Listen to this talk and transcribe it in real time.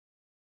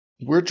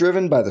We're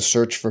driven by the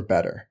search for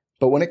better.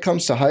 But when it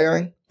comes to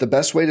hiring, the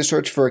best way to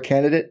search for a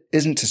candidate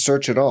isn't to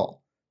search at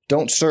all.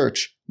 Don't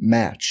search,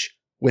 match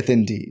with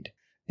Indeed.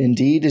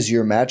 Indeed is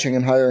your matching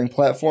and hiring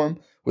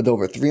platform with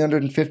over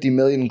 350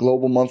 million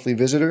global monthly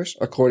visitors,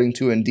 according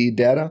to Indeed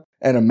data,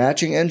 and a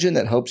matching engine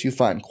that helps you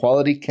find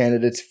quality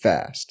candidates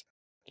fast.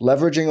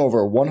 Leveraging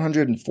over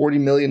 140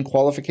 million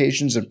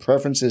qualifications and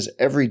preferences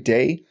every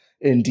day,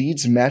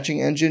 Indeed's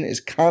matching engine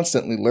is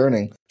constantly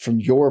learning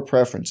from your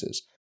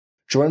preferences.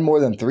 Join more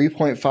than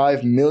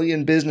 3.5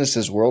 million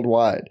businesses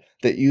worldwide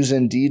that use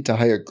Indeed to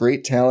hire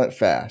great talent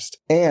fast.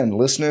 And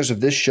listeners of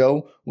this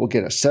show will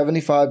get a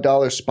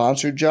 $75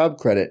 sponsored job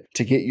credit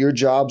to get your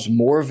jobs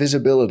more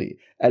visibility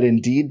at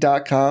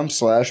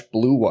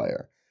Indeed.com/Blue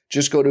Wire.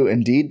 Just go to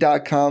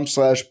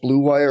Indeed.com/Blue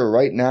Wire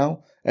right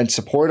now and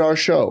support our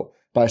show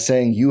by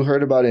saying you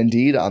heard about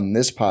Indeed on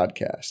this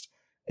podcast.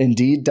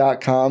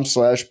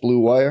 Indeed.com/Blue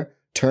Wire.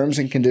 Terms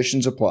and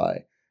conditions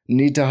apply.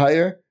 Need to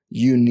hire?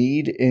 You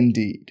need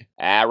Indeed.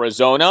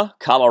 Arizona,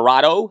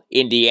 Colorado,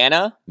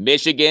 Indiana,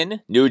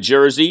 Michigan, New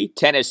Jersey,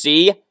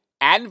 Tennessee,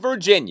 and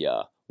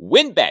Virginia.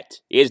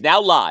 WynnBET is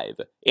now live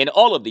in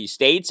all of these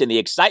states, and the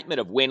excitement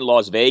of Wynn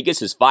Las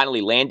Vegas has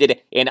finally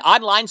landed in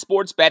online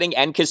sports betting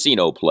and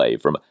casino play.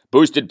 From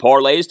boosted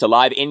parlays to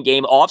live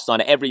in-game offs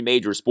on every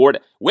major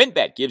sport,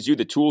 WynnBET gives you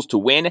the tools to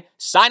win.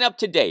 Sign up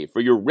today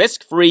for your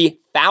risk-free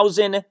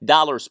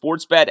 $1,000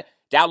 sports bet.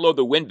 Download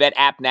the WynnBET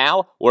app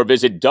now or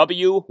visit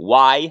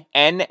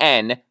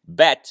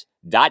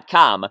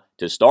WYNNBet.com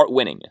to start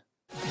winning.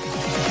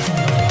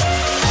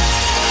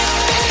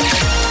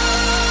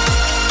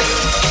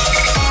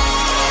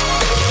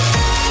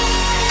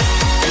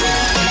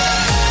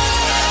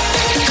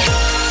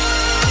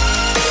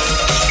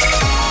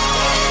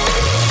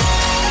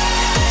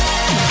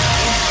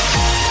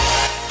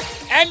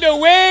 And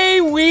away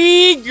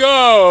we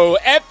go.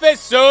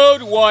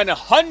 Episode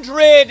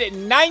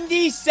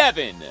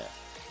 197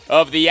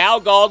 of the Al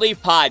Galdi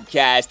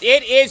podcast.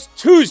 It is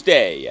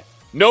Tuesday,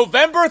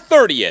 November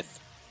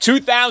 30th,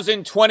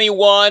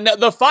 2021,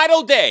 the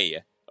final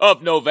day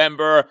of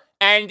November,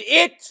 and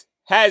it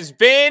has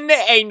been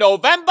a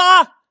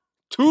November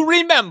to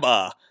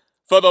remember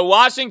for the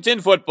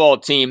Washington football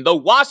team. The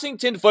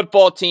Washington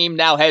football team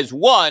now has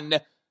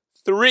won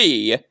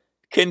 3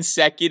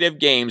 consecutive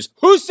games.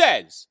 Who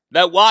says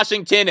that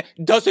Washington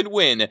doesn't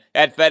win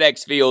at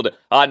FedEx Field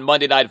on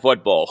Monday Night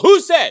Football? Who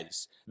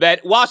says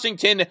that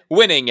Washington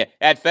winning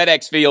at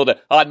FedEx Field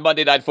on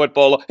Monday Night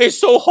Football is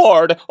so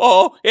hard?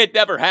 Oh, it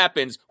never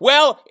happens.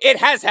 Well, it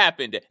has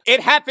happened.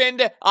 It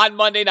happened on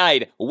Monday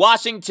night.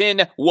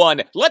 Washington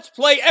won. Let's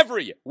play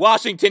every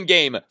Washington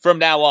game from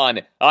now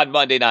on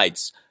Monday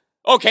nights.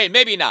 Okay,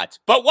 maybe not,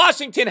 but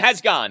Washington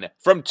has gone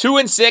from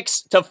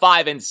 2-6 to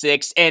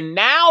 5-6, and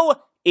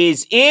now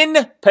is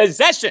in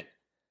possession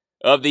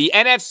of the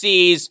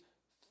NFC's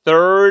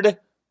third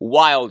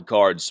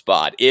wildcard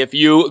spot. If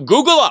you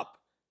Google up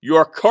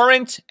your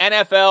current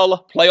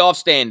NFL playoff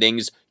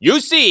standings, you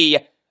see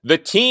the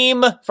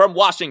team from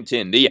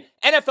Washington, the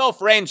NFL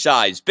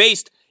franchise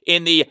based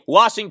in the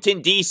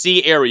Washington,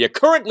 D.C. area,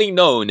 currently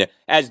known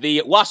as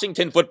the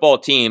Washington football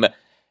team,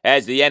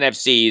 as the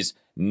NFC's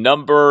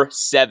number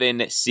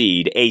 7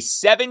 seed. A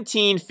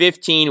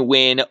 17-15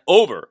 win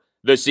over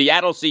the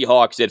Seattle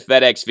Seahawks at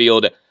FedEx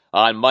Field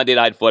on Monday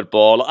Night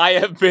Football. I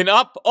have been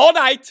up all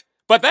night,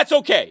 but that's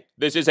okay.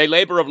 This is a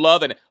labor of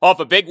love, and off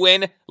a big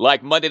win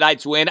like Monday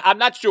night's win, I'm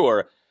not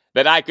sure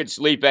that I could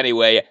sleep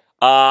anyway.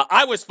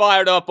 I was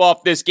fired up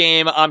off this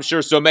game. I'm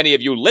sure so many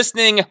of you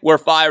listening were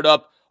fired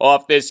up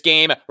off this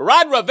game.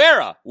 Ron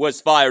Rivera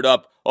was fired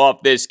up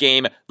off this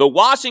game. The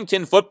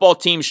Washington football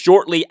team,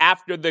 shortly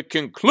after the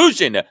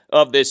conclusion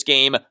of this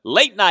game,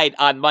 late night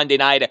on Monday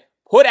night,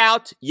 put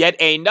out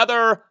yet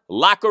another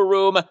locker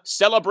room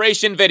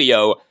celebration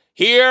video.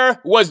 Here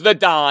was the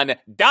Don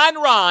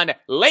Ron,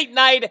 late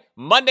night,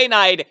 Monday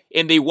night,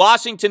 in the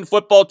Washington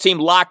football team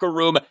locker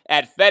room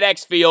at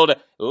FedEx Field,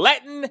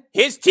 letting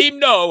his team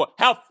know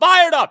how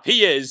fired up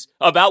he is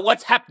about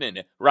what's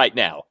happening right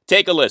now.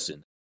 Take a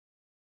listen.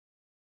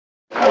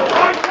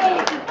 I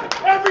told you,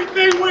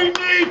 everything we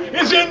need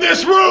is in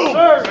this room.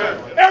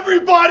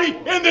 Everybody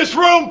in this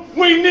room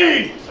we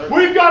need.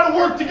 We've got to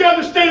work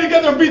together, stay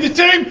together, and be the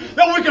team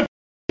that we can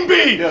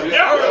be.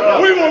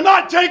 We will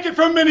not take it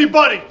from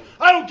anybody.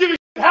 I don't give a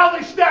shit how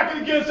they stack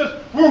it against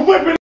us. We're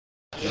whipping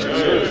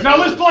it. Now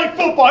let's play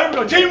football. Here we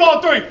go. Team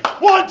on 3.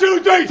 1, 2,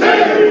 3. Team!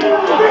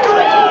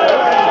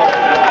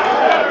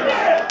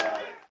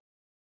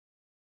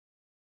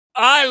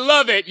 I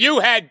love it.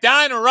 You had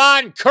Don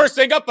Ron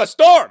cursing up a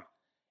storm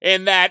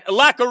in that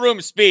locker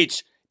room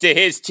speech to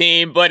his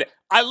team, but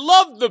I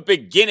love the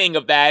beginning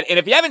of that. And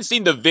if you haven't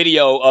seen the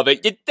video of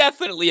it, you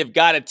definitely have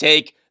got to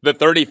take the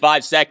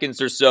 35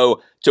 seconds or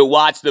so to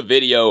watch the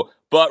video.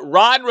 But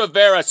Ron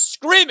Rivera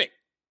screaming,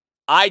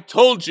 I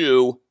told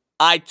you,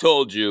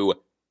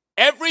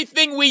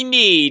 everything we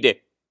need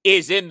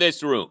is in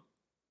this room.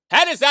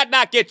 How does that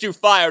not get you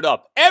fired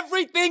up?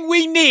 Everything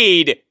we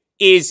need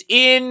is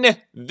in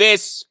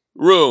this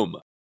room.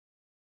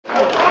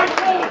 I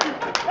told you,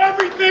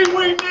 everything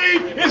we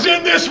need is is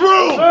in this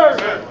room.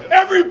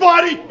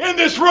 Everybody in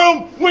this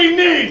room we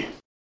need.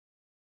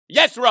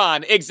 Yes,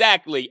 Ron,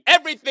 exactly.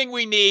 Everything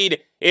we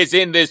need is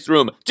in this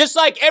room. Just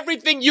like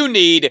everything you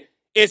need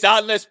is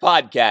on this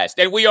podcast.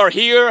 And we are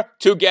here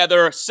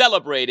together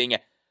celebrating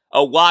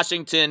a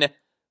Washington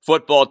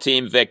football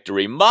team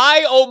victory.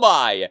 My, oh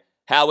my,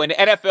 how an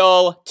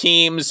NFL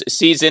team's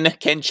season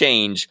can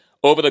change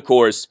over the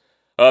course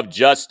of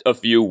just a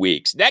few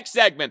weeks. Next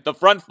segment, the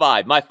front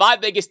five. My 5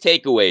 biggest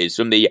takeaways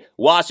from the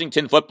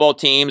Washington football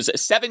team's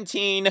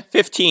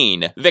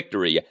 17-15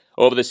 victory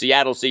over the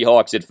Seattle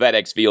Seahawks at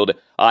FedEx Field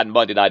on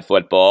Monday Night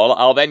Football.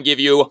 I'll then give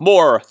you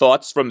more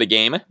thoughts from the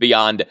game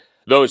beyond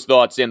those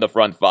thoughts in the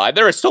front five.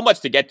 There is so much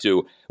to get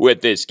to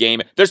with this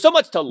game. There's so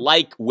much to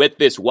like with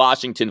this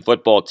Washington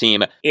football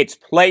team. It's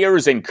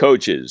players and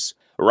coaches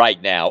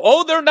right now.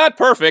 Oh, they're not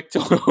perfect,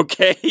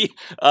 okay?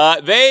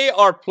 They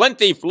are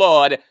plenty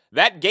flawed.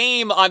 That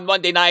game on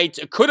Monday night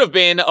could have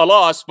been a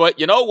loss, but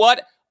you know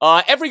what?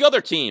 Every other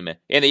team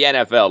in the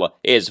NFL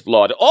is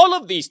flawed. All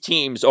of these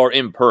teams are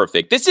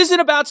imperfect. This isn't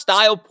about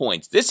style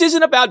points. This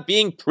isn't about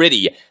being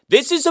pretty.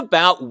 This is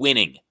about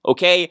winning,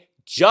 okay?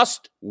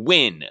 Just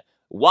win.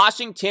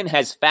 Washington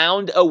has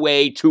found a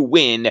way to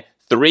win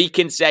 3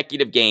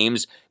 consecutive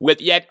games with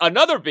yet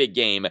another big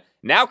game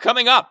now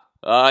coming up.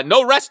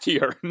 No rest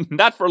here.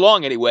 Not for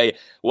long anyway.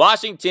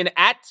 Washington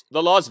at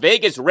the Las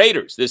Vegas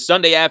Raiders this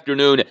Sunday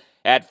afternoon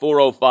at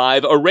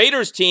 4:05. A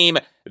Raiders team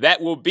that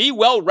will be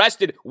well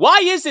rested. Why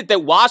is it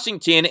that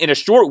Washington in a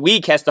short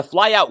week has to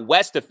fly out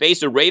west to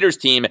face a Raiders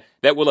team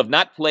that will have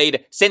not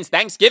played since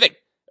Thanksgiving?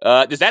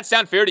 Does that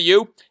sound fair to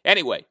you?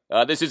 Anyway,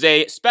 this is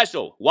a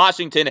special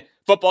Washington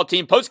football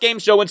team post-game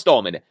show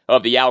installment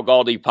of the Al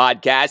Galdi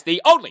podcast,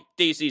 the only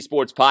DC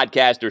sports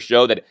podcast or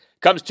show that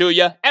comes to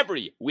you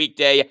every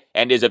weekday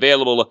and is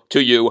available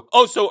to you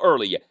oh so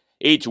early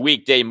each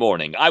weekday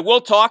morning. I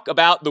will talk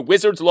about the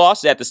Wizards'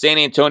 loss at the San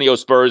Antonio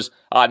Spurs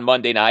on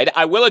Monday night.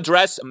 I will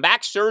address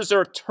Max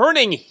Scherzer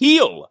turning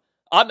heel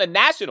on the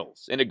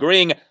Nationals and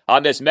agreeing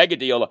on this mega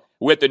deal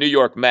with the New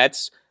York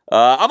Mets.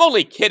 I'm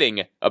only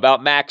kidding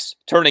about Max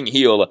turning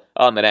heel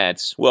on the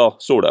Nats. Well,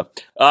 sort of.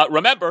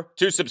 Remember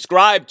to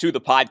subscribe to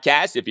the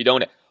podcast if you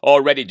don't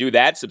already do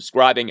that.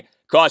 Subscribing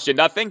costs you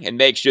nothing and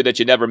make sure that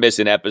you never miss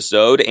an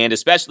episode. And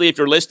especially if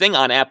you're listening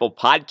on Apple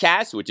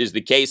Podcasts, which is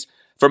the case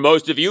for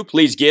most of you,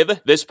 please give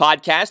this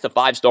podcast a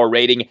 5-star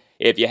rating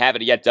if you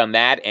haven't yet done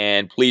that.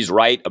 And please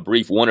write a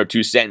brief 1 or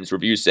 2 sentence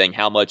review saying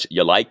how much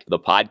you like the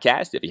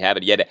podcast if you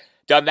haven't yet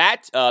done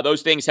that.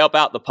 Those things help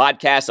out the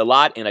podcast a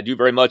lot, and I do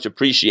very much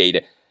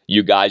appreciate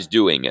you guys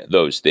doing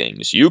those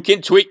things. You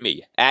can tweet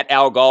me at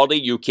Al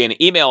Galdi. You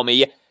can email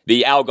me,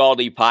 the Al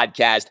Galdi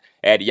podcast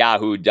at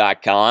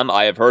yahoo.com.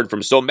 I have heard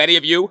from so many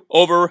of you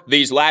over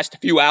these last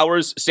few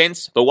hours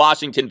since the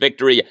Washington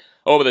victory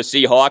over the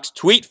Seahawks.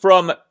 Tweet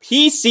from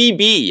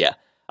PCB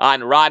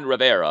on Ron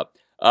Rivera.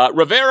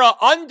 Rivera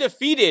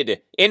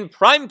undefeated in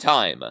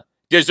primetime.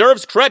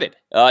 Deserves credit.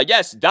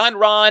 Yes, Don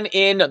Ron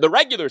in the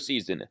regular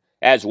season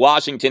as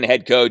Washington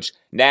head coach,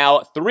 now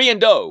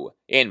 3-0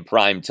 in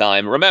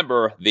primetime.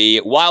 Remember, the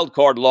wild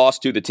card loss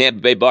to the Tampa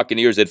Bay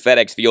Buccaneers at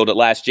FedEx Field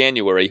last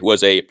January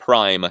was a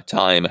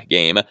primetime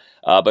game.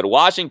 But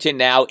Washington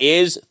now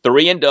is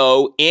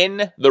 3-0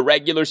 in the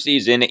regular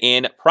season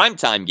in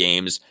primetime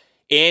games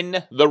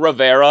in the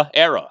Rivera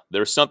era.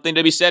 There's something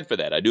to be said for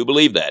that. I do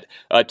believe that.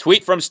 A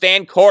tweet from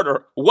Stan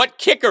Carter. What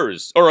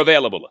kickers are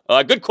available?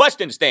 Good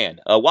question, Stan.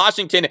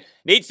 Washington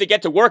needs to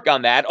get to work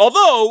on that,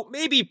 although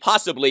maybe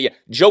possibly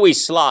Joey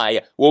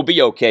Sly will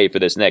be okay for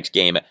this next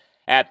game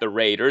at the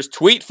Raiders.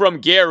 Tweet from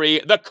Gary.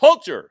 The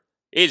culture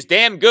is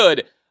damn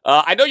good.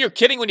 I know you're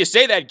kidding when you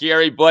say that,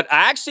 Gary, but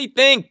I actually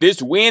think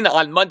this win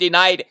on Monday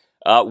night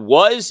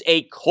was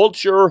a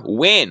culture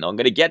win. I'm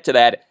going to get to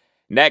that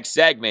next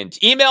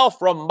segment. Email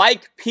from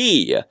Mike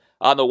P.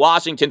 on the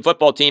Washington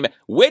football team.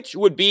 Which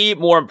would be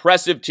more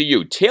impressive to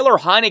you? Taylor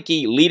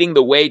Heineke leading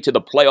the way to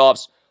the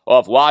playoffs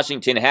of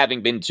Washington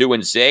having been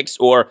 2-6,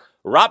 or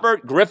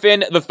Robert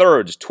Griffin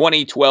III's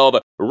 2012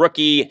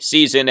 rookie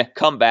season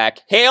comeback?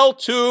 Hail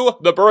to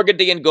the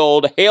burgundy and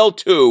gold. Hail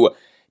to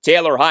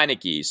Taylor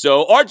Heineke.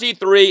 So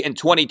RG3 in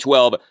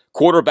 2012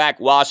 quarterback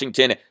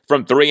Washington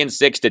from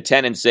 3-6 to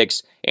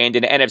 10-6 and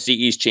an NFC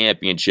East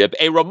championship.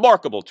 A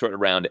remarkable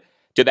turnaround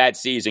to that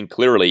season,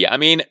 clearly. I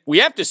mean, we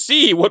have to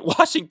see what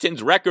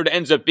Washington's record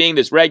ends up being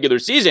this regular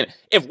season.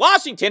 If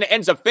Washington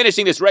ends up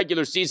finishing this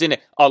regular season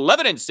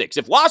 11-6,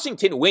 if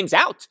Washington wins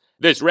out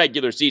this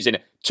regular season,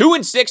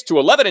 2-6 to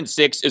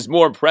 11-6 is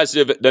more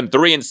impressive than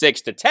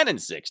 3-6 to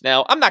 10-6.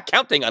 Now, I'm not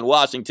counting on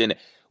Washington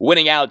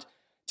winning out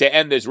to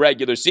end this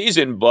regular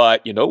season,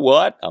 but you know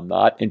what? I'm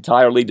not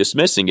entirely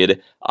dismissing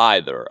it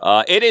either.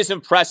 It is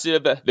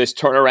impressive, this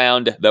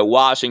turnaround that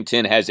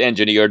Washington has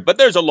engineered, but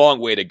there's a long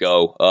way to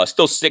go.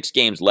 Still 6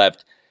 games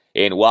left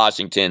in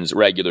Washington's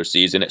regular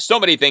season. So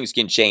many things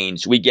can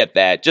change. We get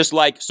that, just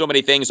like so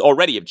many things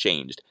already have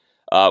changed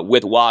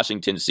with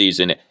Washington's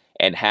season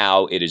and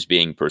how it is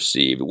being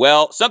perceived.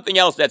 Well, something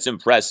else that's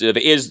impressive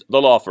is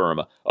the law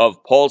firm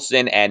of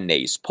Paulson and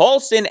Nace.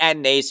 Paulson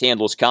and Nace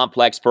handles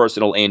complex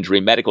personal injury,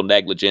 medical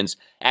negligence,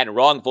 and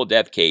wrongful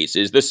death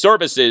cases. The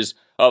services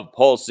of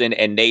Paulson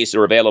and Nace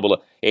are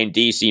available in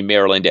D.C.,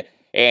 Maryland,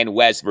 and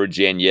West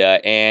Virginia.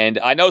 And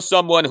I know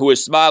someone who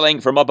is smiling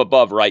from up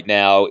above right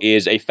now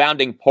is a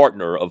founding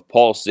partner of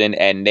Paulson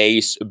and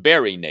Nace,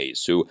 Barry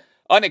Nace, who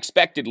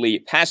unexpectedly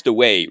passed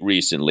away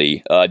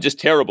recently. Just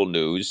terrible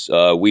news.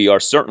 We are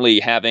certainly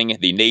having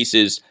the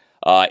Naces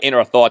in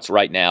our thoughts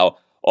right now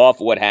off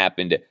what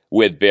happened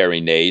with Barry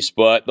Nace.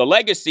 But the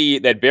legacy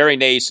that Barry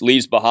Nace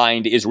leaves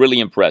behind is really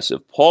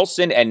impressive.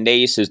 Paulson and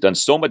Nace has done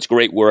so much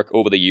great work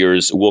over the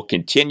years, will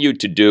continue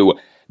to do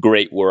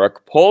great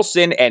work.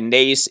 Paulson and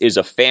Nace is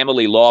a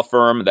family law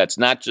firm. That's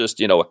not just,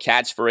 a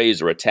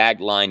catchphrase or a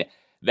tagline.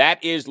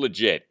 That is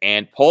legit.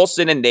 And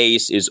Paulson and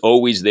Nace is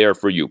always there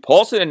for you.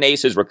 Paulson and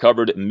Nace has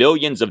recovered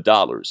millions of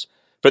dollars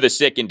for the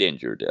sick and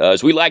injured.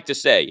 As we like to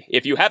say,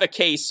 if you have a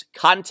case,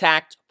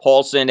 contact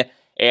Paulson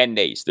and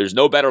Nace. There's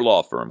no better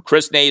law firm.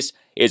 Chris Nace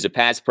is a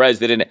past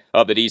president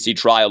of the D.C.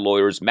 Trial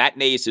Lawyers. Matt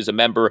Nace is a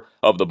member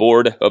of the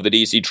board of the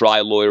D.C.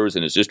 Trial Lawyers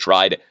and has just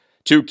tried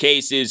 2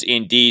 cases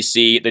in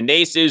D.C. The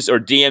Naces are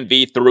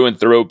DMV through and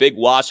through, big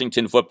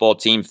Washington football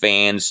team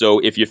fans. So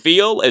if you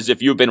feel as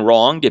if you've been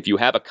wronged, if you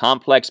have a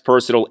complex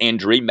personal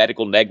injury,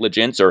 medical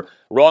negligence, or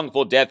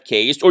wrongful death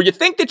case, or you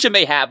think that you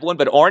may have one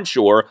but aren't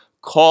sure,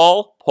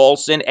 call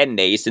Paulson and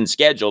Nace and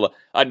schedule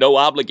a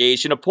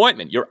no-obligation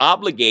appointment. You're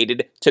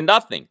obligated to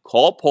nothing.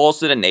 Call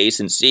Paulson and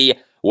Nace and see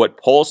what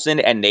Paulson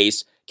and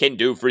Nace can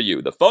do for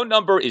you. The phone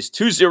number is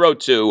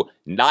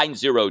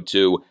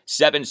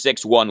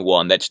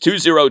 202-902-7611. That's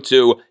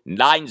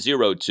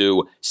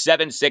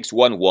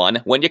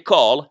 202-902-7611. When you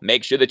call,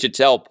 make sure that you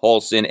tell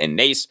Paulson and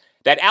Nace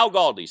that Al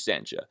Galdi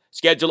sent you.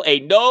 Schedule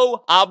a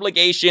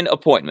no-obligation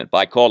appointment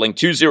by calling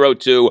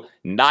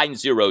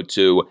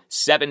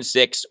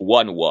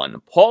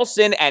 202-902-7611.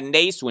 Paulson and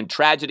Nace, when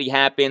tragedy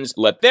happens,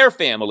 let their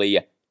family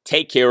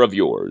take care of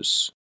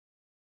yours.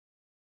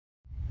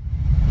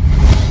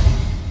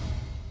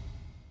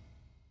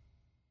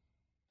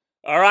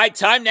 All right,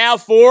 time now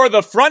for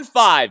the front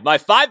 5. My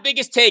 5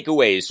 biggest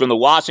takeaways from the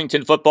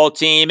Washington football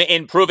team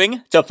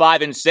improving to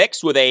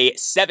 5-6 with a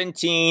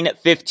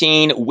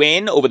 17-15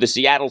 win over the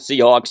Seattle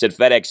Seahawks at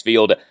FedEx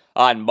Field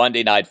on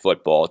Monday Night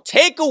Football.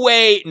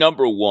 Takeaway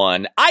number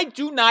 1, I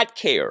do not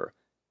care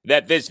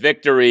that this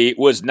victory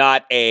was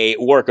not a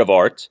work of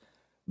art.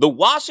 The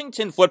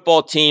Washington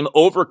football team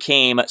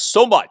overcame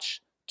so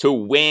much to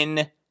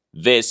win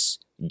this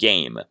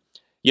game.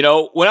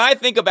 When I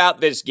think about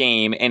this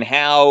game and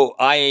how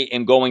I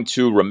am going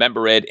to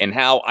remember it and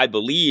how I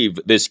believe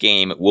this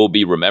game will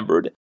be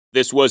remembered,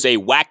 this was a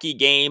wacky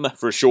game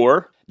for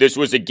sure. This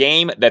was a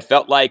game that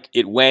felt like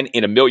it went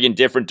in a million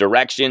different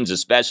directions,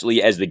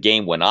 especially as the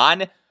game went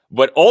on.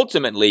 But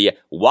ultimately,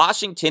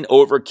 Washington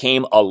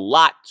overcame a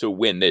lot to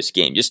win this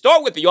game. You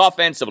start with the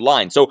offensive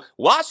line. So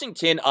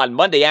Washington on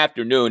Monday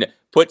afternoon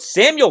put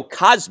Samuel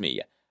Cosmi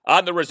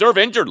on the reserve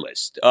injured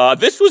list.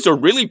 This was a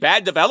really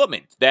bad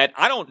development that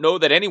I don't know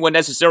that anyone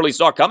necessarily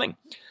saw coming.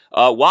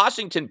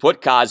 Washington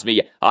put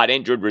Cosmi on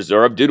injured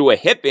reserve due to a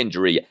hip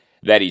injury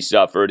that he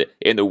suffered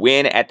in the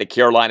win at the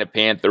Carolina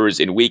Panthers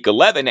in Week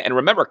 11. And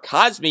remember,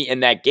 Cosmi in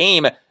that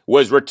game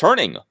was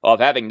returning of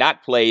having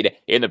not played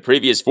in the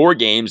previous 4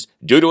 games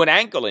due to an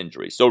ankle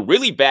injury. So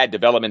really bad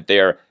development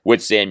there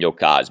with Samuel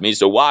Cosmi.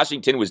 So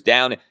Washington was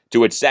down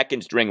to its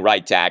second-string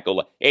right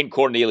tackle in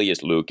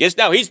Cornelius Lucas.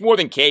 Now, he's more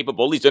than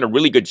capable. He's done a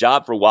really good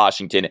job for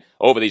Washington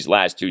over these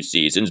last 2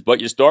 seasons. But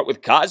you start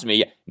with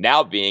Cosmi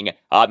now being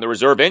on the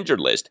reserve injured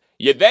list.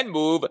 You then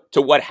move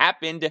to what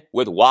happened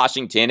with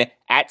Washington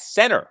at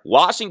center.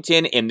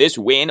 Washington, in this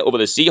win over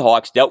the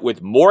Seahawks, dealt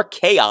with more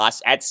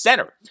chaos at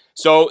center.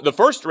 So the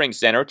first-string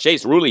center,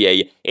 Chase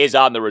Roulier, is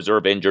on the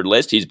reserve injured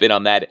list. He's been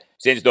on that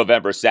since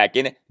November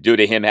 2nd due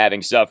to him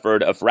having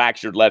suffered a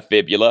fractured left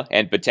fibula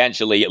and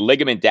potentially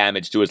ligament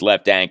damage to his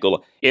left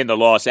ankle in the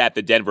loss at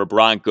the Denver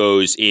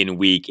Broncos in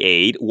Week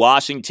 8.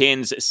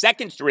 Washington's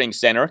second-string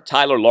center,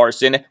 Tyler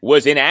Larson,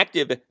 was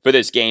inactive for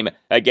this game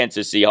against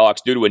the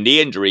Seahawks due to a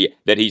knee injury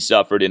that he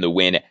suffered in the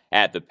win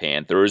at the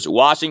Panthers.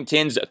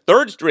 Washington's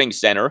third-string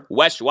center,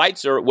 Wes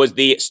Schweitzer, was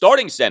the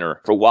starting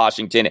center for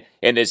Washington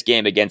in this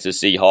game against the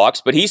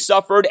Seahawks, but he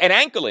suffered an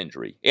ankle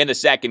injury in the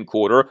second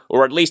quarter,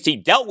 or at least he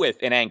dealt with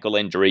an ankle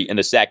injury in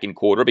the second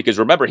quarter, because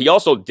remember, he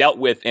also dealt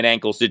with an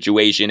ankle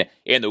situation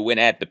in the win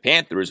at the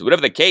Panthers.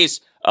 Whatever the case,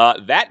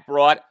 that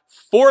brought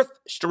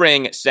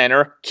fourth-string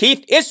center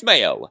Keith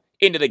Ismail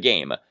into the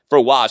game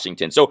for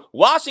Washington. So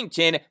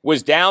Washington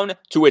was down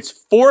to its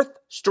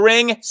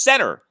fourth-string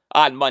center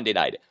on Monday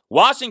night.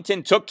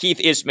 Washington took Keith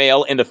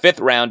Ismail in the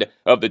 5th round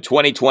of the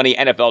 2020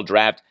 NFL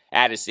Draft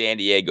out of San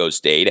Diego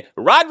State.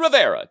 Ron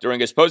Rivera,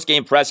 during his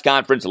post-game press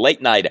conference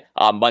late night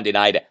on Monday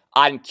night,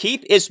 on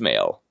Keith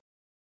Ismail.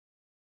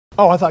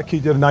 Oh, I thought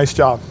Keith did a nice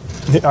job.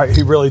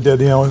 He really did.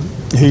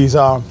 He's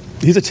a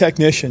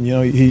technician.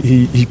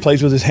 He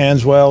plays with his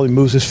hands well. He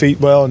moves his feet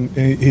well, and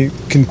he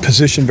can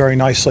position very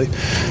nicely.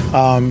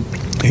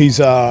 he's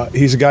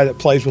a guy that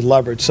plays with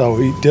leverage. So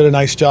he did a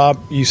nice job.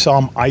 You saw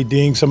him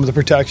IDing some of the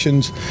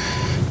protections.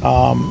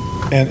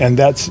 And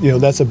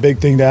that's a big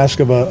thing to ask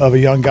of a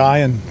young guy,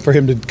 and for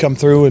him to come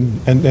through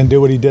and do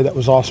what he did, that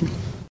was awesome.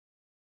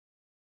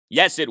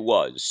 Yes, it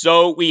was.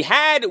 So we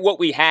had what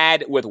we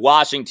had with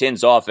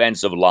Washington's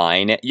offensive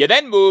line. You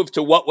then moved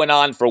to what went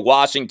on for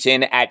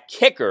Washington at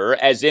kicker,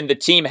 as in the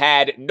team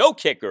had no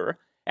kicker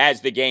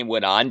as the game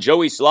went on.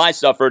 Joey Sly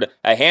suffered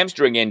a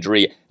hamstring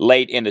injury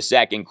late in the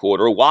second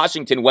quarter.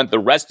 Washington went the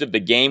rest of the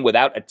game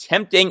without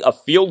attempting a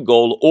field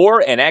goal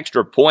or an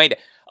extra point.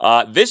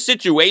 This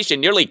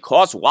situation nearly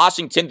cost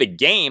Washington the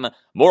game.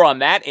 More on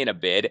that in a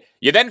bit.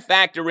 You then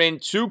factor in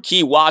two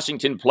key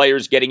Washington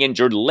players getting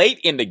injured late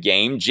in the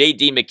game,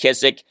 J.D.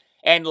 McKissic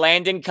and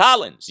Landon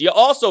Collins. You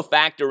also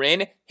factor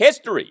in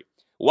history.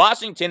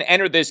 Washington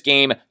entered this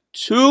game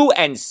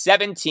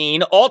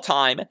 2-17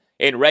 all-time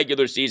in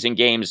regular season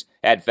games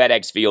at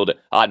FedEx Field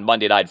on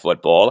Monday Night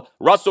Football.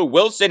 Russell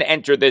Wilson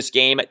entered this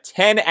game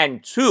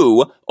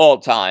 10-2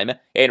 all-time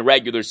in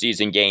regular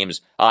season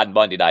games on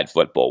Monday Night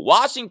Football.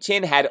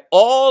 Washington had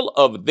all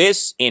of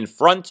this in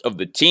front of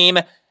the team,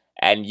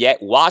 and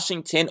yet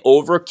Washington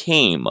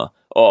overcame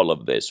all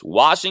of this.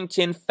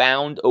 Washington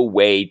found a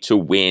way to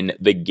win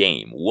the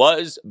game.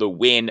 Was the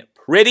win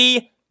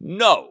pretty?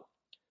 No.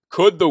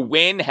 Could the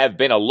win have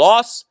been a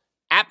loss?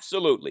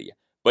 Absolutely.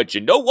 But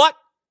you know what?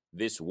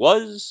 This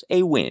was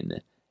a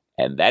win,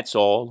 and that's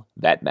all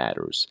that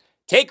matters.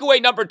 Takeaway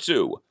number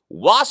 2,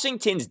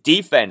 Washington's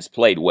defense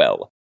played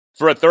well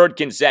for a third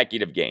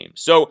consecutive game.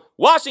 So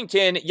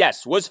Washington,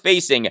 yes, was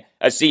facing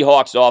a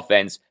Seahawks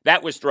offense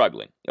that was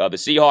struggling. The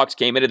Seahawks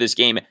came into this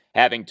game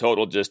having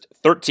totaled just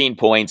 13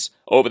 points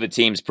over the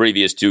team's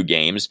previous 2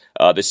 games.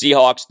 The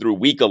Seahawks, through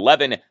week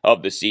 11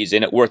 of the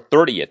season, were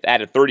 30th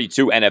out of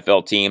 32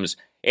 NFL teams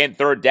in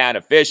third down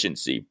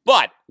efficiency.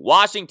 But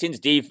Washington's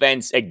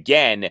defense,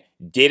 again,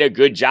 did a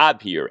good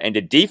job here. And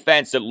a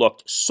defense that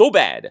looked so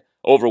bad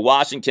over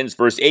Washington's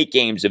first 8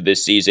 games of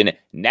this season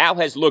now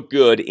has looked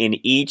good in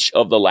each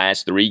of the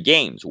last 3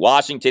 games.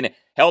 Washington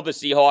held the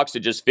Seahawks to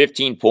just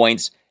 15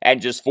 points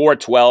and just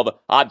 4-12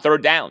 on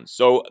third down.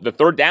 So the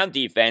third down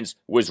defense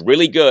was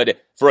really good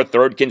for a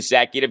third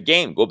consecutive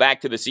game. Go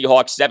back to the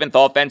Seahawks' 7th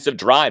offensive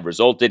drive,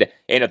 resulted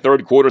in a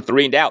third quarter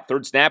 3-and-out.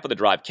 Third snap of the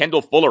drive,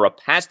 Kendall Fuller, a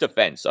pass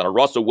defense on a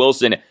Russell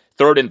Wilson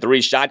 3rd-and-3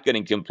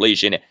 shotgunning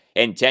completion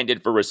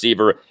intended for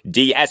receiver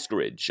D.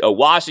 Eskridge.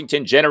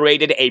 Washington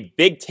generated a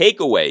big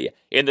takeaway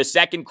in the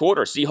second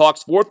quarter.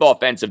 Seahawks' 4th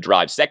offensive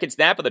drive, 2nd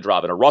snap of the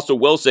drive, and a Russell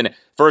Wilson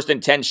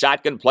 1st-and-10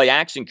 shotgun play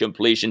action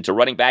completion to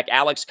running back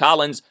Alex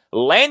Collins.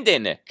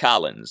 Landon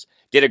Collins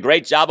did a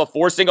great job of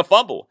forcing a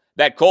fumble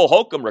that Cole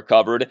Holcomb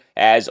recovered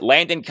as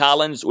Landon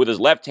Collins, with his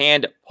left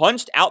hand,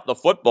 punched out the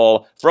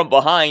football from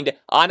behind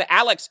on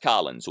Alex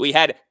Collins. We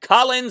had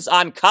Collins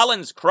on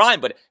Collins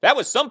crime, but that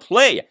was some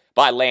play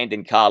by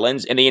Landon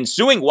Collins, and the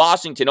ensuing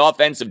Washington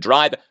offensive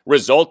drive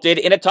resulted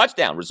in a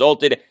touchdown,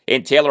 resulted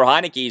in Taylor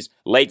Heineke's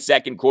late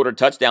second quarter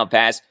touchdown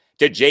pass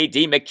to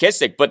J.D.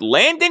 McKissic. But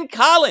Landon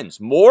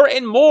Collins, more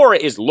and more,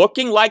 is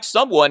looking like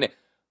someone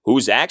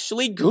who's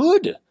actually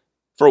good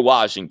for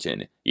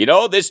Washington. You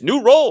know, this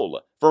new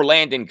role for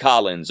Landon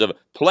Collins of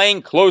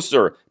playing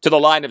closer to the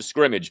line of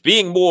scrimmage,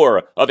 being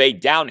more of a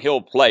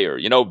downhill player,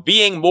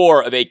 being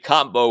more of a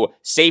combo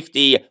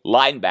safety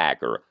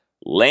linebacker.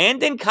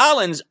 Landon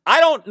Collins,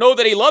 I don't know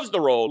that he loves the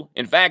role.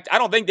 In fact, I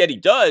don't think that he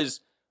does,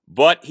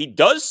 but he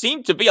does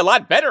seem to be a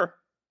lot better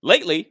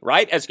lately,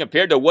 right, as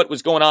compared to what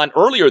was going on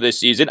earlier this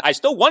season. I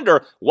still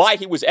wonder why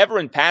he was ever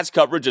in pass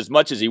coverage as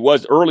much as he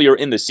was earlier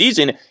in the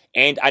season,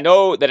 and I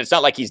know that it's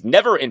not like he's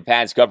never in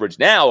pass coverage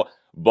now,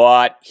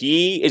 but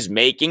he is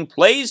making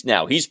plays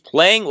now. He's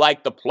playing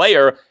like the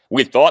player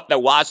we thought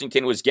that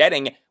Washington was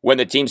getting when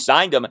the team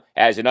signed him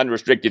as an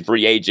unrestricted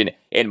free agent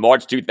in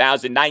March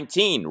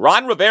 2019.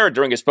 Ron Rivera,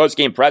 during his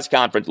post-game press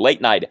conference late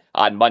night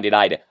on Monday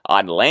night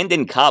on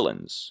Landon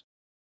Collins.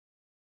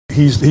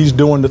 He's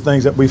doing the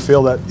things that we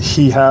feel that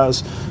he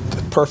has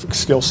the perfect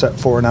skill set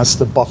for, and that's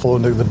the Buffalo,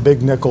 the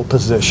big nickel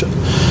position.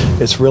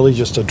 It's really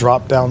just a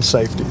drop-down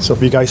safety. So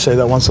if you guys say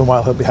that once in a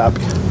while, he'll be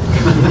happy.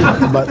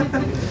 But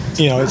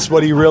it's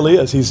what he really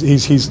is.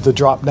 He's the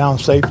drop-down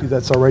safety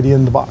that's already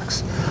in the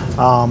box.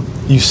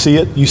 You see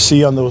it. You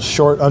see on those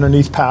short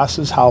underneath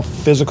passes how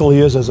physical he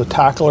is as a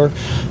tackler.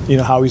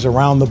 How he's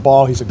around the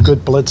ball. He's a good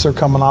blitzer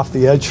coming off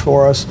the edge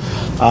for us.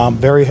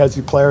 Very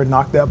heady player.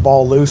 Knocked that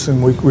ball loose,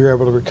 and we were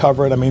able to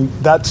recover it. I mean,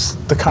 that's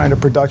the kind of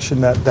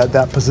production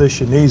that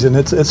position needs, and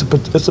it's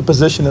a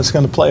position that's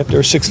going to play. If there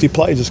are 60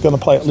 plays, it's going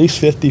to play at least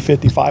 50,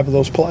 55 of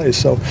those plays.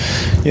 So,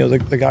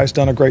 the guy's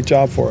done a great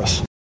job for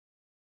us.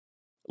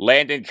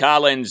 Landon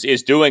Collins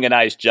is doing a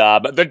nice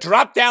job. The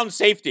drop-down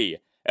safety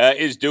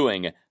is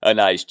doing a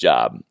nice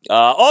job.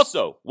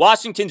 Also,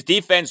 Washington's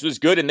defense was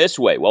good in this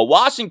way. While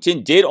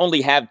Washington did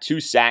only have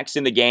 2 sacks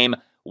in the game,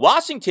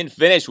 Washington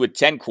finished with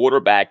 10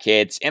 quarterback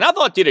hits, and I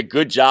thought did a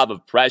good job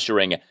of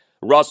pressuring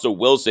Russell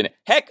Wilson.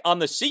 Heck, on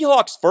the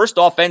Seahawks' first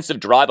offensive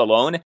drive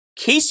alone,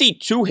 Casey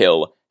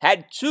Toohill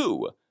had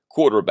 2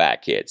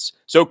 quarterback hits.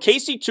 So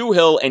Casey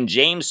Toohill and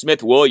James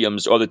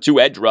Smith-Williams are the two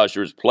edge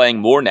rushers playing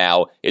more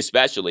now,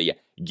 especially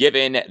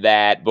given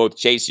that both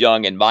Chase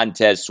Young and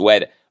Montez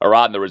Sweat are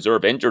on the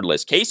reserve injured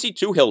list. Casey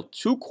Toohill,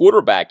 2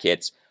 quarterback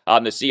hits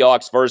on the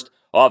Seahawks' first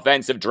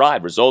offensive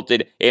drive,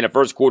 resulted in a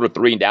first quarter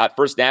 3-and-out.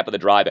 First snap of the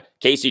drive,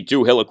 Casey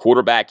Toohill, a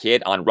quarterback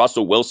hit on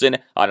Russell Wilson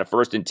on a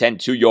 1st and 10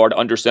 2-yard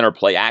under center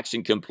play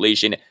action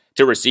completion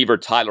to receiver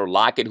Tyler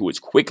Lockett, who was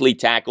quickly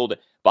tackled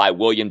by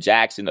William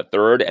Jackson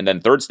III. And then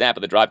third snap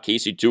of the drive,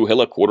 Casey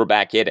Toohill, a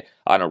quarterback hit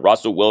on a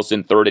Russell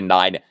Wilson 3rd and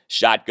 9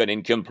 shotgun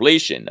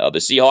incompletion. The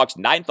Seahawks'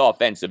 9th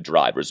offensive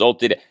drive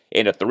resulted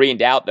in a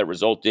 3-and-out that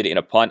resulted in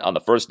a punt on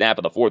the first snap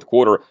of the fourth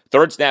quarter.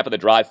 Third snap of the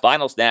drive,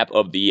 final snap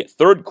of the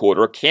third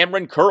quarter,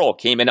 Cameron Curl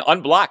came in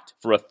unblocked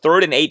for a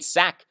 3rd and 8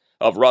 sack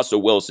of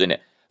Russell Wilson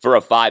for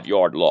a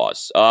 5-yard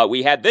loss.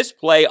 We had this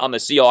play on the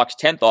Seahawks'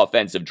 10th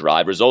offensive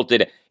drive,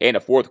 resulted in a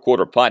fourth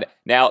quarter punt.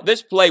 Now,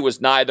 this play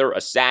was neither a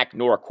sack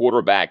nor a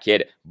quarterback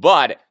hit,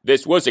 but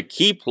this was a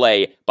key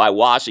play by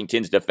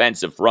Washington's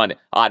defensive front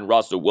on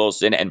Russell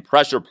Wilson, and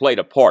pressure played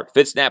a part.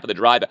 Fifth snap of the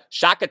drive,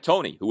 Shaka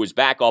Toney, who was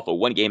back off a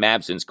 1-game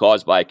absence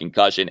caused by a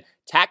concussion,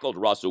 tackled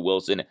Russell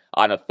Wilson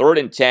on a 3rd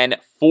and 10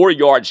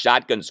 4-yard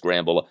shotgun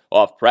scramble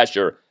off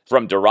pressure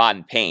from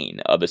Daron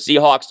Payne. The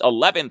Seahawks'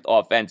 11th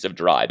offensive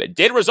drive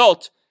did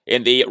result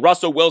in the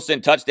Russell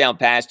Wilson touchdown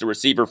pass to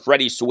receiver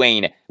Freddie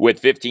Swain with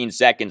 15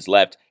 seconds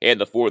left in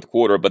the fourth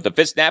quarter. But the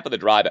fifth snap of the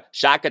drive,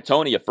 Shaka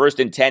Toney, a 1st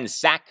and 10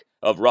 sack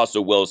of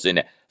Russell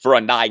Wilson for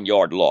a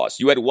 9-yard loss.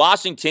 You had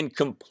Washington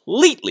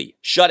completely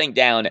shutting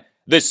down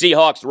the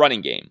Seahawks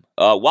running game.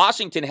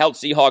 Washington held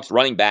Seahawks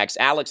running backs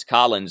Alex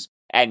Collins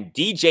and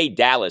DJ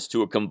Dallas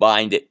to a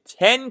combined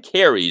 10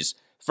 carries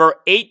for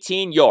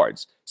 18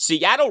 yards.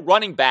 Seattle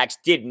running backs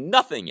did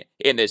nothing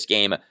in this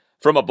game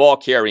from a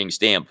ball-carrying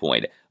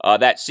standpoint.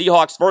 That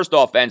Seahawks' first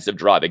offensive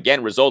drive,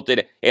 again,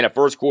 resulted in a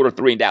first quarter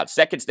 3-and-out.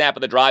 Second snap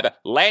of the drive,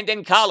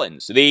 Landon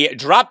Collins, the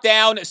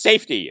drop-down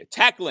safety,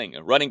 tackling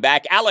running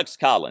back Alex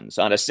Collins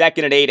on a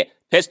 2nd and 8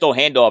 pistol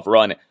handoff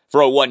run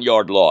for a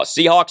 1-yard loss.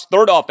 Seahawks'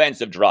 third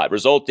offensive drive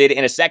resulted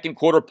in a second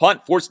quarter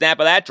punt. Fourth snap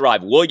of that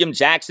drive, William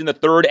Jackson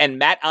III and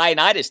Matt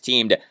Ioannidis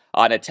teamed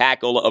on a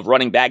tackle of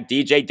running back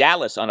DJ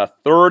Dallas on a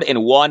 3rd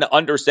and 1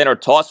 under center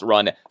toss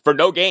run for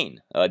no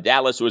gain.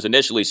 Dallas was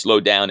initially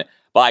slowed down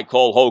by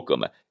Cole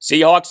Holcomb.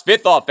 Seahawks'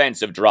 fifth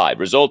offensive drive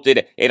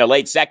resulted in a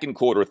late second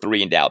quarter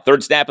 3-and-out.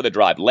 Third snap of the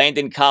drive,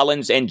 Landon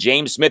Collins and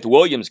James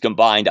Smith-Williams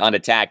combined on a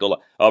tackle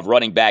of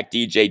running back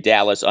DJ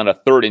Dallas on a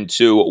 3rd and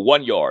 2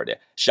 1-yard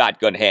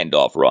shotgun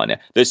handoff run.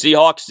 The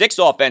Seahawks' sixth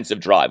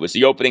offensive drive was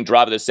the opening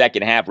drive of the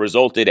second half,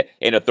 resulted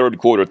in a third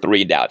quarter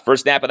 3-and-out.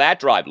 First snap of that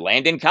drive,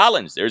 Landon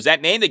Collins, there's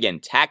that name again,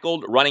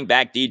 tackled running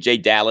back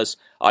DJ Dallas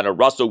on a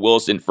Russell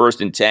Wilson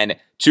 1st and 10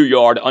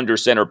 2-yard under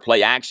center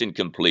play action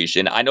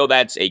completion. I know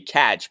that's a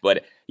catch,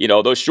 but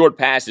those short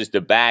passes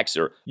to backs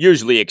are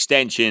usually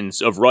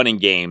extensions of running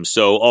games,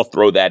 so I'll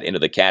throw that into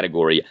the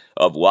category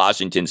of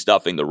Washington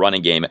stuffing the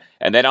running game.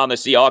 And then on the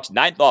Seahawks'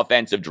 ninth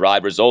offensive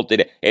drive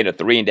resulted in a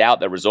 3-and-out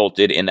that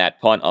resulted in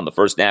that punt on the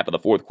first snap of the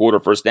fourth quarter.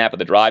 First snap of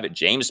the drive,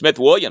 James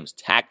Smith-Williams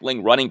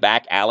tackling running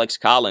back Alex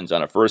Collins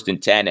on a 1st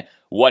and 10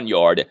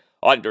 1-yard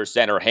under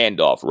center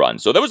handoff run.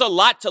 So there was a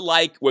lot to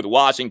like with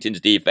Washington's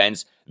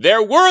defense.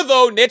 There were,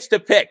 though, nits to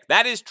pick.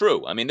 That is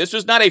true. I mean, this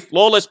was not a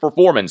flawless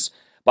performance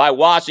by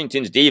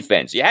Washington's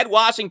defense. You had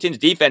Washington's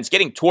defense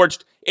getting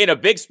torched in a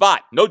big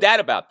spot. No doubt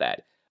about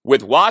that.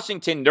 With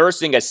Washington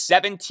nursing a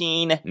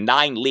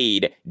 17-9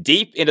 lead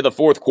deep into the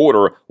fourth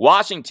quarter,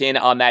 Washington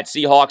on that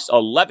Seahawks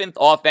 11th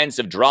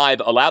offensive drive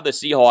allowed the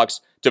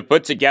Seahawks to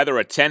put together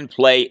a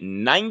 10-play,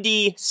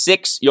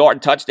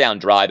 96-yard touchdown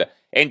drive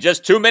in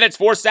just 2 minutes,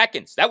 4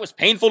 seconds. That was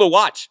painful to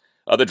watch.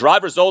 The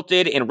drive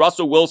resulted in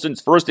Russell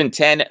Wilson's 1st and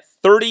 10,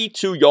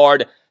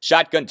 32-yard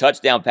shotgun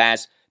touchdown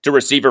pass to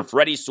receiver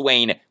Freddie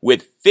Swain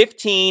with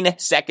 15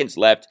 seconds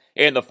left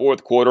in the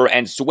fourth quarter,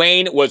 and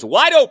Swain was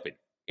wide open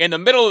in the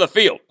middle of the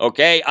field,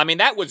 okay? I mean,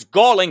 that was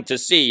galling to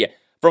see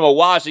from a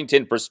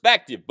Washington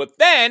perspective. But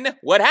then,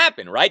 what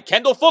happened, right?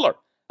 Kendall Fuller,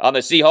 on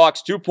the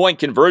Seahawks' 2-point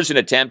conversion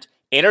attempt,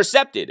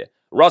 intercepted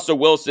Russell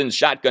Wilson's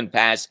shotgun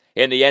pass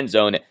in the end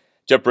zone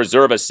to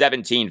preserve a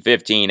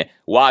 17-15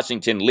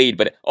 Washington lead.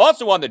 But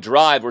also on the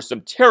drive were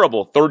some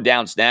terrible third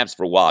down snaps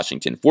for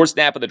Washington. Fourth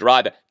snap of the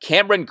drive,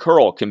 Cameron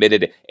Curl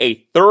committed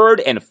a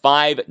 3rd and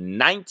 5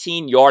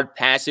 19-yard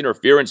pass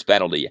interference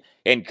penalty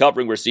in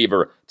covering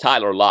receiver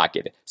Tyler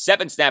Lockett.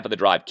 Seventh snap of the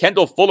drive,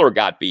 Kendall Fuller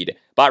got beat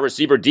by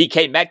receiver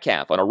DK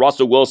Metcalf on a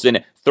Russell Wilson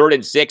 3rd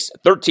and 6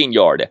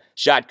 13-yard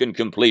shotgun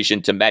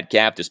completion to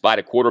Metcalf despite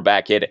a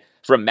quarterback hit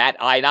from Matt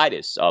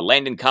Ioannidis.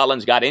 Landon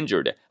Collins got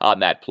injured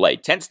on that play.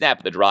 10th snap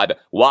of the drive,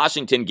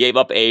 Washington gave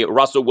up a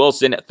Russell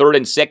Wilson 3rd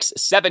and 6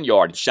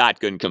 7-yard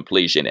shotgun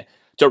completion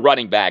to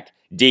running back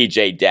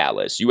DJ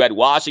Dallas. You had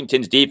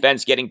Washington's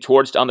defense getting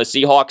torched on the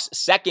Seahawks'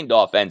 second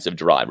offensive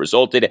drive,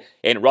 resulted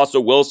in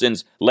Russell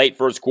Wilson's late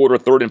first quarter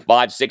 3rd and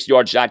 5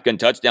 6-yard shotgun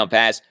touchdown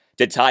pass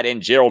to tight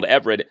end Gerald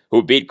Everett,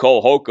 who beat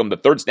Cole Holcomb. The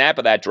third snap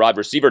of that drive,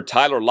 receiver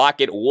Tyler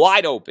Lockett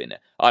wide open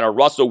on a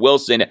Russell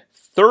Wilson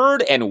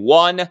 3rd and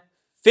 1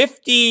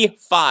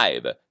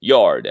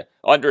 55-yard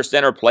under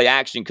center play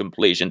action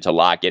completion to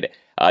Lockett,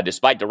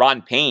 despite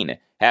Daron Payne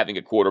having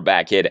a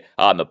quarterback hit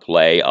on the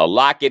play.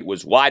 Lockett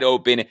was wide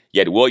open,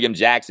 yet William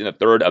Jackson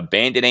III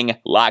abandoning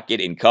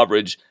Lockett in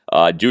coverage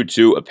due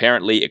to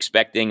apparently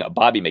expecting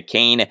Bobby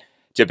McCain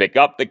to pick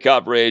up the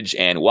coverage,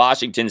 and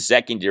Washington's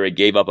secondary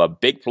gave up a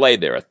big play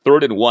there, a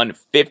 3rd and 1,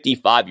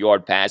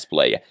 55-yard pass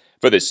play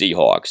for the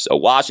Seahawks.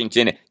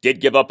 Washington did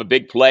give up a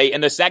big play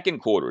in the second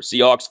quarter.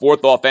 Seahawks'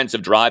 4th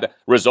offensive drive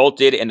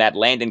resulted in that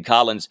Landon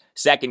Collins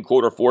second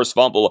quarter forced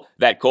fumble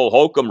that Cole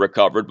Holcomb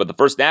recovered, but the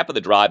first snap of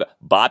the drive,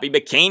 Bobby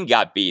McCain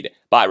got beat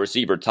by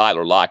receiver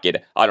Tyler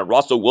Lockett on a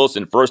Russell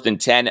Wilson 1st and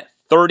 10,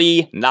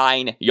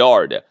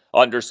 39-yard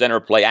under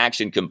center play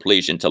action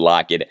completion to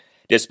Lockett,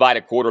 despite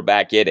a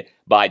quarterback hit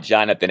by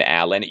Jonathan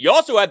Allen. You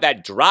also had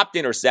that dropped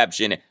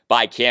interception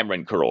by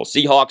Cameron Curl.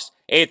 Seahawks'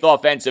 8th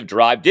offensive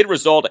drive did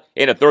result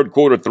in a third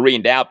quarter 3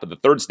 and out, but the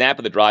third snap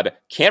of the drive,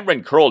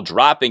 Cameron Curl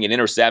dropping an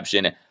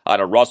interception on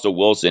a Russell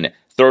Wilson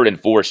 3rd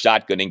and 4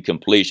 shotgun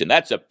incompletion.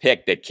 That's a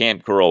pick that Cam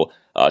Curl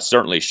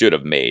certainly should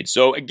have made.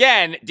 So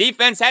again,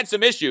 defense had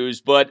some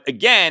issues, but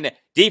again,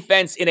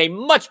 defense in a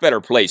much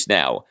better place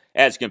now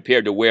as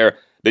compared to where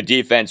the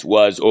defense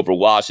was over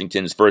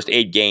Washington's first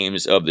 8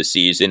 games of the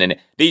season. And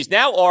these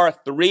now are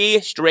 3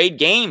 straight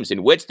games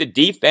in which the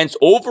defense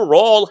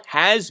overall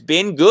has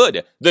been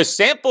good. The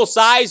sample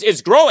size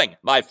is growing,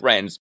 my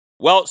friends.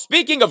 Well,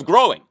 speaking of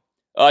growing,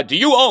 do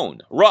you own,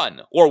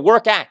 run, or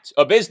work at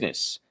a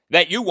business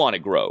that you want to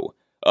grow?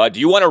 Do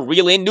you want to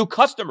reel in new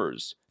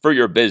customers for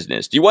your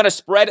business? Do you want to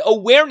spread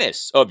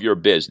awareness of your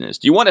business?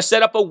 Do you want to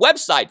set up a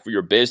website for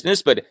your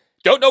business but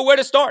don't know where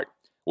to start?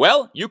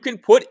 Well, you can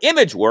put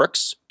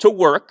ImageWorks to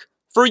work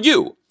for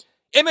you.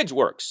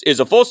 ImageWorks is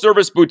a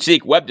full-service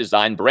boutique web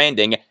design,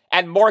 branding,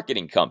 and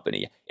marketing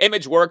company.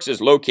 ImageWorks is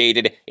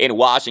located in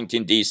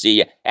Washington,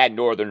 D.C. and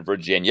Northern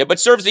Virginia, but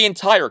serves the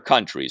entire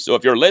country. So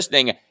if you're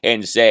listening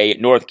in, say,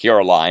 North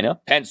Carolina,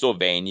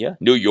 Pennsylvania,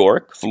 New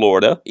York,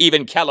 Florida,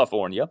 even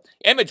California,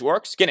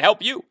 ImageWorks can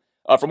help you.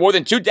 For more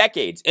than 2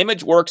 decades,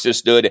 ImageWorks has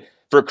stood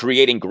for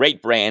creating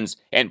great brands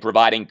and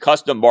providing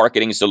custom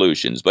marketing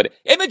solutions. But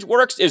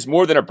ImageWorks is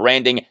more than a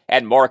branding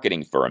and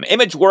marketing firm.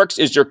 ImageWorks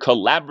is your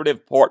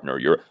collaborative partner,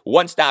 your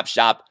one-stop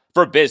shop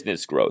for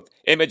business growth.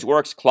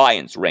 ImageWorks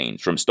clients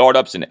range from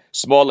startups and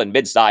small and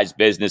mid-sized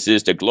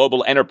businesses to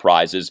global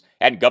enterprises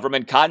and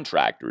government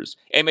contractors.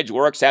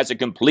 ImageWorks has a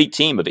complete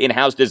team of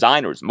in-house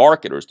designers,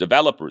 marketers,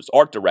 developers,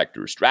 art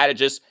directors,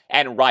 strategists,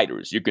 and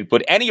writers. You can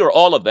put any or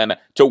all of them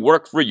to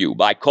work for you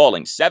by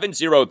calling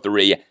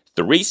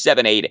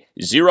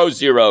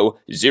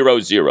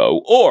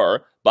 703-378-0000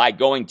 or by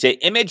going to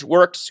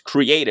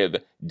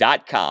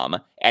imageworkscreative.com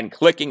and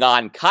clicking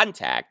on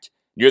Contact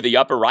near the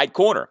upper right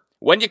corner.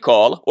 When you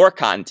call or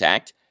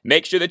contact,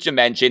 make sure that you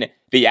mention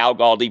the Al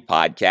Galdi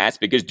podcast,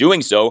 because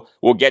doing so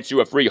will get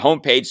you a free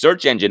homepage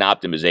search engine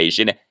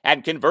optimization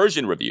and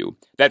conversion review.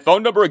 That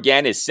phone number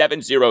again is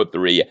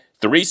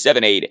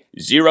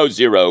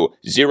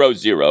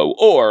 703-378-0000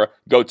 or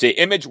go to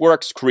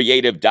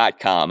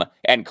imageworkscreative.com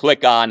and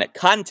click on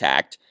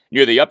Contact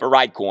near the upper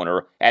right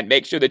corner and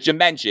make sure that you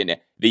mention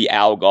the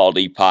Al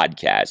Galdi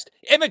podcast.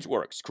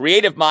 ImageWorks,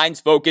 creative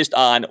minds focused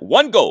on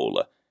one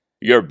goal,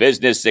 your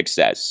business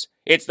success.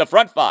 It's the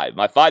front 5,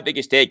 my 5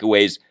 biggest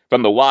takeaways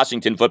from the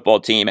Washington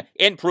football team,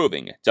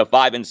 improving to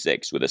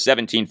 5-6 with a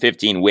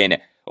 17-15 win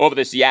over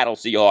the Seattle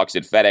Seahawks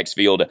at FedEx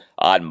Field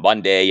on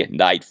Monday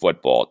Night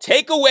Football.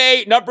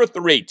 Takeaway number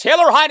 3,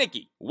 Taylor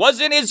Heinicke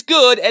wasn't as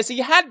good as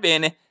he had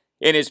been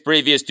in his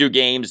previous 2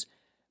 games,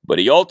 but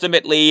he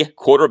ultimately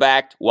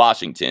quarterbacked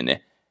Washington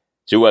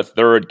to a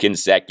 3rd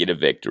consecutive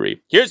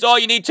victory. Here's all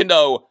you need to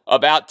know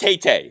about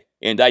Tay-Tay,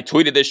 and I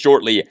tweeted this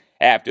shortly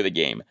after the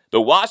game. The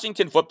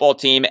Washington football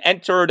team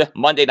entered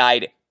Monday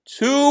night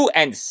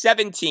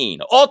 2-17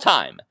 all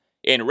time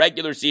in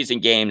regular season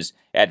games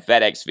at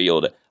FedEx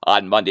Field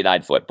on Monday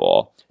Night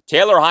Football.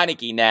 Taylor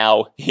Heinicke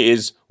now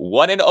is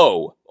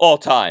 1-0 all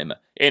time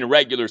in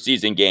regular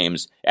season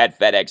games at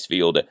FedEx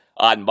Field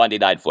on Monday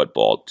Night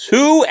Football.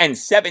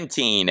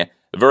 2-17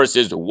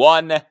 versus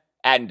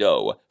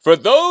 1-0. For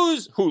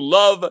those who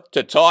love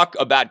to talk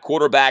about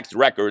quarterbacks'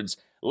 records,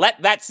 let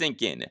that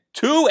sink in.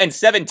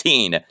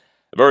 2-17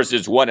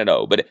 versus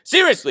 1-0. But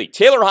seriously,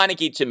 Taylor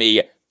Heinicke, to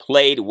me,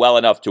 played well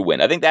enough to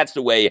win. I think that's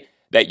the way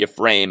that you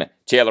frame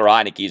Taylor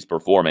Heinicke's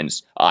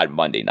performance on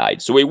Monday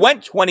night. So he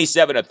went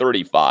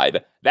 27-35.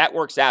 That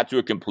works out to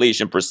a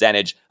completion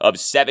percentage of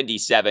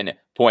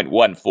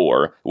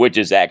 77.14, which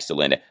is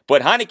excellent.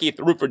 But Heinicke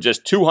threw for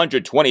just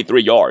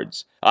 223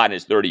 yards on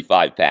his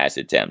 35 pass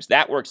attempts.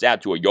 That works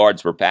out to a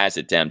yards per pass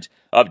attempt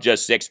of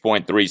just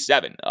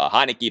 6.37.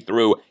 Heinicke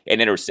threw an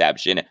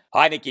interception.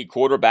 Heinicke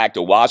quarterbacked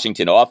a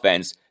Washington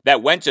offense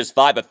that went just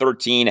 5 of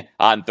 13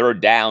 on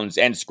third downs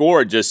and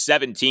scored just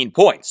 17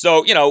 points.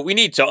 So, we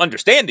need to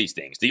understand these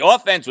things. The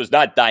offense was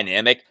not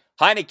dynamic.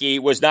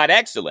 Heinicke was not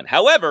excellent.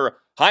 However,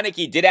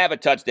 Heinicke did have a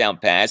touchdown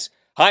pass.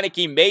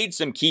 Heinicke made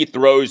some key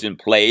throws and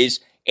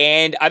plays.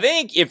 And I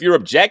think if you're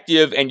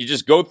objective and you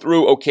just go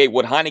through,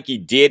 what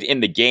Heinicke did in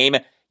the game,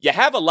 you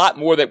have a lot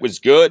more that was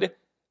good,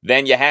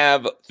 then you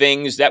have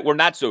things that were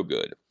not so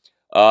good.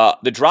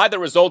 The drive that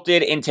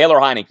resulted in Taylor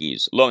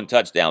Heinicke's lone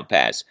touchdown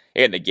pass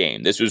in the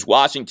game. This was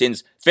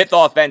Washington's fifth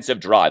offensive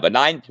drive, a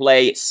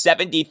 9-play,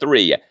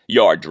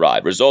 73-yard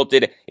drive.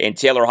 Resulted in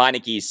Taylor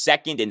Heinicke's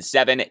 2nd and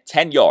 7,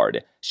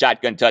 10-yard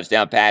shotgun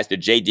touchdown pass to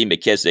J.D.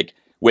 McKissic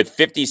with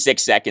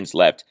 56 seconds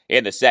left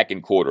in the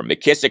second quarter.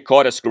 McKissic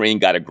caught a screen,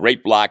 got a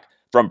great block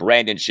from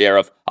Brandon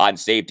Sheriff on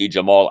safety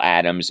Jamal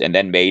Adams, and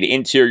then made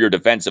interior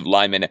defensive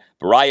lineman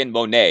Brian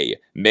Monet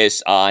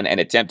miss on an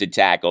attempted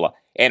tackle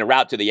and a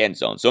route to the end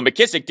zone. So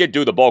McKissic did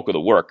do the bulk of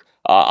the work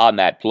on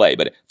that play.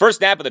 But first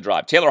snap of the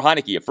drive, Taylor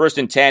Heinicke, a 1st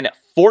and 10,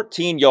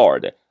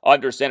 14-yard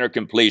under center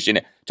completion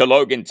to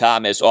Logan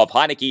Thomas off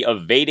Heinicke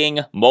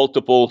evading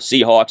multiple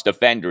Seahawks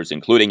defenders,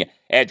 including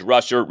edge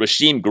rusher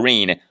Rasheem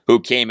Green, who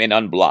came in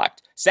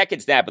unblocked.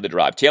 Second snap of the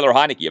drive, Taylor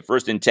Heinicke, a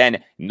 1st and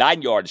 10,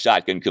 9-yard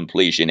shotgun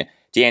completion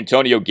to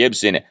Antonio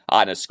Gibson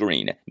on a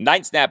screen.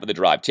 Ninth snap of the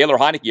drive, Taylor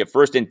Heinicke, a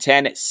 1st and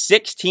 10,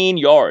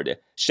 16-yard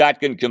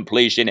shotgun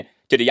completion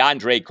to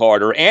DeAndre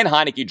Carter, and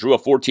Heinicke drew a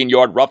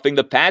 14-yard roughing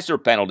the passer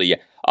penalty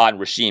on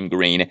Rasheem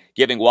Green,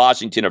 giving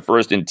Washington a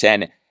 1st and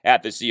 10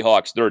 at the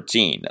Seahawks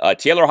 13.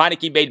 Taylor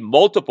Heinicke made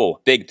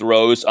multiple big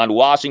throws on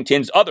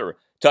Washington's other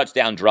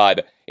touchdown drive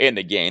in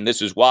the game.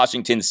 This was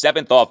Washington's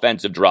 7th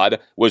offensive drive,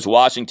 was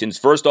Washington's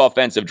first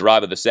offensive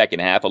drive of the second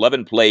half.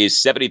 11 plays,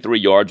 73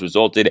 yards,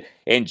 resulted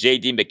in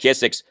J.D.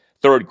 McKissic's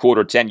third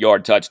quarter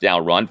 10-yard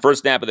touchdown run.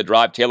 First snap of the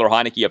drive, Taylor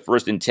Heinicke, a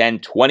 1st and 10,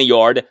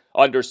 20-yard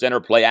under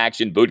center play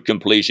action boot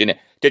completion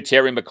to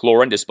Terry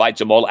McLaurin, despite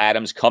Jamal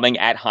Adams coming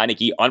at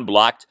Heinicke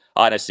unblocked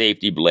on a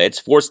safety blitz.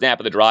 Fourth snap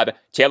of the drive,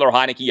 Taylor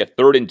Heinicke, a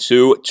 3rd and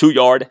 2,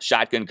 2-yard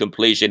shotgun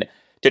completion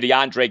to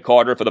DeAndre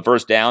Carter for the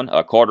first down.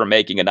 Carter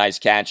making a nice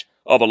catch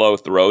of a low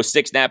throw.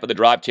 Sixth snap of the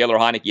drive, Taylor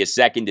Heinicke, a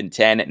 2nd and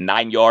 10,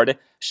 9-yard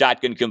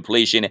shotgun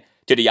completion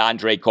to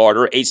DeAndre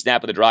Carter. Eighth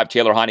snap of the drive,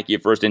 Taylor Heinicke, a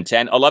 1st and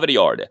 10,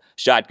 11-yard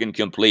shotgun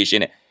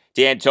completion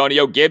to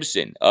Antonio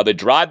Gibson. The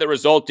drive that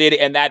resulted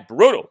in that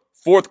brutal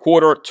fourth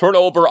quarter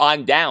turnover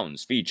on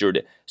downs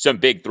featured some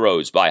big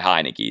throws by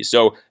Heinicke.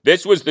 So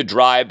this was the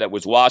drive that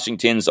was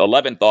Washington's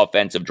 11th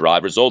offensive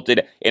drive,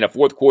 resulted in a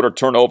fourth quarter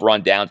turnover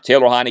on downs.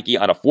 Taylor Heinicke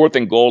on a 4th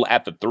and goal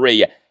at the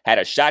 3 had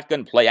a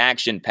shotgun play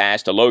action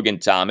pass to Logan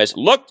Thomas.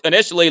 Looked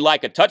initially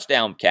like a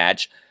touchdown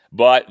catch,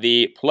 but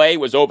the play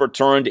was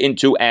overturned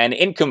into an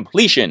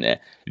incompletion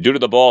due to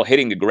the ball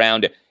hitting the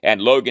ground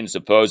and Logan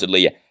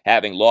supposedly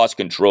having lost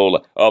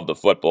control of the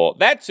football.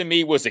 That to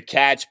me was a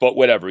catch, but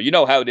whatever. You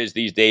know how it is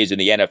these days in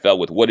the NFL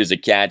with what is a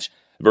catch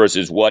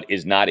versus what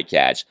is not a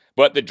catch.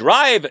 But the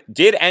drive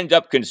did end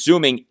up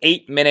consuming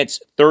 8 minutes,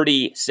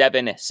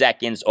 37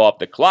 seconds off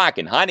the clock,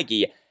 and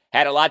Heinicke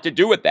had a lot to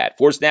do with that.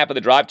 Fourth snap of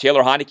the drive,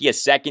 Taylor Heinicke, a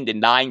 2nd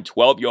and 9,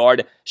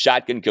 12-yard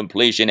shotgun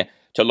completion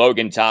to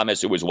Logan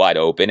Thomas, who was wide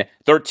open.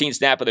 13th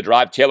snap of the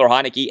drive, Taylor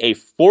Heinicke, a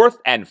 4th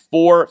and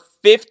 4,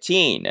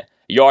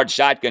 15-yard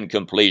shotgun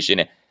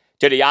completion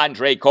to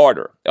DeAndre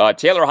Carter.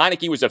 Taylor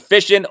Heinicke was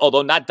efficient,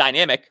 although not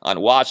dynamic,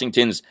 on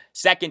Washington's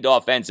second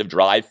offensive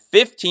drive.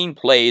 15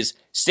 plays,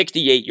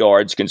 68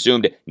 yards,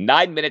 consumed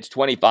 9 minutes,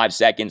 25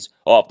 seconds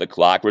off the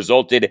clock,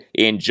 resulted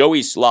in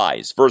Joey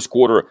Sly's first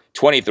quarter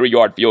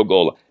 23-yard field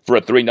goal for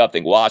a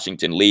 3-0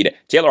 Washington lead.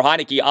 Taylor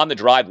Heinicke on the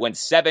drive went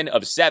 7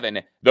 of 7,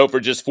 though for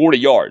just 40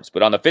 yards.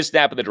 But on the fifth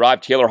snap of the drive,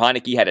 Taylor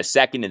Heinicke had a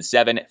 2nd and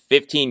 7,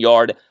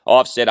 15-yard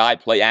offset eye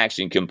play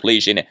action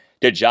completion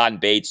to John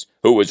Bates,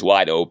 who was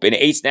wide open.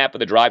 Eighth snap of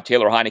the drive,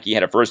 Taylor Heinicke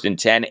had a 1st and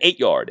 10,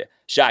 8-yard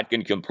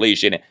shotgun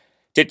completion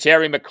to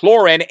Terry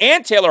McLaurin.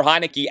 And Taylor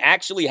Heinicke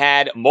actually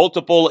had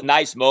multiple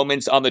nice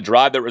moments on the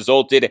drive that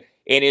resulted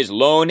in his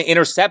lone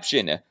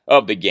interception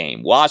of the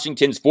game.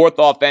 Washington's fourth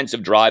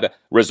offensive drive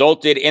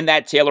resulted in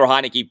that Taylor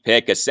Heinicke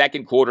pick, a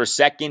second quarter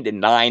 2nd and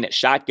 9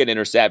 shotgun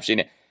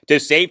interception to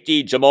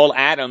safety Jamal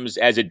Adams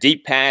as a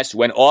deep pass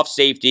went off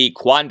safety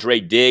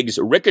Quandre Diggs,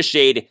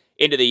 ricocheted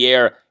into the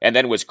air, and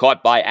then was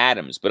caught by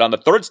Adams. But on the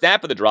third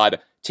snap of the drive,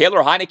 Taylor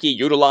Heinicke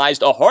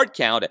utilized a hard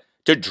count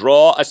to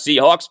draw a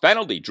Seahawks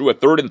penalty. Drew a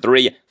 3rd and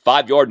 3,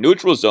 5-yard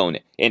neutral zone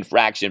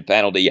infraction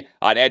penalty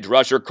on edge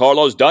rusher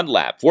Carlos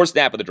Dunlap. Fourth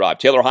snap of the drive,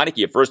 Taylor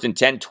Heinicke, a 1st and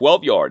 10,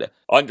 12-yard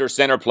under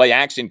center play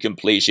action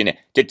completion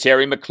to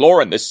Terry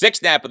McLaurin. The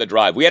sixth snap of the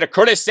drive, we had a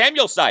Curtis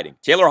Samuel sighting.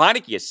 Taylor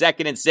Heinicke, a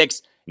 2nd and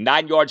 6,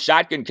 9-yard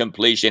shotgun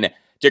completion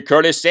to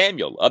Curtis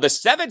Samuel. The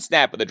seventh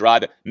snap of the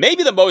drive,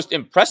 maybe the most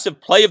impressive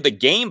play of the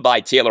game by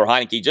Taylor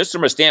Heinicke, just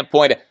from a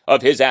standpoint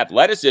of his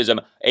athleticism,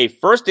 a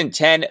 1st and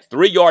 10,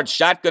 3-yard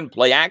shotgun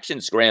play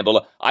action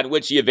scramble on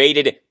which he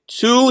evaded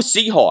 2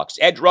 Seahawks,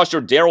 edge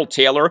rusher Darrell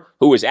Taylor,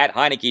 who was at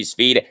Heinicke's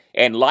feet,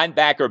 and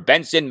linebacker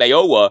Benson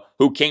Mayowa,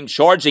 who came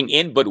charging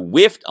in but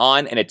whiffed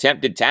on an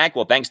attempted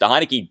tackle thanks to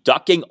Heinicke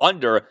ducking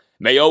under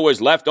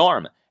Mayowa's left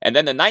arm. And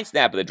then the ninth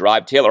snap of the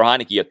drive, Taylor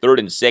Heinicke, a 3rd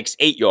and 6,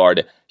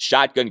 8-yard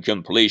shotgun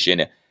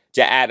completion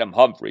to Adam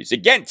Humphries.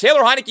 Again,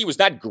 Taylor Heinicke was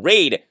not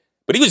great,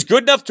 but he was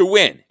good enough to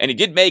win, and he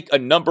did make a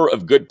number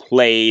of good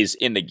plays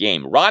in the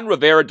game. Ron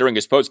Rivera, during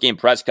his post-game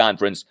press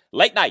conference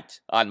late night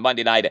on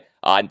Monday night,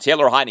 on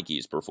Taylor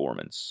Heinicke's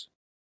performance.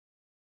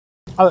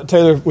 I thought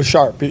Taylor was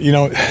sharp.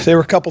 There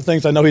were a couple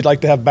things I know he'd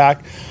like to have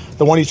back.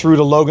 The one he threw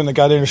to Logan that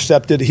got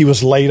intercepted, he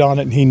was late on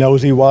it, and he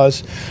knows he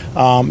was.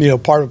 Part of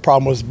the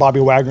problem was Bobby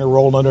Wagner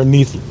rolled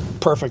underneath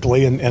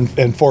perfectly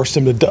and forced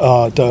him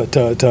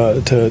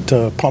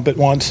to pump it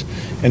once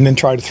and then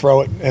try to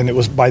throw it,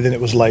 and by then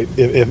it was late.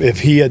 If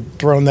he had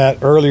thrown that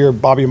earlier,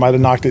 Bobby might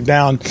have knocked it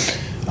down,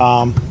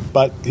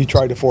 but he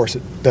tried to force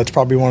it. That's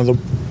probably one of the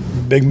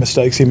big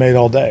mistakes he made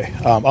all day.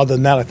 Other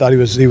than that, I thought he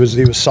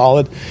was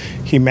solid.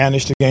 He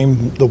managed the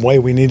game the way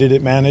we needed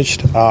it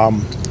managed,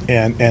 and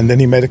then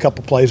he made a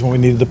couple plays when we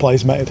needed the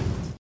plays made.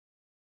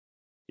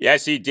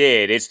 Yes, he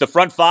did. It's the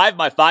front five,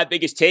 my 5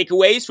 biggest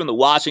takeaways from the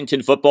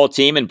Washington football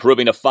team,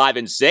 improving to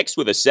 5-6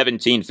 with a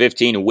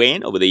 17-15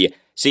 win over the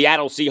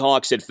Seattle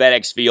Seahawks at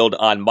FedEx Field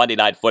on Monday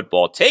Night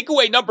Football.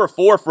 Takeaway number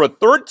 4, for a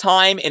third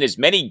time in as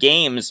many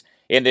games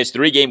in this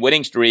 3-game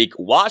winning streak,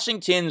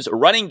 Washington's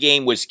running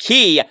game was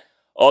key,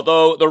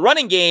 although the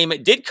running game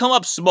did come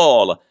up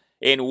small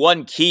in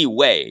one key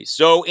way.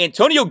 So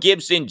Antonio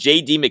Gibson,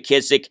 J.D.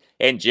 McKissic,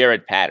 and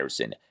Jarrett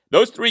Patterson.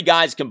 Those 3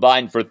 guys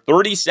combined for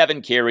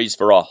 37 carries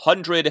for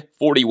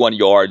 141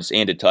 yards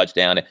and a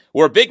touchdown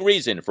were a big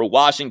reason for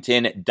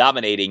Washington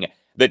dominating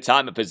the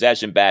time of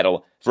possession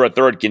battle for a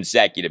third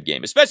consecutive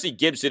game, especially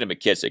Gibson and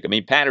McKissic. I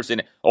mean,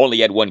 Patterson only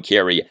had 1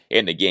 carry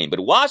in the game,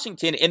 but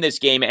Washington in this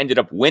game ended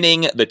up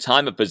winning the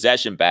time of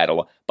possession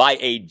battle by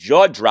a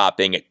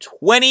jaw-dropping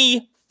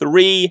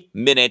 23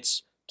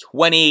 minutes,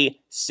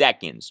 20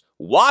 seconds.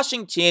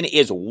 Washington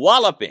is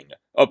walloping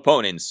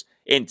opponents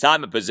in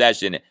time of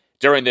possession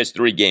during this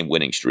 3-game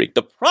winning streak.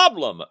 The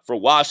problem for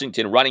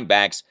Washington running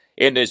backs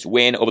in this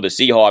win over the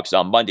Seahawks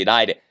on Monday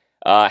night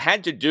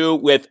had to do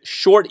with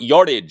short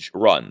yardage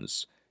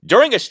runs.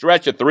 During a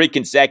stretch of 3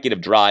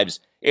 consecutive drives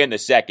in the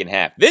second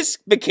half, this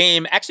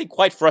became actually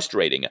quite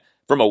frustrating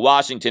from a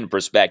Washington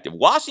perspective.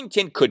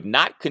 Washington could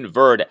not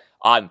convert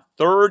on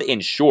 3rd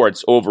and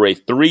shorts over a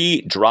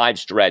 3-drive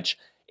stretch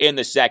in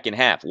the second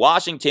half.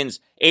 Washington's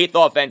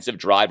 8th offensive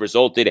drive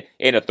resulted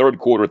in a third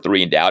quarter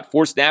 3-and-out.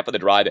 4th snap of the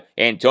drive,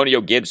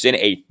 Antonio Gibson,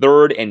 a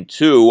 3rd and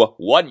 2,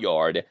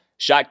 1-yard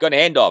shotgun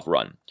handoff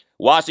run.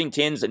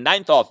 Washington's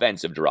 9th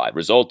offensive drive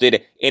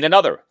resulted in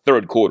another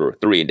third quarter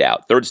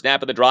 3-and-out. 3rd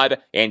snap of the drive,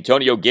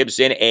 Antonio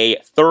Gibson, a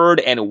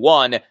 3rd and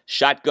 1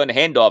 shotgun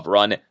handoff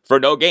run for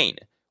no gain.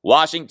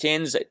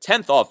 Washington's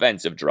 10th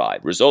offensive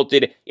drive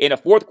resulted in a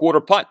 4th quarter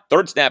punt.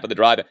 3rd snap of the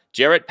drive,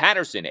 Jarrett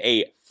Patterson,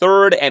 a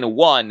 3rd and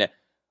 1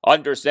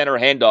 under center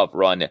handoff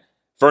run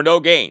for no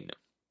gain.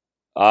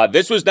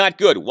 This was not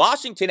good.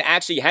 Washington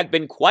actually had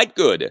been quite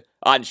good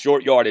on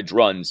short yardage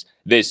runs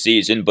this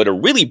season, but a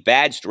really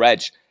bad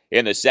stretch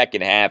in the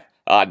second half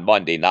on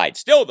Monday night.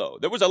 Still, though,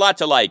 there was a lot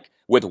to like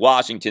with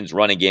Washington's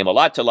running game, a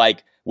lot to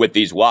like with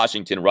these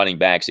Washington running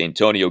backs,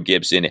 Antonio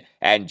Gibson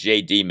and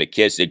J.D.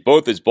 McKissic,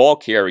 both as ball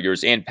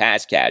carriers and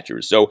pass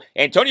catchers. So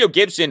Antonio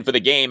Gibson for the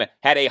game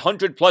had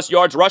 100-plus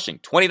yards rushing,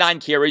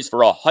 29 carries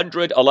for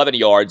 111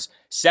 yards,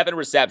 7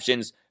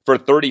 receptions for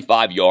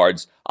 35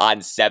 yards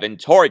on 7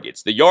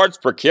 targets. The yards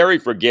per carry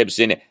for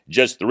Gibson,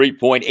 just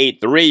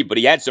 3.83, but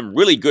he had some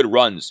really good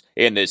runs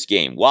in this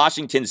game.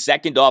 Washington's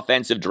second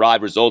offensive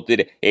drive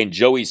resulted in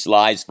Joey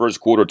Sly's first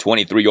quarter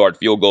 23-yard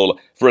field goal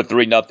for a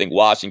 3-0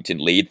 Washington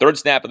lead. 3rd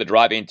snap of the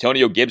drive,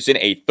 Antonio Gibson,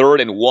 a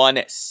 3rd and 1,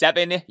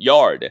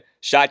 7-yard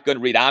shotgun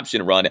read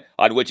option run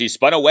on which he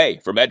spun away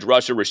from edge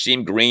rusher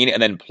Rasheem Green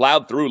and then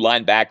plowed through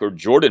linebacker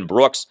Jordan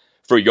Brooks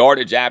for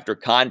yardage after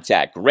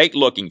contact.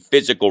 Great-looking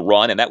physical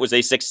run, and that was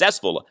a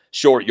successful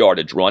short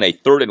yardage run, a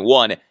 3rd and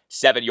 1,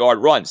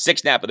 7-yard run. 6th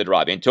snap of the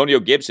drive, Antonio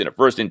Gibson, a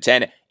 1st and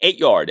 10,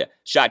 8-yard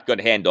shotgun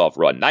handoff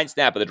run. 9th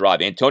snap of the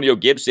drive, Antonio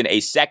Gibson, a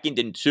 2nd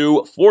and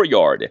 2,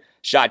 4-yard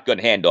shotgun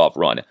handoff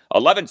run.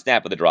 11th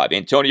snap of the drive,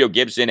 Antonio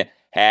Gibson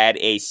had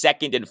a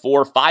 2nd and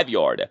 4,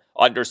 5-yard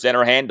under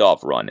center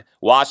handoff run.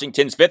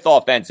 Washington's 5th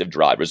offensive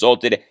drive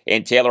resulted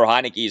in Taylor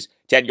Heineke's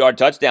 10-yard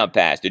touchdown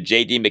pass to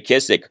J.D.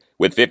 McKissic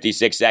with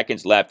 56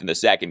 seconds left in the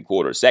second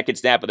quarter. 2nd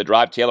snap of the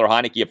drive, Taylor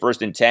Heineke, a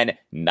 1st and 10,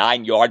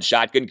 9-yard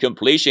shotgun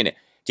completion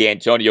to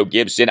Antonio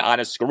Gibson on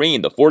a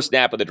screen. The 4th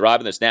snap of the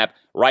drive and the snap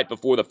right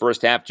before the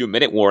first half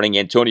 2-minute warning,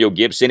 Antonio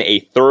Gibson,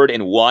 a 3rd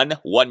and 1,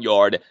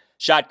 1-yard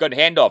shotgun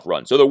handoff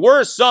run. So there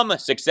were some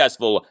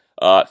successful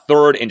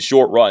 3rd and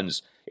short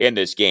runs in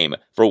this game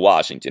for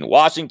Washington.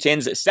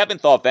 Washington's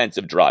 7th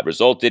offensive drive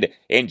resulted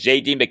in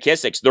J.D.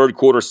 McKissic's 3rd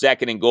quarter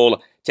 2nd and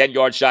goal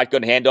 10-yard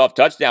shotgun handoff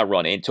touchdown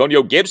run.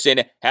 Antonio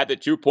Gibson had the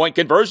 2-point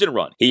conversion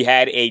run. He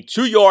had a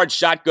 2-yard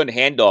shotgun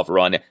handoff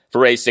run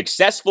for a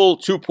successful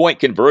 2-point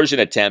conversion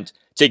attempt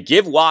to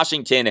give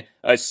Washington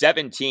a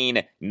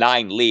 17-9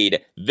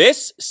 lead.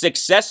 This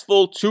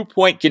successful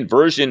 2-point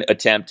conversion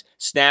attempt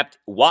snapped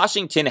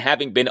Washington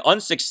having been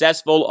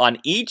unsuccessful on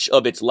each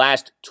of its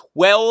last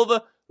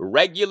 12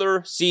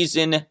 regular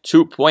season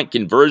 2-point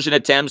conversion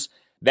attempts.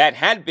 That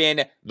had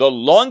been the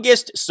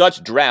longest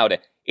such drought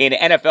in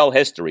NFL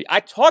history. I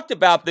talked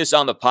about this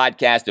on the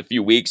podcast a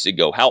few weeks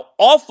ago, how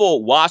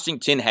awful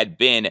Washington had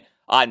been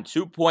on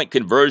 2-point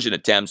conversion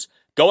attempts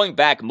going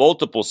back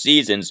multiple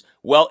seasons.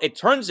 Well, it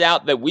turns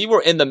out that we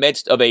were in the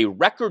midst of a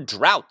record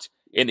drought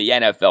in the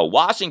NFL.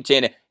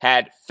 Washington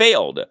had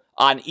failed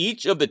on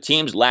each of the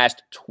team's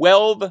last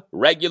 12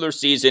 regular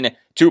season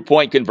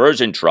two-point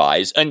conversion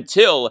tries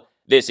until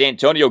this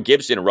Antonio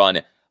Gibson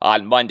run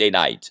on Monday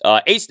night.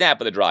 Eighth snap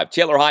of the drive.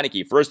 Taylor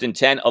Heinicke, 1st and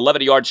 10,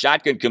 11-yard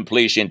shotgun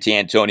completion to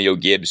Antonio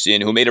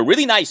Gibson, who made a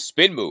really nice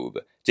spin move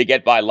to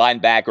get by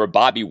linebacker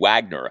Bobby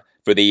Wagner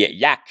for the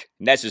yak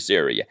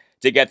necessary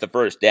to get the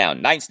first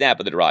down. Ninth snap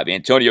of the drive.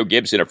 Antonio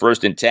Gibson, a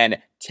 1st and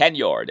 10,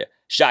 10-yard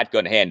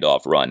shotgun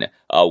handoff run.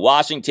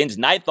 Washington's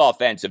ninth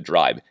offensive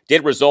drive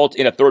did result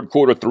in a third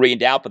quarter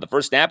 3-and-out, but the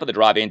first snap of the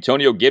drive,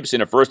 Antonio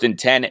Gibson, a 1st and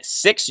 10,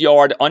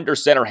 6-yard under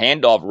center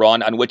handoff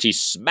run on which he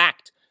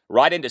smacked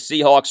right into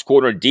Seahawks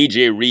corner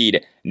DJ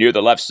Reed near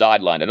the left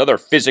sideline. Another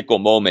physical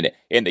moment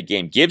in the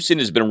game. Gibson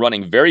has been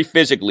running very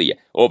physically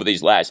over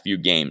these last few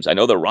games. I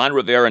know that Ron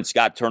Rivera and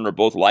Scott Turner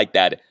both like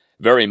that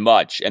very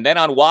much. And then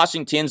on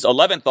Washington's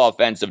 11th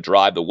offensive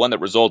drive, the one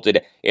that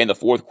resulted in the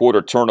fourth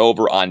quarter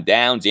turnover on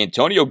downs,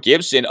 Antonio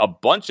Gibson, a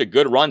bunch of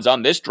good runs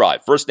on this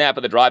drive. First snap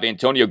of the drive,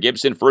 Antonio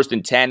Gibson, 1st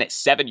and 10,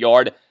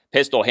 7-yard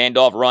pistol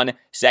handoff run.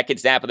 Second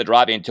snap of the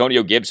drive,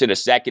 Antonio Gibson, a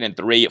 2nd and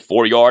 3,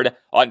 4-yard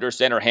under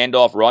center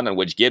handoff run on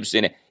which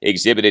Gibson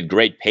exhibited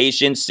great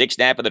patience. Sixth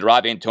snap of the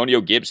drive,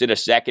 Antonio Gibson, a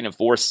 2nd and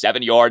 4,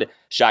 7-yard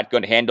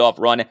shotgun handoff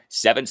run.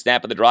 Seventh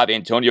snap of the drive,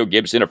 Antonio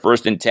Gibson, a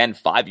 1st and 10,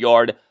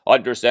 5-yard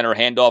under center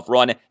handoff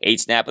run. Eighth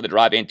snap of the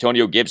drive,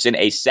 Antonio Gibson,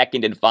 a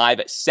 2nd and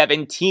 5,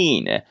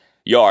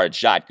 17-yard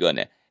shotgun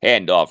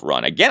handoff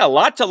run. Again, a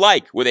lot to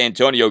like with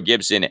Antonio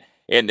Gibson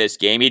in this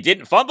game. He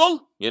didn't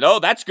fumble.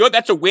 That's good.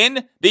 That's a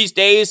win these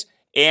days.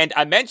 And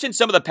I mentioned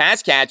some of the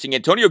pass catching.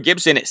 Antonio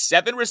Gibson,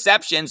 7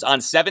 receptions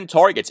on 7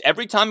 targets.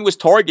 Every time he was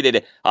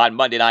targeted on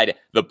Monday night,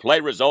 the play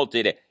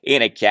resulted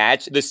in a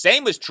catch. The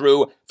same was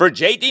true for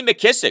J.D.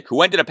 McKissic,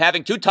 who ended up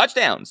having 2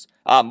 touchdowns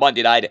on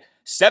Monday night.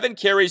 7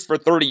 carries for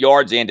 30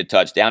 yards and a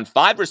touchdown.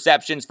 5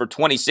 receptions for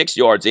 26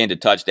 yards and a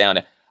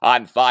touchdown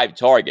on 5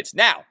 targets.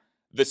 Now,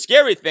 the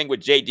scary thing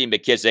with J.D.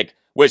 McKissic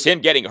was him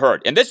getting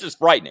hurt, and this is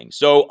frightening.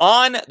 So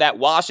on that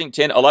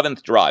Washington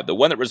 11th drive, the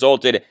one that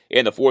resulted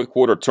in the fourth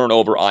quarter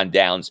turnover on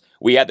downs,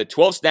 we had the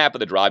 12th snap of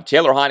the drive.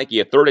 Taylor Heinicke,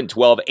 a 3rd and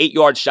 12,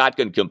 8-yard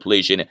shotgun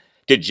completion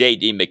to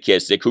J.D.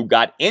 McKissic, who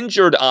got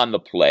injured on the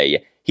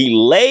play. He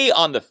lay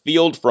on the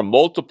field for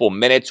multiple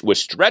minutes,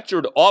 was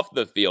stretchered off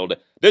the field.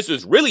 This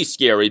was really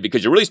scary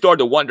because you really started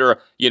to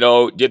wonder,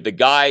 did the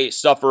guy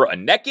suffer a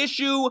neck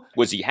issue?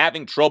 Was he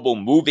having trouble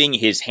moving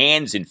his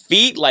hands and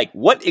feet? Like,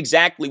 what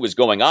exactly was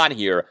going on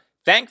here?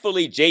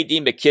 Thankfully,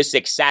 J.D.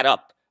 McKissic sat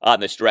up on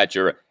the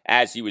stretcher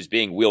as he was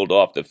being wheeled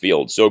off the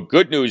field. So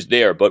good news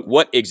there, but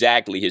what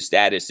exactly his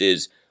status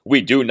is, we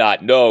do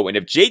not know. And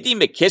if J.D.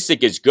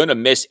 McKissic is going to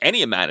miss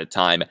any amount of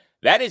time,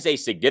 that is a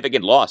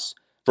significant loss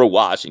for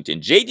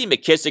Washington. J.D.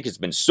 McKissic has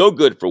been so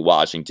good for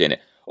Washington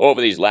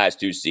over these last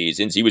 2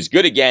 seasons. He was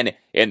good again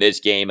in this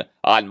game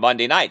on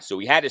Monday night. So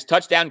he had his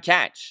touchdown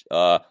catch.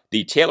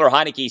 The Taylor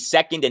Heinicke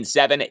 2nd and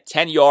 7,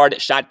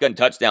 10-yard shotgun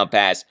touchdown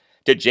pass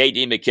to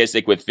J.D.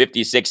 McKissic with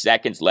 56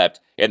 seconds left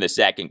in the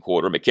second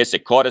quarter.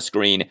 McKissic caught a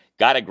screen,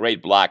 got a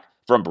great block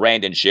from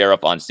Brandon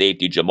Sheriff on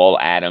safety Jamal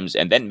Adams,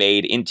 and then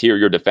made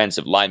interior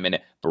defensive lineman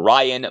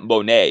Brian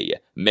Monet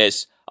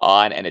miss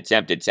on an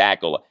attempted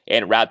tackle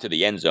en route to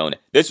the end zone.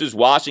 This was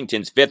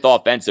Washington's 5th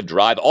offensive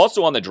drive.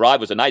 Also on the drive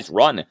was a nice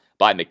run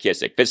by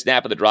McKissic. 5th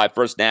snap of the drive,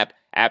 first snap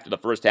after the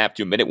first half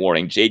 2-minute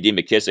warning. J.D.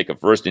 McKissic, a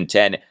 1st and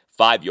 10,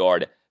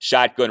 5-yard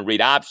shotgun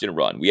read option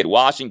run. We had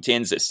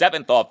Washington's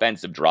 7th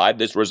offensive drive.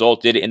 This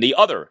resulted in the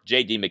other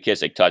J.D.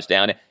 McKissic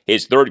touchdown,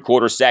 his third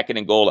quarter 2nd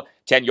and goal,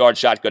 10-yard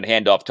shotgun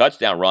handoff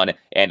touchdown run.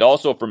 And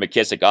also for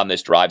McKissic on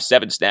this drive,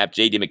 7th snap,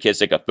 J.D.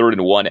 McKissic, a 3rd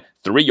and 1,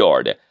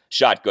 3-yard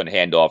shotgun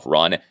handoff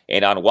run.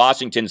 And on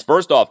Washington's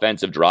first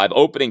offensive drive,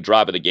 opening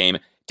drive of the game,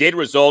 did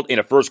result in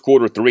a first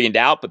quarter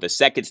 3-and-out, but the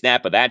second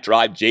snap of that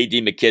drive,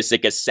 J.D.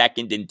 McKissic, a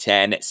 2nd and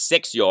 10,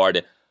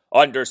 6-yard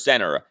under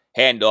center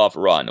handoff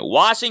run.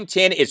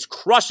 Washington is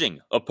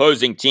crushing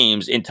opposing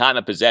teams in time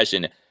of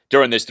possession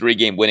during this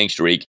 3-game winning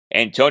streak.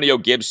 Antonio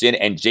Gibson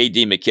and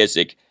J.D.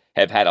 McKissic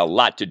have had a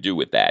lot to do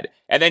with that.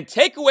 And then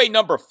takeaway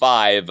number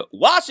 5,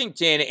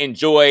 Washington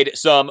enjoyed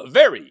some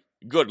very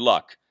good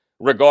luck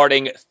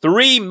regarding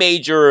 3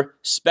 major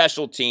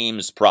special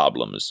teams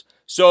problems.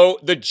 So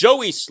the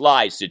Joey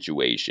Sly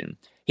situation,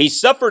 he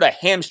suffered a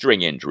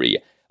hamstring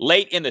injury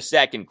late in the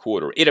second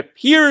quarter. It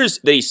appears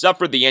that he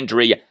suffered the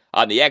injury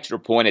on the extra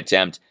point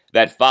attempt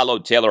that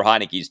followed Taylor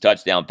Heinicke's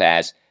touchdown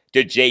pass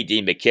to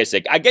J.D.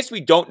 McKissic. I guess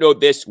we don't know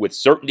this with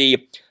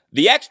certainty.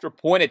 The extra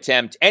point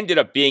attempt ended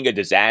up being a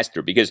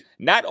disaster because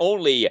not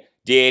only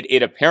did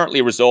it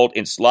apparently result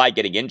in Sly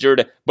getting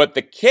injured, but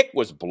the kick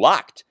was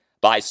blocked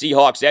by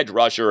Seahawks edge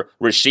rusher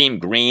Rasheem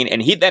Green,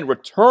 and he then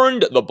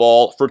returned the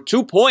ball for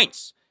 2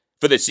 points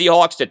for the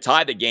Seahawks to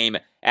tie the game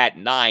at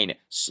 9.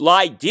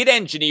 Sly did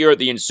engineer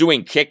the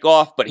ensuing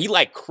kickoff, but he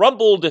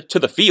crumbled to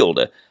the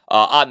field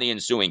on the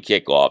ensuing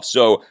kickoff.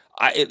 So,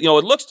 it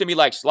looks to me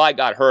like Sly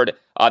got hurt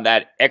on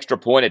that extra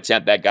point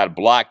attempt that got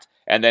blocked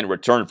and then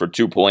returned for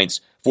 2 points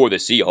for the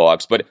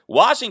Seahawks. But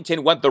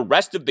Washington went the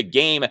rest of the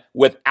game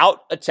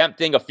without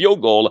attempting a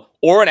field goal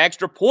or an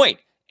extra point.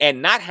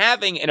 And not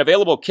having an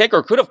available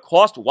kicker could have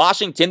cost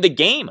Washington the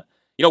game.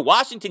 You know,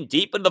 Washington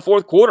deep in the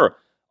fourth quarter,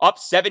 up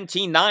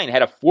 17-9,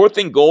 had a 4th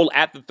and goal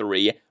at the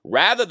 3.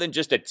 Rather than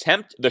just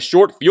attempt the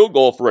short field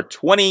goal for a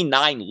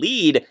 29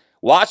 lead,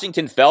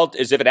 Washington felt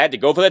as if it had to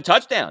go for the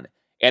touchdown.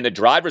 And the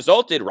drive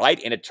resulted, right,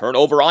 in a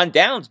turnover on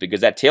downs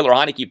because that Taylor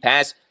Heinicke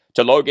pass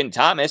to Logan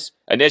Thomas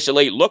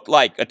initially looked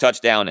like a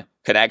touchdown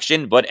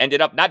connection, but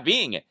ended up not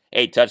being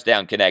a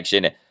touchdown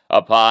connection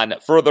upon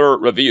further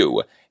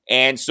review.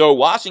 And so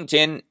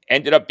Washington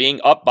ended up being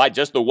up by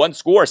just the one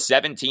score,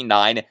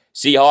 17-9.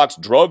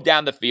 Seahawks drove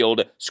down the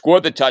field,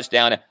 scored the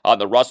touchdown on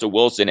the Russell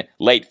Wilson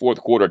late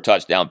fourth quarter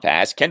touchdown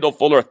pass. Kendall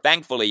Fuller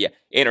thankfully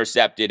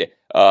intercepted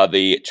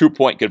the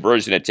 2-point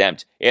conversion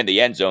attempt in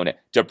the end zone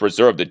to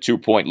preserve the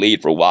 2-point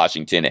lead for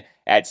Washington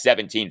at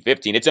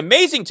 17-15. It's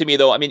amazing to me,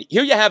 though. I mean,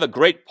 here you have a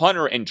great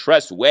punter in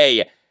Tress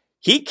Way.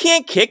 He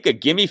can't kick a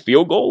gimme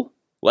field goal?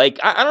 Like,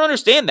 I don't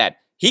understand that.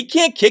 He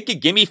can't kick a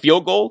gimme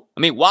field goal? I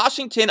mean,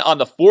 Washington on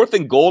the 4th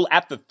and goal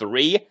at the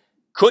 3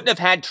 couldn't have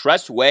had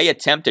Tress Way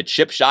attempt a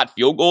chip shot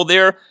field goal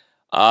there.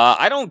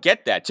 I don't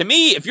get that. To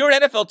me, if you're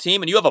an NFL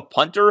team and you have a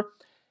punter,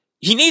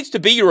 he needs to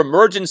be your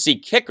emergency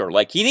kicker.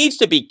 Like, he needs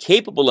to be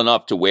capable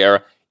enough to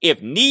where,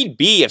 if need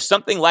be, if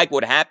something like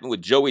what happened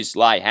with Joey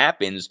Sly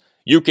happens,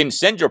 you can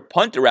send your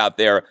punter out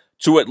there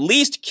to at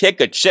least kick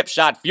a chip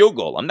shot field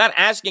goal. I'm not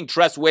asking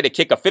Tress Way to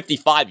kick a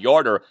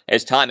 55-yarder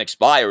as time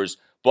expires,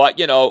 but,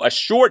 you know, a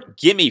short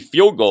gimme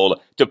field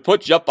goal to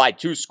put you up by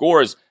 2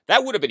 scores,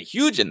 that would have been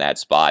huge in that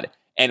spot.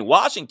 And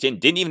Washington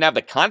didn't even have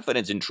the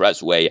confidence in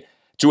Tress Way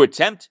to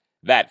attempt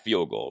that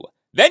field goal.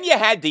 Then you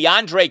had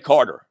DeAndre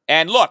Carter.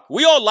 And look,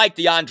 we all like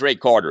DeAndre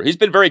Carter. He's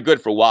been very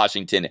good for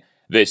Washington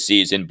this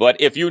season. But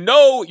if you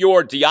know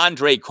your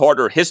DeAndre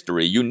Carter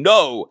history, you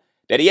know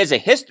that he has a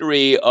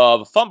history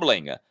of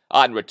fumbling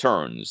on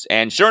returns.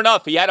 And sure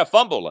enough, he had a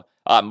fumble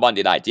on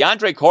Monday night.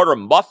 DeAndre Carter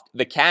muffed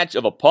the catch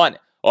of a punt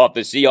off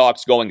the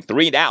Seahawks going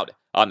 3 and out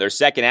on their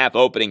second half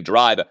opening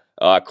drive.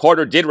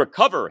 Carter did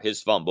recover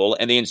his fumble,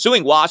 and the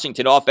ensuing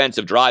Washington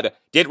offensive drive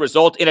did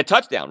result in a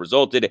touchdown,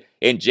 resulted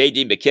in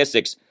J.D.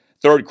 McKissick's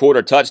third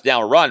quarter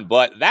touchdown run,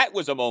 but that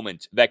was a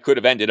moment that could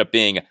have ended up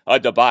being a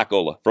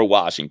debacle for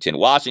Washington.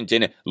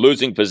 Washington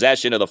losing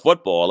possession of the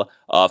football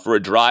for a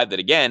drive that,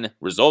 again,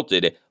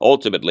 resulted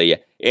ultimately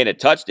in a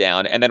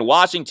touchdown, and then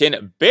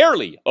Washington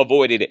barely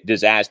avoided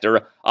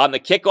disaster on the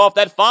kickoff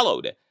that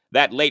followed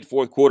that late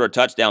fourth quarter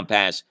touchdown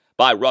pass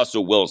by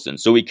Russell Wilson.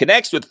 So he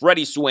connects with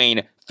Freddie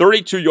Swain,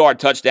 32-yard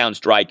touchdown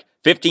strike,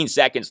 15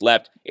 seconds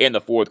left in the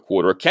fourth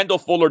quarter. Kendall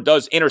Fuller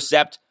does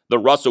intercept the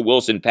Russell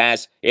Wilson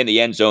pass in the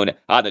end zone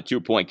on the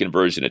 2-point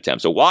conversion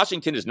attempt. So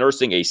Washington is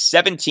nursing a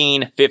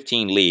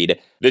 17-15 lead.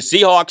 The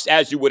Seahawks,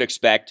 as you would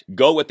expect,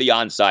 go with the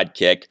onside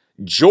kick.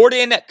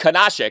 Jordan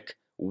Kanashik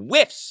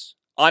whiffs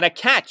on a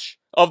catch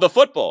of the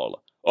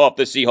football off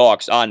the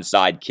Seahawks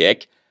onside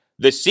kick.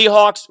 The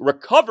Seahawks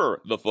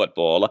recover the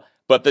football,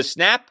 but the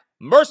snap,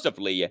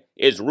 mercifully,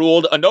 is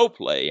ruled a no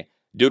play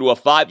due to a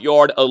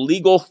 5-yard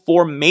illegal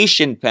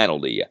formation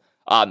penalty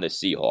on the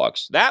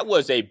Seahawks. That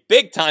was a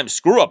big-time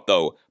screw-up,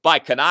 though, by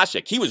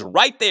Kanashik. He was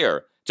right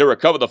there to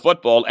recover the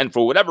football, and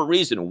for whatever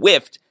reason,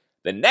 whiffed.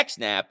 The next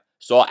snap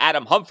saw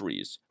Adam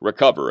Humphries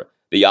recover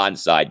the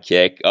onside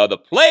kick. The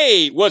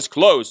play was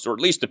close, or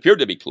at least appeared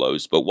to be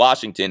close, but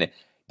Washington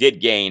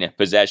did gain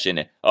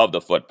possession of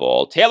the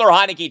football. Taylor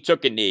Heinicke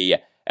took a knee,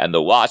 and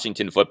the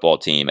Washington football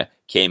team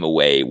came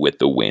away with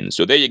the win.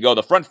 So there you go,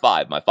 the front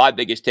 5, my 5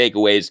 biggest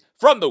takeaways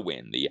from the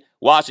win. The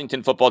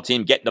Washington football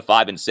team getting to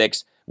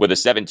 5-6 with a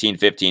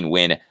 17-15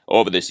 win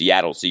over the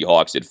Seattle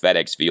Seahawks at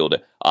FedEx Field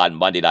on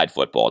Monday Night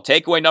Football.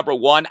 Takeaway number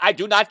 1, I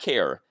do not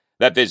care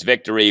that this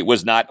victory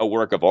was not a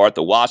work of art.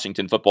 The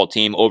Washington football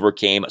team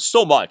overcame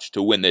so much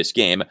to win this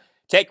game.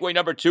 Takeaway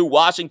number 2,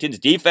 Washington's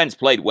defense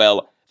played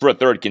well for a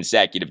third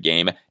consecutive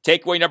game.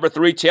 Takeaway number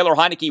 3, Taylor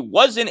Heinicke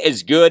wasn't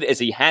as good as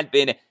he had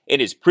been in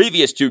his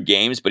previous 2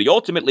 games, but he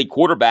ultimately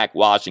quarterbacked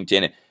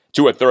Washington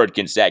to a third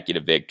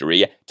consecutive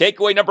victory.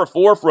 Takeaway number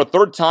 4, for a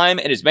third time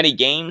in as many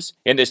games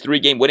in this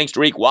 3-game winning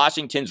streak,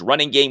 Washington's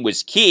running game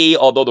was key,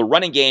 although the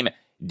running game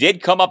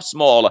did come up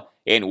small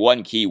in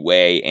one key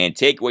way. And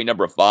takeaway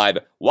number 5,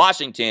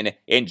 Washington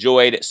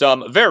enjoyed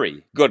some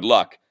very good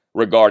luck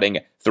regarding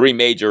 3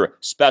 major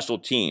special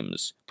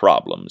teams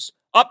problems.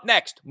 Up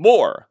next,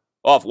 more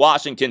of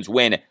Washington's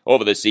win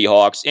over the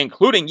Seahawks,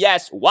 including,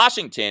 yes,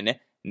 Washington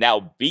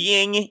now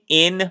being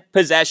in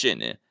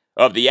possession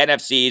of the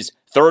NFC's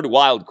third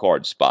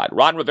wildcard spot.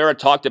 Ron Rivera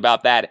talked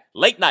about that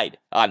late night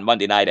on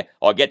Monday night.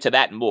 I'll get to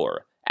that and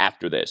more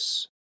after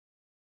this.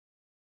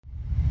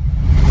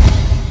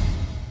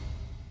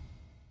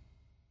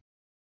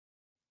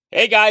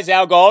 Hey guys,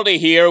 Al Galdi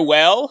here.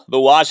 Well, the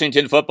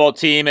Washington football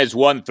team has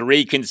won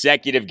 3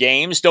 consecutive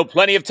games. Still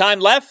plenty of time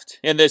left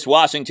in this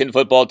Washington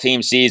football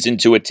team season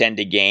to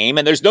attend a game,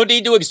 and there's no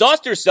need to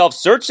exhaust yourself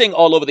searching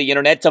all over the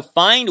internet to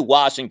find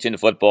Washington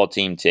football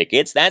team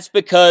tickets. That's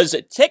because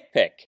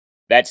TickPick,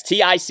 that's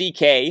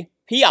TickPick,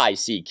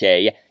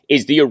 Pick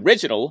is the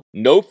original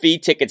no-fee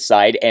ticket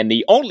site and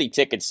the only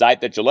ticket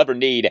site that you'll ever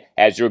need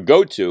as your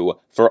go-to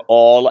for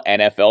all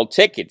NFL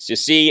tickets. You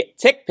see,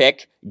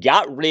 TickPick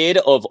got rid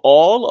of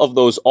all of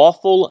those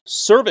awful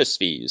service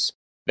fees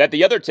that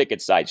the other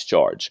ticket sites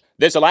charge.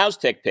 This allows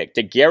TickPick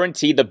to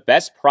guarantee the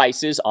best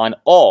prices on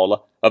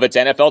all of its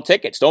NFL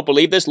tickets. Don't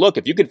believe this? Look,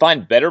 if you can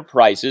find better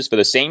prices for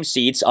the same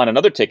seats on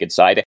another ticket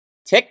site,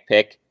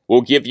 TickPick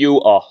will give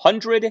you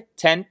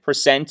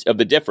 110% of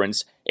the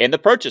difference in the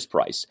purchase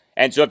price.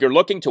 And so if you're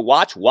looking to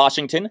watch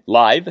Washington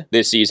live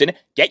this season,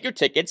 get your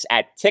tickets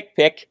at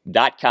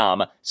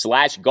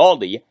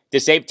tickpick.com/Galdi to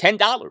save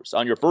 $10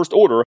 on your first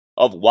order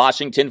of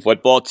Washington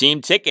football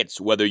team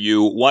tickets. Whether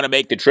you want to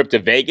make the trip to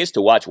Vegas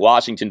to watch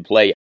Washington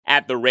play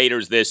at the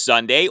Raiders this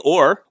Sunday,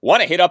 or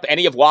want to hit up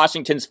any of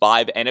Washington's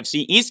 5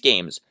 NFC East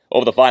games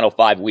over the final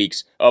 5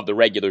 weeks of the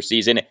regular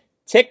season,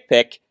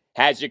 TickPick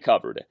has you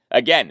covered.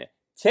 Again,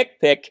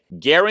 TickPick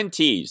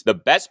guarantees the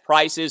best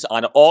prices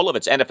on all of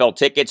its NFL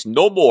tickets,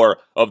 no more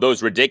of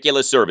those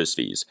ridiculous service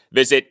fees.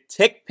 Visit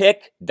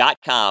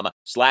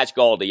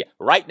tickpick.com/Galdi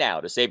right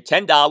now to save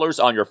 $10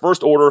 on your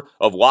first order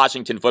of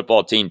Washington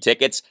football team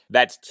tickets.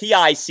 That's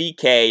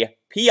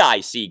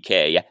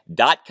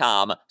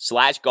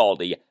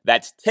tickpick.com/Galdi.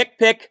 That's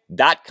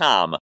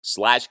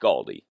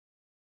tickpick.com/Galdi.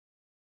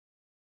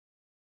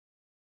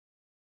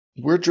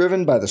 We're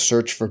driven by the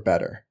search for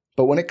better.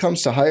 But when it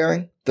comes to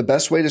hiring, the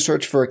best way to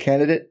search for a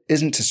candidate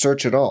isn't to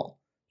search at all.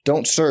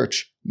 Don't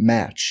search,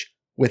 match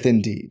with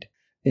Indeed.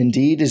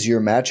 Indeed is your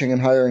matching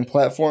and hiring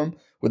platform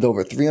with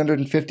over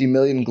 350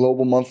 million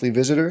global monthly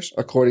visitors,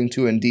 according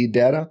to Indeed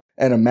data,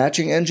 and a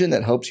matching engine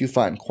that helps you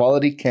find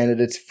quality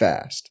candidates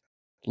fast.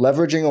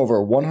 Leveraging over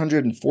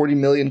 140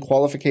 million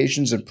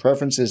qualifications and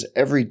preferences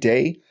every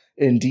day,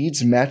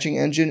 Indeed's matching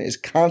engine is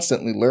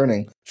constantly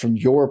learning from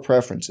your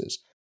preferences.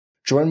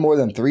 Join more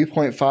than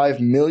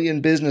 3.5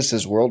 million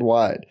businesses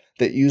worldwide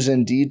that use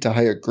Indeed to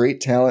hire great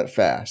talent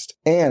fast.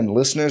 And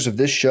listeners of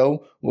this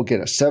show will get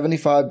a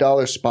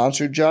 $75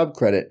 sponsored job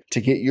credit to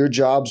get your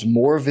jobs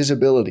more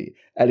visibility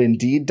at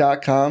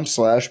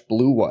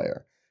Indeed.com/Blue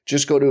Wire.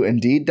 Just go to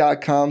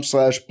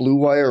Indeed.com/Blue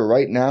Wire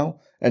right now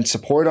and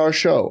support our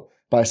show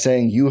by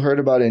saying you heard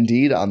about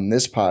Indeed on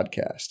this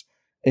podcast.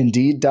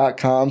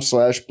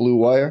 Indeed.com/Blue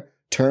Wire.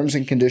 Terms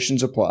and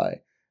conditions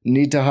apply.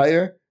 Need to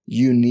hire?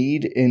 You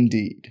need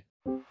Indeed.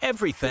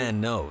 Every fan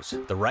knows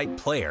the right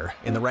player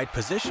in the right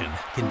position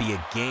can be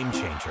a game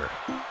changer.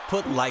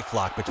 Put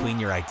LifeLock between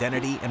your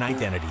identity and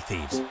identity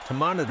thieves to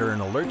monitor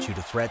and alert you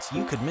to threats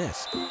you could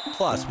miss.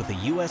 Plus, with a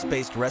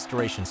U.S.-based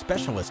restoration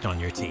specialist on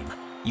your team,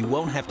 you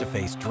won't have to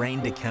face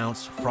drained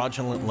accounts,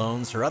 fraudulent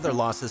loans, or other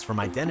losses from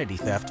identity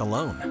theft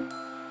alone.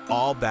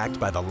 All backed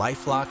by the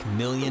LifeLock $1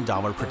 Million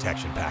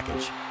Protection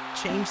Package.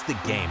 Change the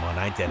game on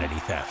identity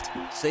theft.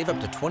 Save up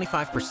to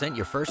 25%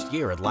 your first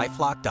year at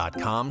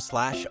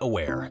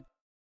LifeLock.com/aware.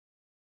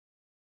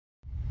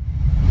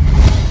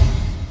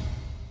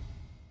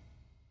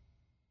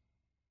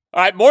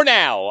 All right, more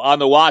now on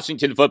the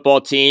Washington football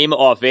team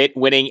off it,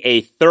 winning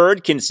a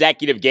third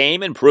consecutive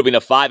game, improving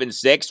to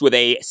 5-6 with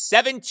a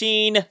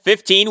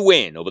 17-15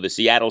 win over the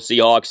Seattle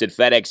Seahawks at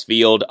FedEx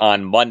Field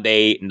on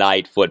Monday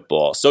Night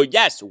Football. So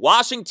yes,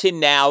 Washington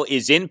now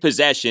is in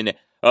possession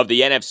of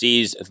the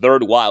NFC's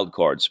third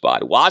wildcard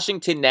spot.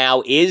 Washington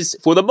now is,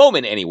 for the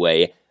moment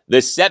anyway,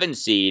 the 7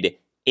 seed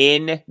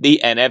in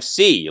the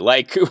NFC.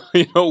 Like,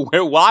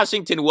 where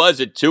Washington was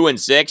at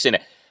 2-6, and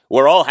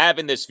we're all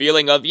having this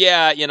feeling of,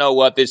 yeah, you know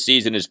what, this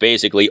season is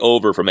basically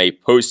over from a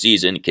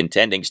postseason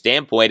contending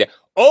standpoint.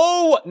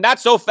 Oh,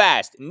 not so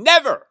fast.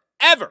 Never,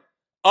 ever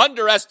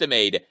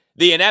underestimate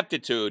the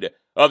ineptitude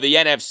of the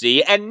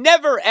NFC, and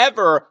never,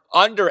 ever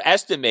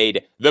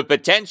underestimate the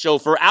potential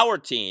for our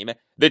team,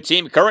 the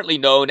team currently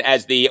known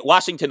as the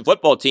Washington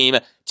football team,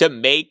 to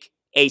make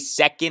a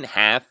second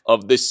half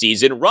of the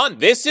season run.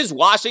 This is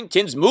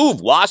Washington's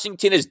move.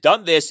 Washington has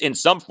done this in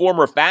some form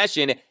or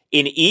fashion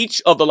in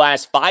each of the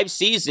last 5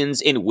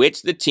 seasons in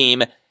which the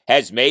team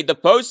has made the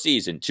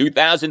postseason.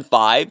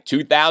 2005,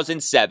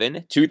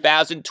 2007,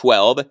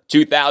 2012,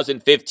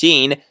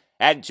 2015,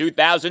 and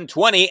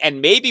 2020.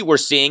 And maybe we're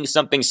seeing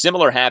something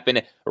similar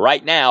happen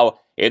right now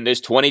in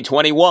this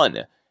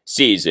 2021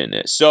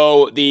 season.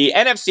 So the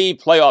NFC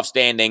playoff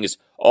standings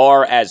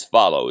are as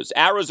follows.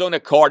 Arizona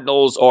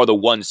Cardinals are the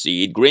 1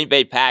 seed, Green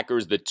Bay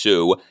Packers the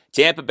 2,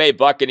 Tampa Bay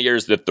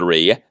Buccaneers the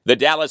 3, the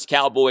Dallas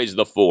Cowboys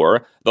the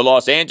 4, the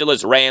Los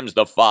Angeles Rams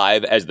the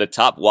 5 as the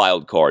top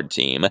wild card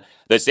team,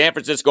 the San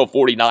Francisco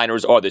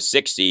 49ers are the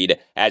 6 seed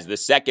as the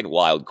second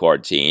wild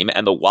card team,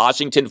 and the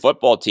Washington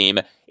football team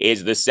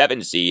is the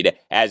 7 seed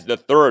as the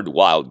third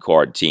wild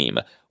card team.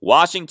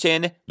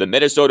 Washington, the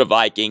Minnesota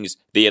Vikings,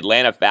 the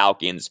Atlanta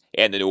Falcons,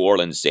 and the New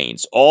Orleans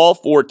Saints. All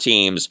 4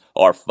 teams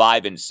are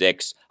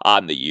 5-6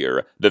 on the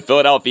year. The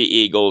Philadelphia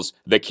Eagles,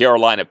 the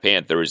Carolina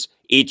Panthers,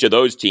 each of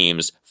those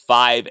teams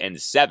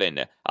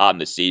 5-7 on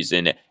the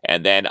season.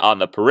 And then on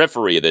the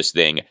periphery of this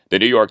thing, the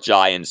New York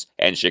Giants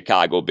and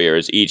Chicago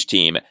Bears, each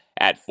team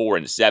at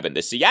 4-7.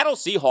 The Seattle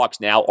Seahawks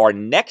now are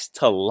next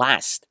to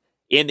last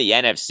in the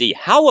NFC.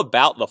 How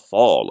about the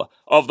fall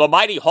of the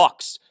mighty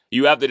Hawks?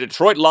 You have the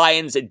Detroit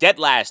Lions dead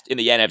last in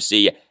the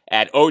NFC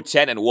at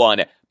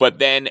 0-10-1, but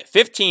then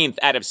 15th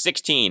out of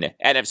 16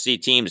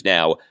 NFC teams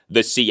now,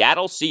 the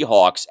Seattle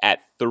Seahawks at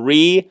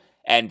 3-8.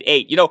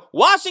 You know,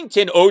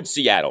 Washington owed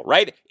Seattle,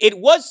 right? It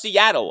was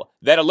Seattle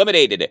that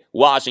eliminated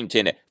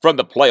Washington from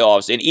the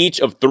playoffs in each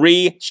of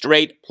 3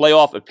 straight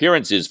playoff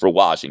appearances for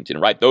Washington,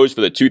 right? Those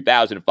for the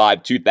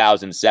 2005,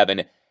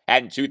 2007,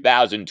 and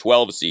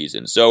 2012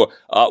 season. So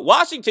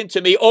Washington,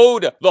 to me,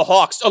 owed the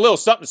Hawks a little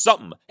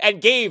something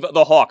and gave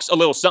the Hawks a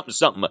little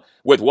something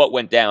with what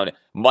went down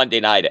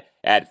Monday night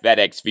at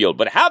FedEx Field.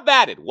 But how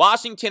about it?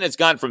 Washington has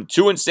gone from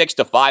 2-6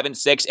 to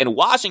 5-6, and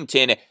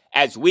Washington,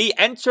 as we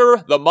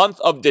enter the month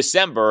of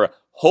December,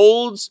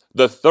 holds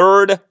the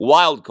 3rd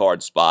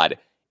wildcard spot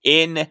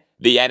in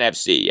the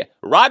NFC.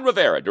 Ron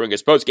Rivera, during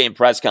his post-game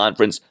press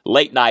conference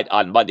late night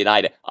on Monday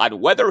night, on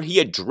whether he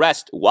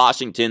addressed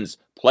Washington's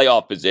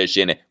playoff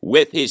position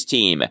with his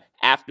team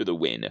after the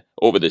win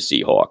over the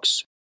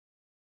Seahawks.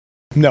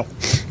 No.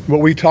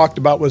 What we talked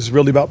about was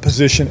really about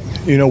positioning.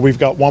 You know, we've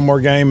got one more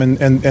game and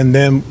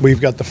then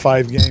we've got the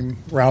 5-game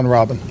round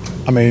robin.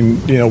 I mean,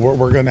 you know,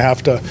 we're going to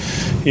have to,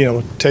 you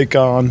know, take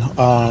on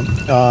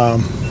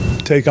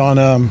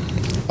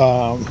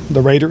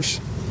the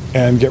Raiders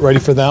and get ready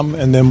for them,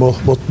 and then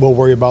we'll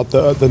worry about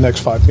the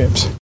next 5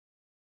 games.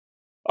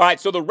 All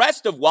right, so the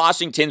rest of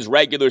Washington's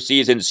regular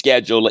season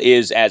schedule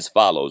is as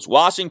follows.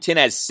 Washington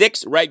has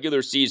 6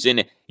 regular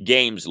season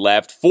games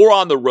left, 4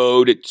 on the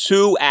road,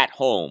 2 at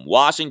home.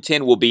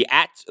 Washington will be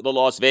at the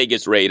Las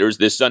Vegas Raiders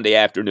this Sunday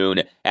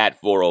afternoon at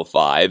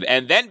 4:05,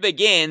 and then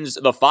begins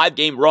the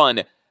 5-game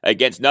run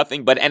against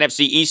nothing but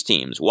NFC East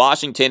teams.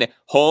 Washington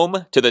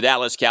home to the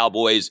Dallas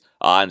Cowboys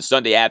on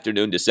Sunday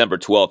afternoon, December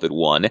 12th at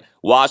 1.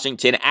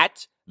 Washington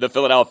at the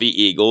Philadelphia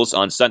Eagles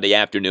on Sunday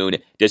afternoon,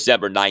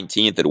 December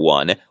 19th at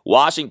 1.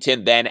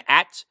 Washington then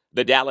at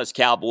the Dallas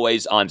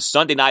Cowboys on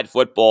Sunday Night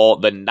Football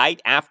the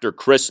night after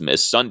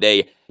Christmas,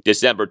 Sunday,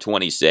 December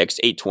 26th,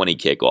 8:20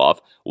 kickoff.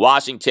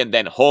 Washington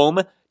then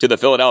home to the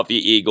Philadelphia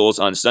Eagles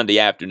on Sunday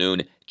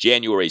afternoon,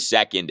 January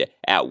 2nd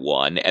at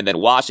 1. And then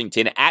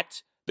Washington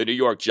at the New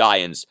York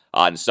Giants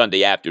on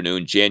Sunday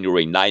afternoon,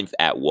 January 9th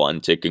at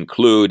 1 to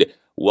conclude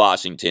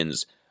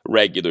Washington's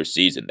regular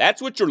season.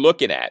 That's what you're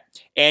looking at.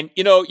 And,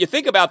 you know, you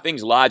think about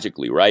things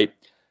logically, right?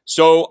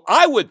 So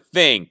I would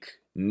think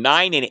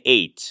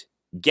 9-8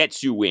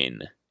 gets you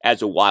in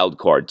as a wild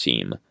card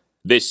team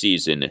this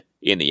season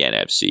in the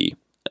NFC,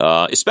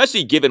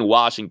 especially given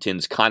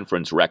Washington's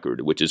conference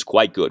record, which is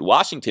quite good.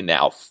 Washington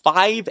now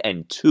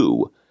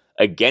 5-2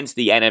 against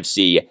the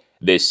NFC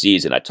this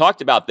season. I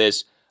talked about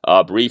this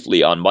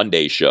briefly on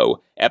Monday's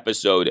show,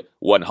 episode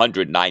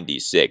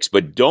 196,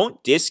 but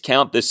don't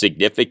discount the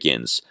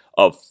significance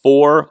of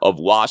 4 of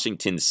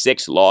Washington's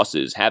 6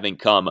 losses having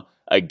come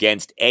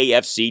against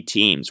AFC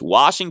teams.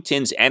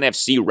 Washington's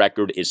NFC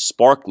record is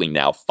sparkling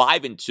now,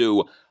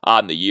 5-2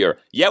 on the year.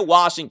 Yet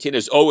Washington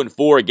is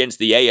 0-4 against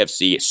the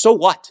AFC. So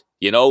what?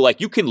 You know, like,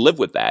 you can live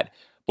with that.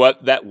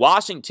 But that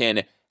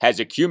Washington has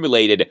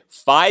accumulated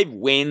 5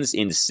 wins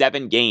in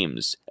 7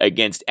 games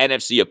against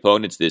NFC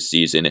opponents this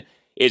season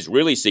is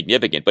really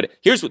significant. But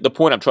here's the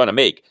point I'm trying to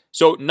make.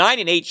 So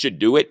 9-8 should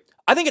do it.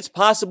 I think it's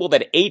possible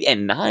that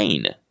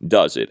 8-9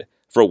 does it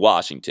for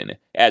Washington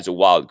as a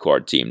wild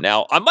card team.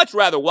 Now, I'd much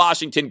rather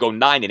Washington go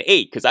 9-8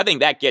 because I think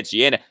that gets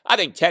you in. I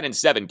think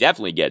 10-7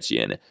 definitely gets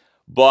you in.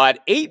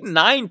 But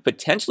 8-9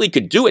 potentially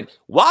could do it.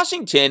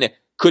 Washington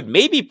could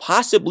maybe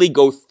possibly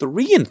go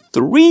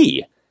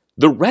 3-3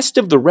 the rest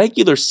of the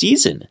regular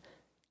season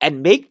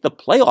and make the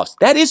playoffs.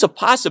 That is a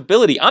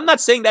possibility. I'm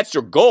not saying that's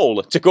your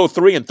goal to go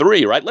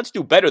 3-3, right? Let's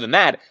do better than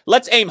that.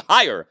 Let's aim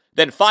higher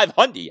than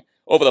 500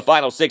 over the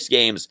final 6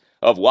 games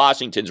of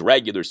Washington's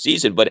regular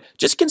season. But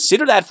just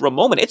consider that for a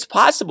moment. It's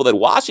possible that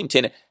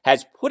Washington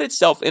has put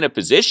itself in a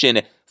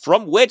position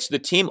from which the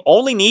team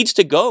only needs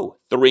to go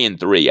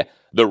 3-3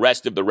 the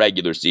rest of the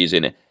regular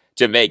season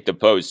to make the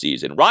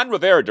postseason. Ron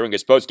Rivera, during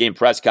his post-game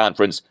press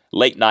conference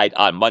late night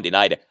on Monday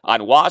night,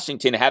 on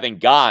Washington having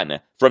gone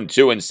from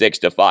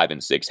 2-6 to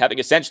 5-6, having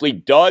essentially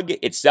dug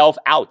itself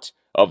out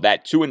of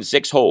that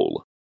 2-6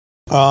 hole.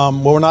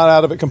 Well, we're not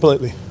out of it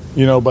completely,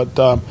 but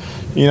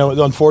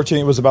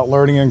unfortunately, it was about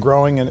learning and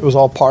growing, and it was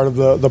all part of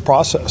the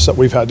process that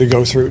we've had to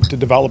go through to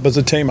develop as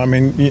a team. I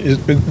mean, it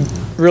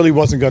really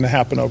wasn't going to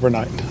happen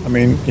overnight. I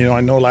mean,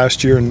 I know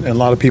last year, and a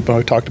lot of people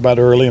I talked about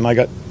early,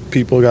 and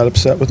people got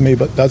upset with me,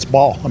 but that's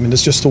ball. I mean,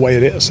 it's just the way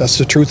it is. That's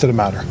the truth of the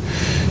matter.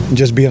 And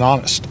just being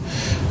honest.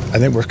 I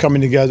think we're coming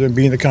together and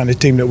being the kind of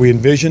team that we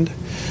envisioned.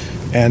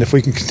 And if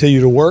we can continue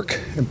to work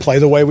and play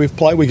the way we've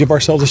played, we give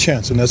ourselves a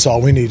chance, and that's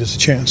all we need is a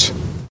chance.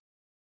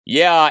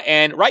 Yeah,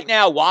 and right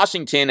now,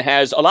 Washington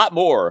has a lot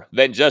more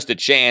than just a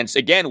chance.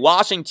 Again,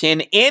 Washington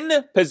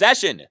in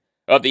possession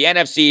of the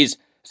NFC's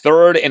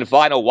third and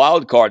final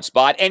wild card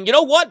spot. And you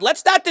know what?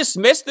 Let's not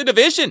dismiss the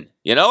division.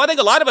 I think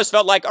a lot of us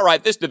felt like, all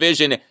right, this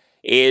division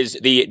is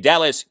the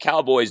Dallas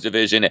Cowboys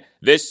division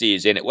this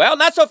season. Well,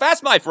 not so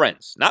fast, my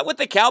friends. Not with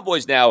the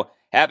Cowboys now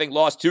having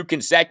lost 2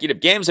 consecutive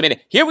games. I mean,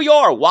 here we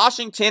are,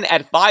 Washington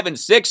at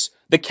 5-6.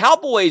 The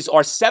Cowboys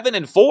are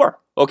 7-4,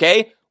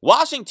 okay?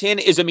 Washington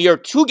is a mere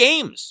 2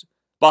 games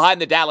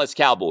behind the Dallas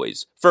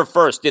Cowboys for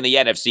first in the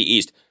NFC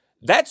East.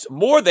 That's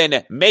more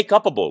than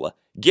make-upable,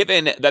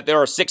 given that there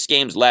are 6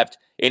 games left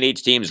in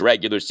each team's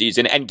regular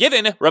season, and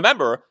given,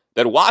 remember,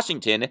 that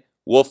Washington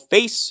will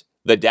face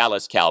the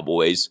Dallas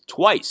Cowboys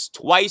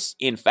twice,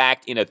 in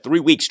fact, in a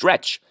 3-week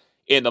stretch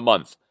in the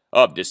month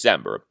of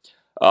December.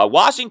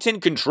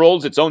 Washington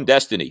controls its own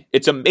destiny.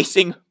 It's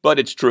amazing, but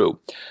it's true.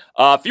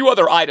 A few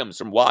other items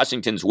from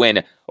Washington's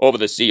win over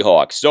the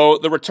Seahawks. So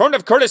the return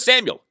of Curtis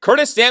Samuel.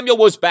 Curtis Samuel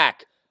was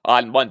back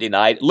on Monday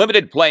night,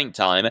 limited playing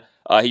time.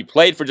 He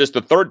played for just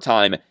the 3rd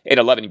time in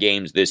 11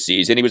 games this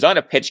season. He was on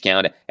a pitch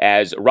count,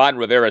 as Ron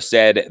Rivera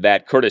said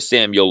that Curtis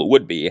Samuel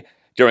would be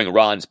during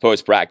Ron's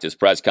post-practice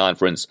press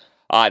conference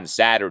on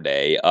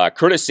Saturday.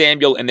 Curtis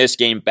Samuel in this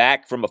game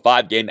back from a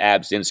 5-game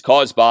absence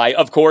caused by,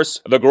 of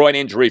course, the groin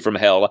injury from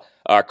hell.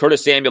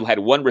 Curtis Samuel had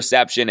 1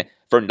 reception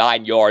for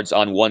 9 yards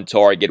on 1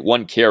 target,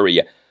 1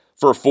 carry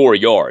for 4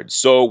 yards.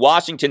 So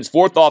Washington's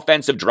 4th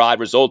offensive drive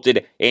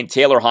resulted in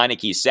Taylor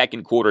Heineke's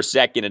second quarter,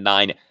 2nd and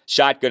 9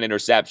 shotgun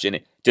interception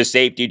to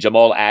safety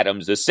Jamal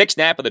Adams. The 6th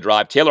snap of the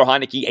drive, Taylor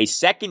Heineke, a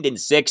 2nd and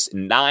 6,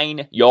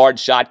 9-yard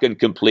shotgun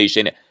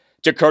completion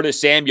to Curtis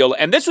Samuel.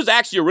 And this was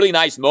actually a really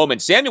nice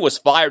moment. Samuel was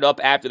fired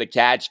up after the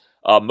catch,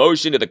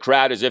 motioned to the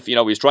crowd as if, he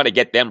was trying to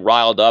get them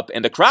riled up.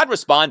 And the crowd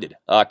responded.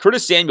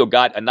 Curtis Samuel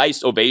got a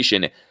nice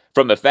ovation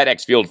from the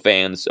FedEx Field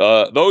fans,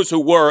 those who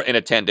were in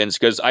attendance,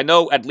 because I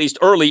know at least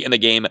early in the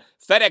game,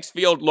 FedEx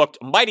Field looked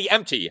mighty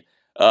empty,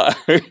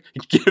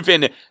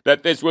 given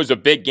that this was a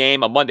big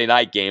game, a Monday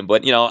night game.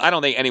 But, I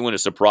don't think anyone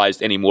is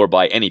surprised anymore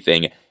by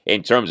anything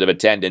in terms of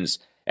attendance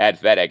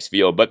at FedEx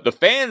Field. But the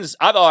fans,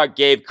 I thought,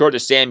 gave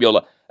Curtis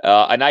Samuel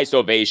a nice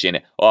ovation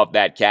off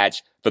that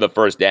catch for the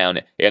first down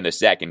in the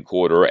 2nd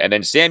quarter. And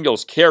then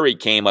Samuel's carry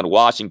came on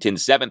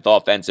Washington's 7th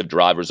offensive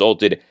drive,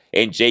 resulted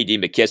in J.D.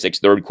 McKissic's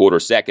 3rd quarter,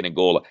 2nd and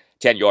goal,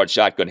 10-yard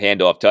shotgun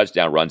handoff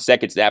touchdown run.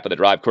 2nd snap of the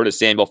drive, Curtis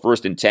Samuel,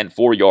 1st and 10,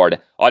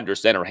 4-yard under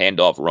center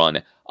handoff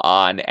run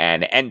on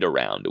an end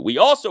around. We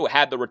also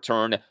had the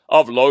return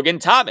of Logan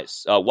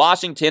Thomas.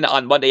 Washington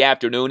on Monday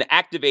afternoon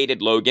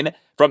activated Logan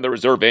from the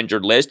reserve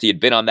injured list. He had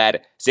been on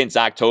that since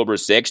October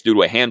 6th due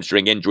to a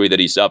hamstring injury that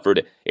he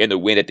suffered in the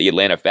win at the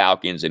Atlanta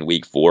Falcons in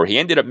Week 4. He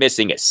ended up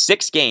missing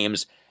 6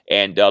 games,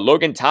 and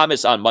Logan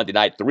Thomas on Monday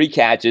night, 3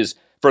 catches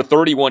for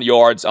 31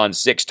 yards on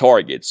 6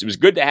 targets. It was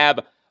good to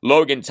have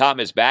Logan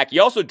Thomas back. He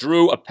also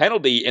drew a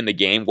penalty in the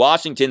game.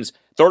 Washington's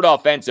 3rd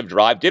offensive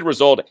drive did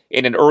result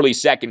in an early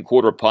 2nd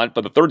quarter punt,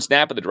 but the 3rd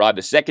snap of the drive,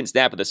 the 2nd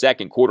snap of the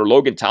 2nd quarter,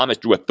 Logan Thomas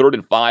drew a 3rd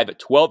and 5,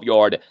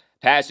 12-yard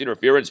pass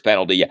interference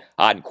penalty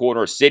on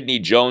corner Sidney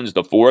Jones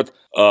IV.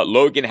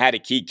 Logan had a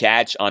key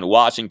catch on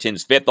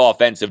Washington's 5th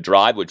offensive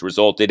drive, which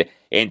resulted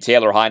in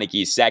Taylor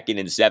Heineke's 2nd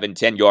and 7,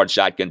 10-yard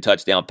shotgun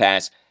touchdown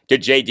pass to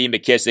J.D.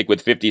 McKissic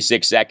with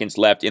 56 seconds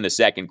left in the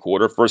 2nd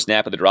quarter. 1st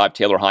snap of the drive,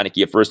 Taylor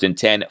Heineke, a 1st and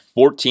 10,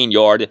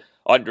 14-yard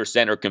under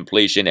center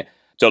completion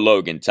to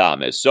Logan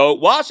Thomas. So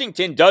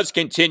Washington does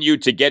continue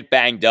to get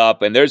banged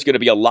up, and there's going to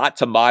be a lot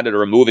to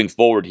monitor moving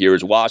forward here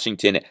as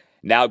Washington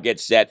now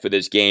gets set for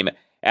this game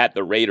at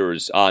the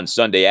Raiders on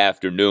Sunday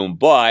afternoon.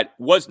 But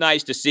was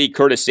nice to see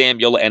Curtis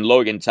Samuel and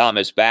Logan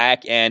Thomas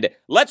back, and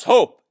let's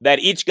hope that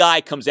each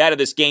guy comes out of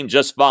this game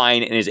just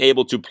fine and is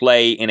able to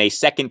play in a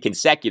 2nd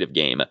consecutive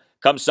game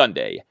come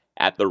Sunday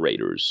at the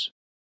Raiders.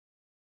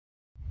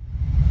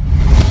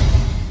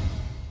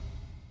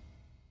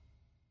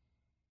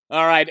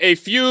 All right, a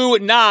few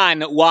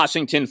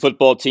non-Washington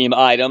football team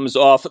items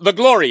off the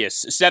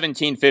glorious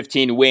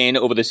 17-15 win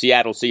over the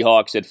Seattle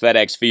Seahawks at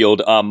FedEx Field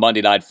on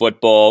Monday Night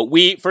Football.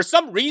 We, for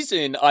some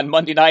reason, on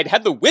Monday night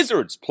had the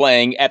Wizards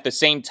playing at the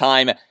same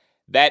time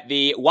that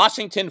the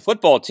Washington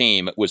football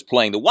team was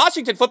playing. The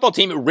Washington football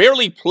team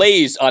rarely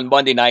plays on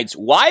Monday nights.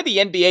 Why the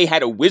NBA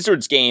had a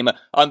Wizards game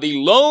on the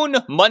lone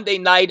Monday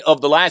night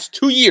of the last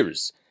 2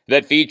 years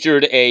that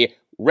featured a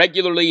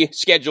regularly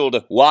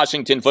scheduled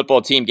Washington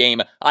football team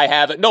game, I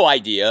have no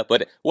idea,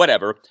 but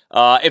whatever.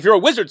 If you're a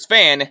Wizards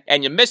fan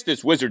and you missed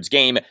this Wizards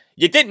game,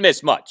 you didn't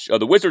miss much.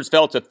 The Wizards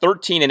fell to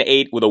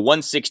 13-8 with a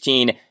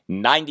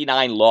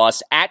 116-99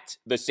 loss at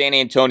the San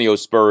Antonio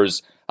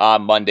Spurs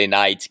on Monday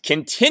night,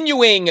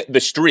 continuing the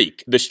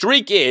streak. The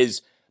streak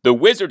is the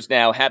Wizards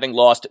now having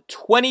lost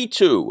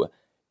 22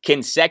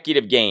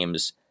 consecutive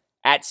games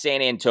at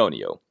San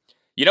Antonio.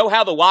 You know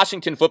how the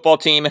Washington football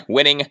team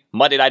winning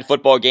Monday Night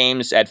Football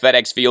games at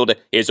FedEx Field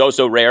is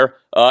also rare?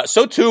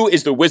 So too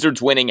is the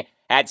Wizards winning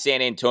at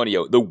San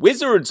Antonio. The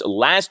Wizards'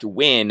 last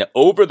win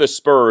over the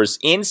Spurs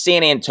in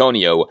San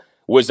Antonio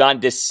was on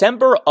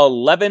December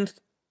 11th,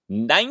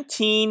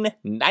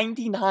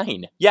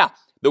 1999. Yeah,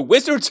 the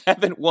Wizards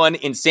haven't won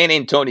in San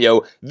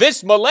Antonio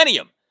this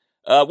millennium.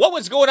 What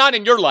was going on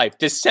in your life?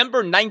 December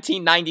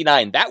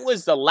 1999. That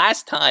was the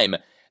last time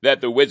that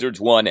the Wizards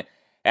won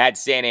at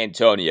San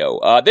Antonio.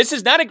 This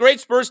is not a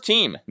great Spurs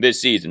team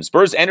this season.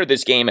 Spurs entered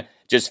this game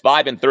just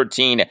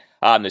 5-13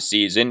 on the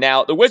season.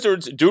 Now, the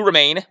Wizards do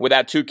remain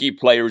without two key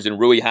players in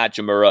Rui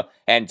Hachimura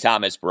and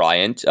Thomas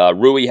Bryant.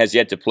 Rui has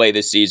yet to play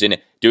this season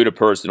due to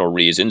personal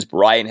reasons.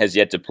 Bryant has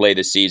yet to play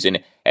this season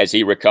as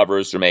he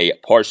recovers from a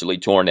partially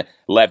torn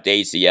left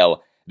ACL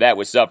that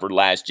was suffered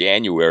last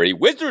January.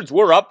 Wizards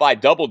were up by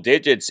double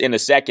digits in the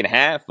second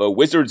half.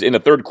 Wizards in the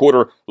third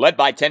quarter led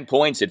by 10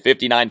 points at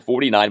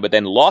 59-49, but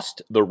then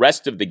lost the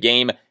rest of the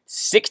game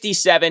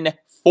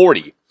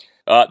 67-40.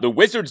 The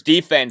Wizards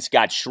defense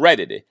got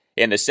shredded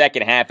in the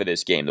second half of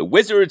this game. The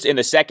Wizards in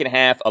the second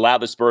half allowed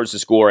the Spurs to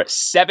score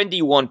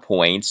 71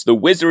 points. The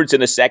Wizards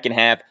in the second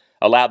half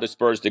allowed the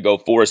Spurs to go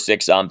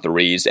 4-6 on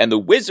threes. And the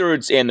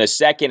Wizards in the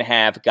second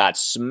half got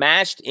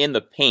smashed in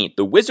the paint.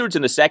 The Wizards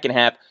in the second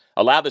half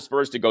allowed the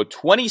Spurs to go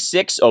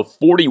 26 of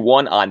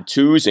 41 on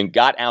twos and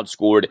got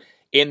outscored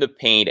in the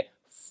paint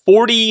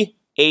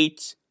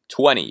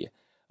 48-20.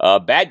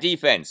 Bad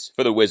defense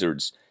for the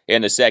Wizards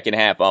in the second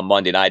half on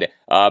Monday night.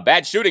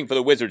 Bad shooting for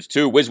the Wizards,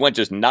 too. Wiz went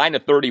just 9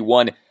 of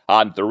 31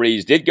 on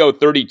threes. Did go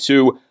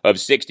 32 of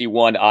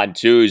 61 on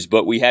twos,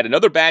 but we had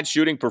another bad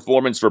shooting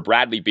performance for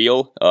Bradley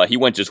Beal. He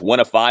went just 1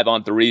 of 5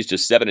 on threes,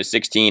 just 7 of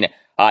 16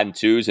 on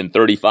twos in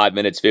 35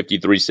 minutes,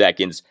 53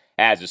 seconds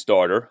as a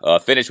starter.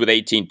 Finished with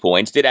 18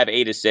 points. Did have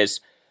 8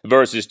 assists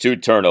versus 2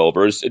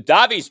 turnovers.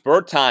 Davis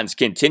Bertans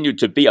continued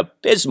to be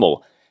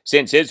abysmal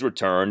since his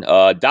return.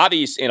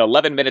 Davis in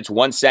 11 minutes,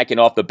 1 second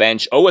off the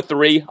bench, 0 of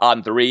 3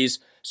 on threes.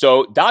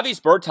 So Davis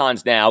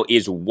Bertans now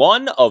is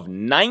 1 of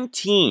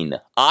 19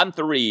 on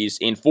threes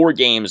in 4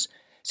 games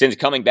since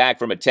coming back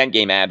from a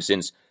 10-game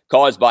absence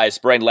caused by a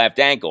sprained left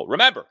ankle.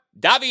 Remember,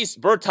 Davis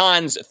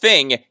Bertans'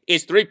 thing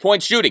is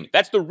three-point shooting.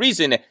 That's the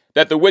reason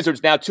that the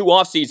Wizards now 2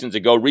 off seasons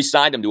ago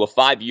re-signed him to a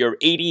 5-year,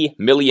 $80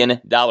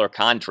 million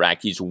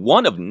contract. He's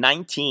 1 of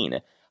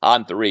 19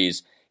 on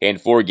threes in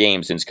 4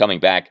 games since coming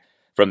back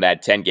from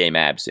that 10-game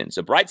absence.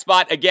 A bright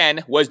spot,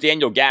 again, was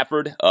Daniel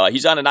Gafford.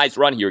 He's on a nice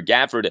run here.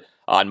 Gafford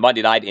on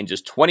Monday night in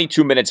just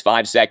 22 minutes,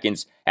 5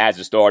 seconds as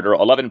a starter.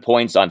 11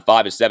 points on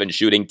 5 of 7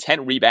 shooting.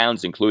 10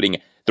 rebounds, including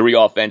 3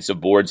 offensive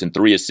boards and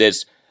 3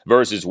 assists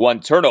versus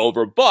 1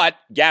 turnover. But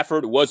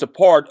Gafford was a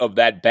part of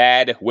that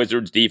bad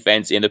Wizards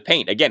defense in the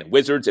paint. Again,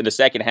 Wizards in the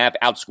second half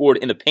outscored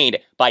in the paint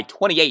by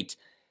 28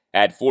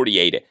 at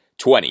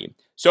 48-20.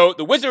 So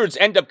the Wizards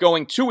end up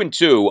going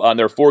 2-2 on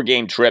their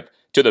 4-game trip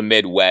to the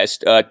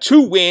Midwest.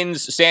 2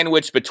 wins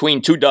sandwiched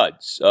between 2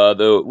 duds.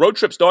 The road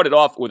trip started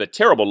off with a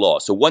terrible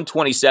loss, a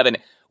 127-102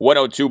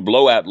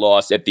 blowout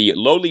loss at the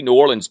lowly New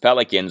Orleans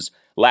Pelicans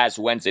last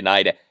Wednesday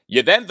night.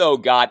 You then, though,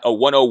 got a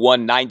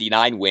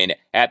 101-99 win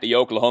at the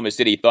Oklahoma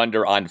City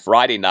Thunder on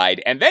Friday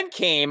night. And then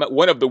came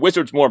one of the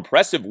Wizards' more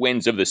impressive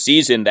wins of the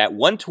season, that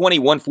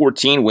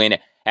 120-114 win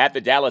at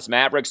the Dallas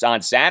Mavericks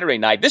on Saturday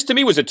night. This, to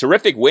me, was a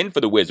terrific win for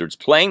the Wizards,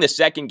 playing the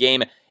second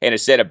game in a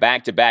set of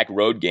back-to-back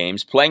road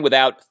games, playing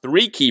without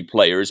 3 key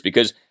players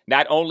because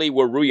not only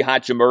were Rui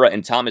Hachimura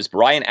and Thomas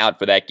Bryant out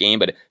for that game,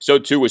 but so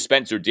too was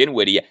Spencer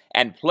Dinwiddie,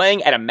 and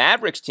playing at a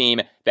Mavericks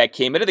team that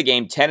came into the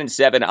game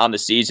 10-7 on the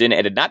season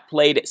and had not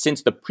played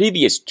since the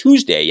previous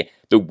Tuesday.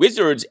 The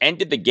Wizards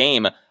ended the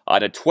game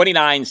on a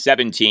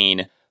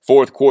 29-17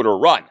 fourth quarter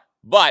run.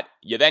 But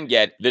you then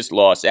get this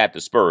loss at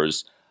the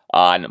Spurs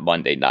on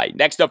Monday night.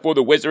 Next up for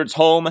the Wizards,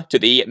 home to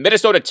the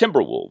Minnesota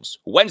Timberwolves,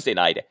 Wednesday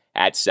night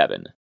at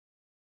 7.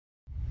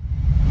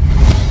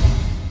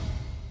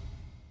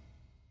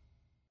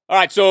 All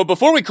right, so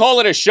before we call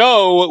it a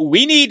show,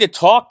 we need to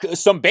talk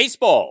some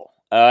baseball.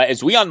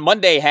 As we on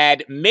Monday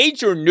had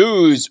major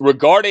news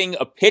regarding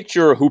a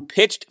pitcher who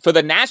pitched for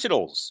the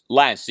Nationals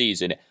last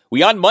season.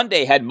 We on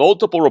Monday had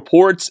multiple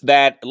reports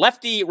that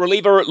lefty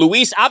reliever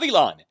Luis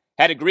Avilan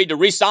had agreed to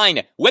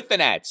re-sign with the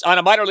Nats on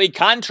a minor league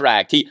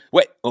contract.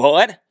 Wait,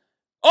 what?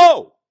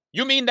 Oh,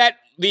 you mean that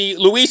the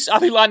Luis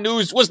Avilan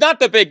news was not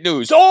the big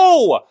news?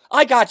 Oh,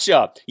 I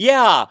gotcha.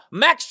 Yeah,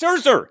 Max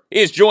Scherzer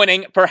is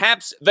joining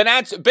perhaps the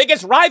Nats'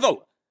 biggest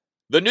rival,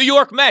 the New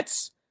York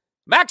Mets.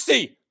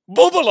 Maxi,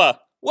 Bubala,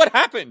 what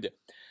happened?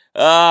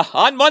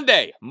 On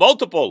Monday,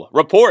 multiple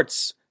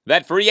reports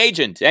that free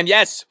agent, and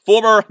yes,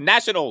 former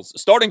Nationals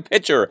starting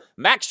pitcher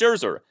Max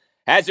Scherzer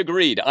has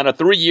agreed on a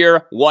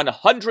 3-year,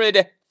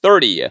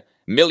 $130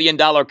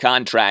 million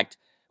contract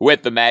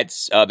with the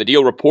Mets. The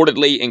deal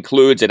reportedly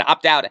includes an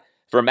opt-out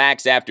for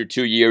Max after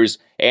 2 years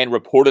and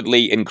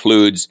reportedly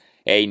includes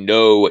a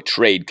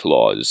no-trade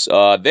clause.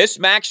 This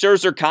Max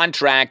Scherzer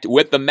contract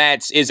with the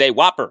Mets is a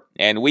whopper,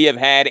 and we have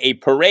had a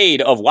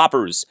parade of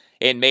whoppers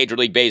in Major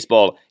League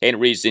Baseball in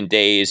recent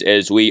days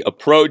as we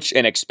approach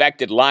an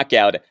expected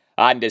lockout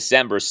on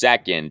December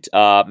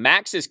 2nd.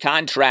 Max's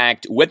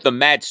contract with the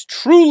Mets,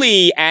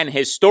 truly an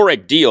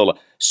historic deal.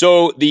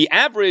 So the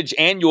average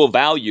annual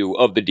value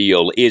of the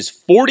deal is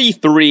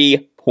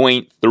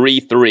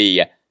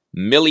 $43.33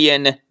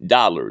 million.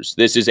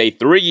 This is a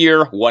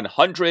 3-year,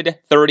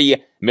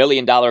 $130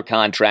 million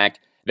contract.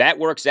 That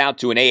works out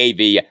to an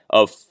AAV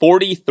of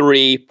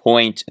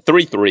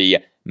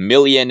 $43.33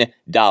 million.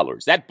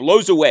 That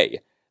blows away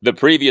the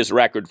previous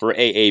record for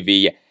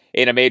AAV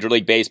in a Major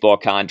League Baseball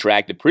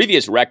contract. The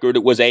previous record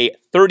was a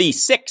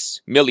 $36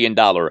 million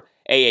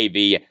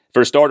AAV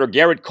for starter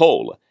Garrett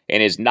Cole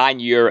in his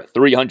 9-year,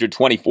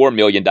 $324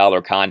 million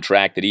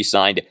contract that he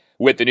signed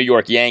with the New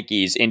York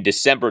Yankees in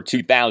December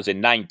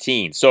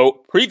 2019.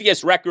 So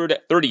previous record,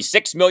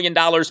 $36 million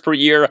per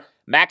year.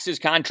 Max's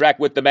contract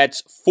with the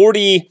Mets,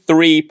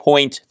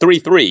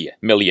 $43.33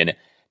 million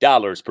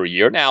per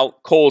year. Now,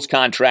 Cole's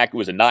contract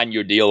was a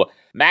 9-year deal.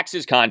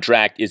 Max's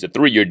contract is a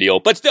 3-year deal,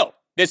 but still,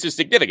 this is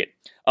significant.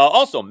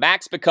 Also,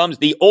 Max becomes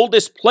the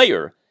oldest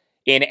player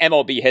in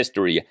MLB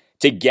history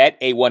to get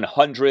a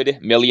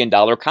 $100 million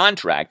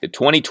contract. The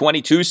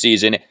 2022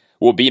 season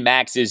will be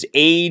Max's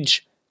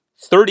age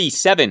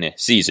 37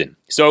 season.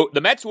 So the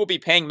Mets will be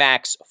paying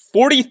Max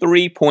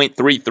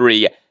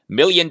 $43.33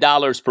 million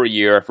per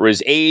year for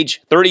his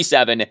age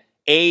 37,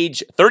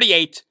 age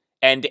 38,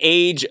 and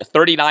age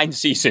 39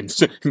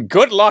 seasons.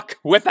 Good luck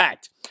with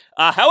that.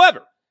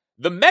 However,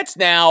 the Mets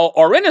now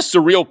are in a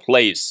surreal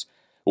place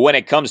when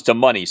it comes to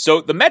money.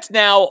 So the Mets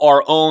now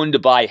are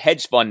owned by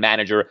hedge fund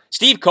manager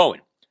Steve Cohen.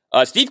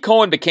 Steve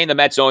Cohen became the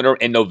Mets owner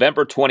in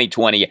November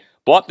 2020,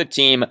 bought the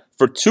team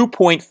for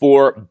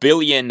 $2.4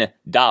 billion.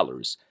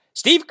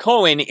 Steve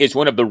Cohen is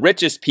one of the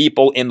richest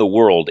people in the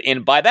world,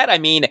 and by that I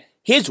mean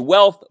his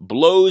wealth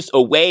blows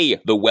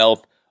away the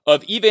wealth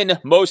of even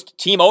most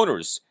team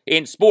owners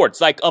in sports.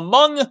 Like,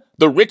 among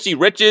the richy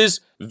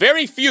riches,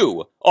 very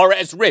few are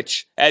as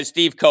rich as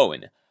Steve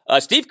Cohen.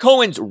 Steve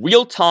Cohen's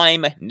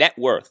real-time net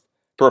worth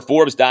per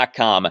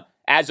Forbes.com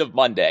as of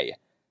Monday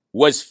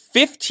was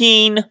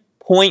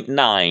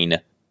 $15.9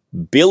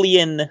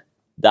 billion.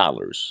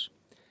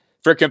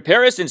 For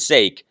comparison's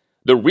sake,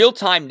 the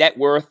real-time net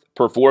worth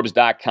per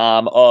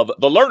Forbes.com of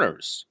the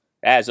Learners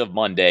as of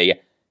Monday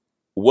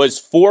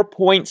was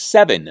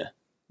 $4.7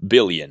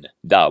 billion.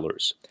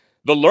 The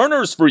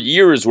Learners for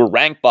years were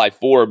ranked by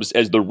Forbes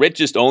as the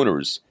richest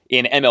owners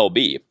in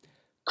MLB.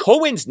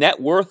 Cohen's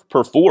net worth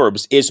per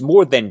Forbes is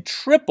more than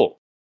triple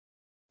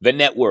the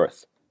net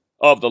worth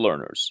of the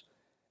Learners.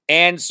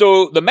 And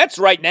so the Mets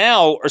right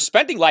now are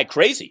spending like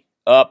crazy.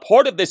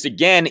 Part of this,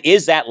 again,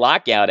 is that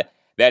lockout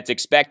that's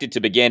expected to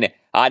begin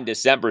on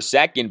December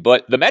 2nd.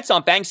 But the Mets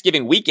on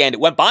Thanksgiving weekend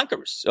went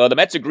bonkers. The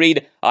Mets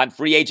agreed on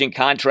free agent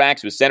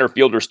contracts with center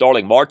fielder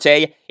Starling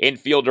Marte,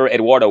 infielder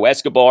Eduardo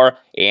Escobar,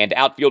 and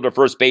outfielder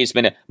first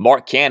baseman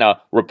Mark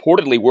Canha,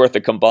 reportedly worth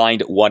a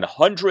combined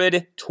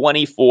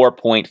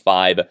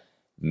 $124.5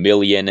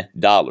 million.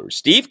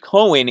 Steve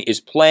Cohen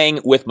is playing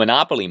with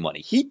monopoly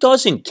money. He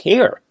doesn't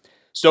care.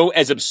 So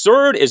as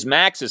absurd as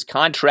Max's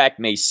contract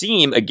may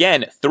seem,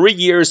 again, 3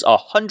 years,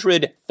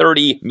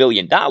 $130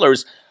 million,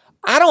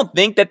 I don't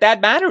think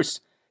that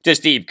matters to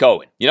Steve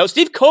Cohen. You know,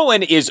 Steve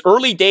Cohen is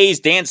early days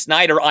Dan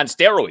Snyder on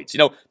steroids. You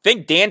know,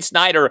 think Dan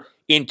Snyder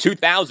in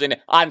 2000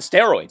 on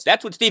steroids.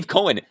 That's what Steve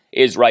Cohen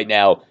is right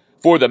now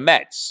for the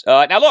Mets.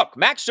 Now look,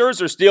 Max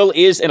Scherzer still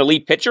is an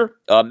elite pitcher.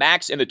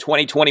 Max in the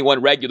 2021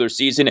 regular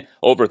season,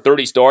 over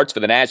 30 starts for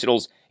the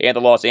Nationals and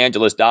the Los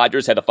Angeles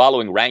Dodgers, had the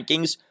following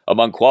rankings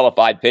among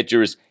qualified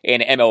pitchers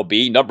in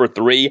MLB. Number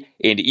 3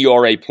 in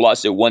ERA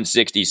plus at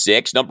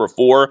 166. Number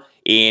 4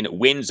 in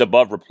wins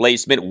above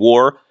replacement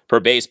WAR per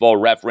Baseball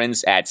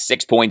Reference at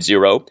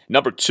 6.0.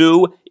 Number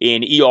 2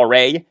 in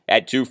ERA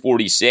at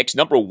 246.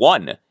 Number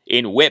 1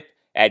 in WHIP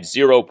at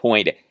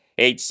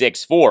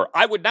 0.864.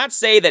 I would not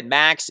say that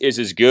Max is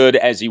as good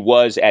as he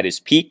was at his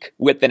peak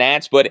with the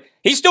Nats, but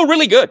he's still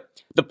really good.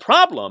 The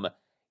problem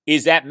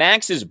is that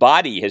Max's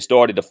body has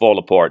started to fall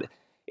apart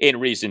in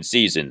recent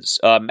seasons.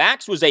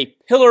 Max was a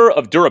pillar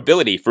of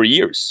durability for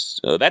years.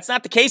 That's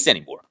not the case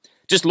anymore.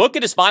 Just look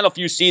at his final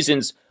few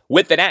seasons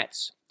with the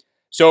Nats.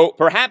 So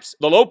perhaps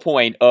the low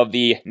point of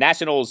the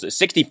Nationals'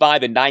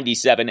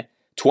 65-97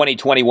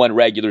 2021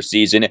 regular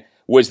season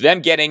was them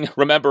getting,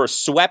 remember,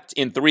 swept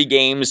in 3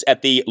 games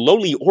at the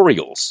lowly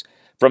Orioles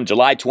from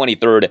July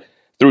 23rd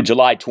through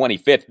July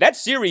 25th. That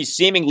series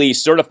seemingly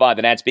certified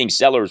the Nats being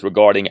sellers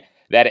regarding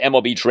that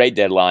MLB trade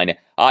deadline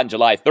on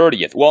July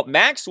 30th. Well,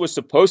 Max was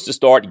supposed to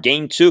start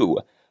Game 2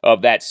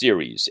 of that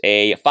series,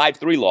 a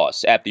 5-3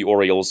 loss at the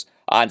Orioles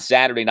on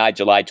Saturday night,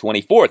 July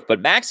 24th.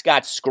 But Max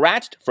got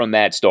scratched from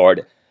that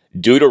start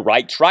due to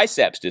right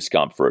triceps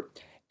discomfort.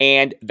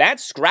 And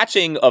that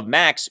scratching of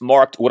Max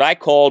marked what I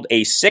called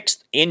a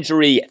 6th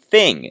injury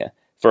thing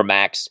for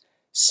Max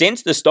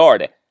since the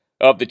start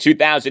of the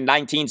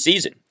 2019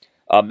 season.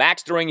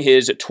 Max, during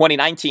his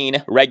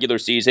 2019 regular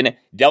season,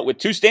 dealt with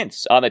 2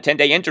 stints on the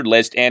 10-day injured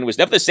list and was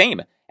never the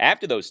same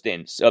after those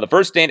stints. The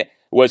first stint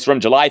was from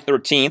July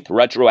 13th,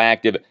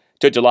 retroactive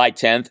to July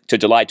 10th to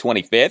July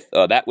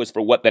 25th. That was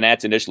for what the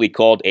Nats initially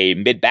called a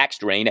mid-back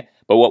strain,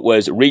 but what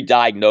was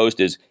re-diagnosed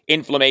as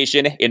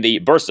inflammation in the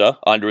bursa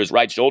under his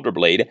right shoulder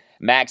blade.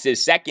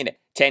 Max's second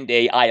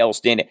 10-day IL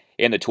stint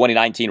in the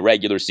 2019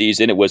 regular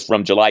season, it was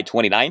from July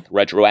 29th,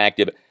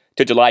 retroactive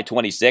to July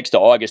 26th to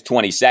August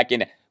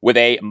 22nd, with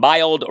a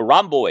mild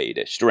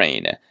rhomboid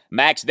strain.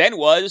 Max then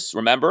was,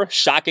 remember,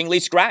 shockingly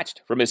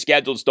scratched from his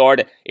scheduled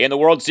start in the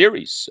World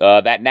Series.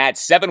 That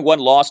Nats 7-1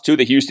 loss to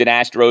the Houston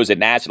Astros at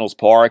Nationals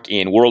Park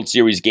in World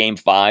Series Game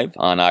 5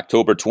 on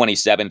October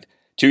 27th,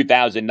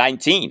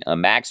 2019.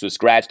 Max was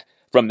scratched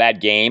from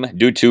that game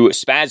due to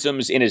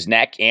spasms in his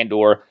neck and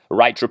or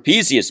right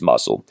trapezius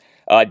muscle.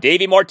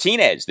 Davey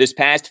Martinez, this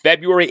past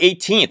February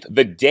 18th,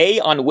 the day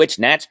on which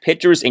Nats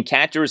pitchers and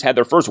catchers had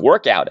their first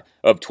workout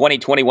of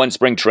 2021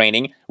 spring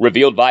training,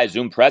 revealed via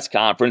Zoom press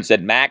conference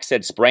that Max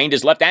had sprained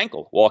his left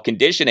ankle while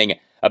conditioning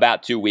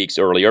about 2 weeks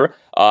earlier.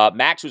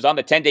 Max was on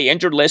the 10-day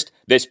injured list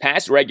this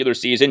past regular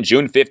season,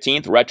 June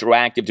 15th,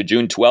 retroactive to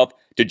June 12th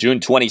to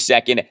June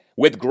 22nd,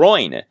 with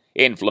groin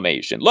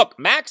inflammation. Look,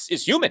 Max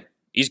is human.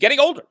 He's getting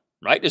older.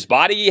 Right? His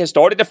body has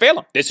started to fail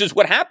him. This is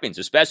what happens,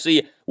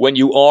 especially when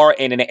you are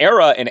in an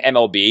era in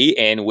MLB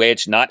in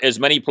which not as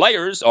many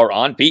players are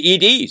on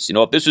PEDs. You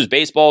know, if this was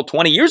baseball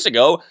 20 years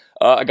ago,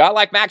 a guy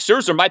like Max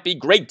Scherzer might be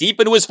great deep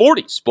into his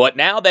 40s. But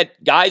now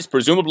that guys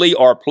presumably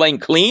are playing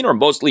clean or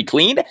mostly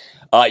clean,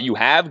 you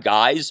have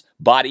guys'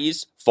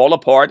 bodies fall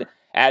apart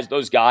as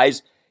those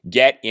guys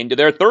get into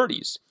their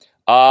 30s.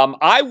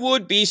 I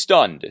would be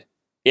stunned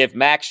if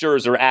Max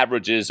Scherzer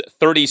averages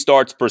 30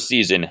 starts per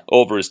season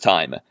over his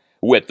time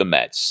with the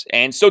Mets.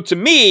 And so to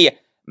me,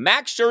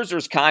 Max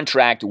Scherzer's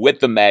contract with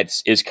the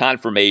Mets is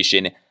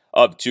confirmation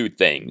of two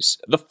things.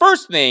 The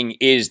first thing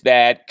is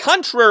that,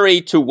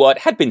 contrary to what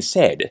had been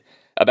said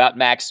about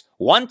Max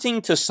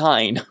wanting to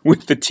sign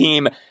with the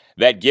team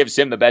that gives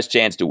him the best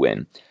chance to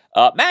win,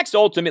 Max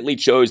ultimately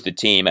chose the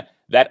team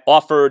that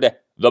offered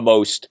the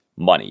most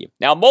money.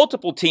 Now,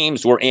 multiple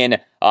teams were in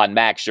on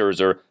Max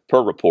Scherzer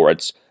per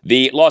reports.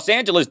 The Los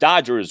Angeles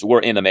Dodgers were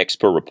in the mix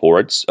per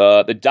reports.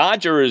 The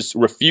Dodgers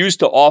refused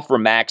to offer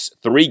Max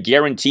 3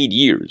 guaranteed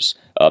years.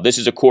 This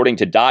is according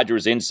to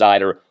Dodgers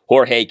insider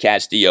Jorge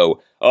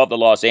Castillo of the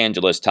Los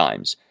Angeles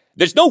Times.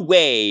 There's no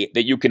way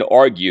that you can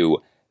argue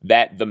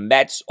that the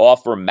Mets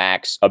offer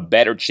Max a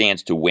better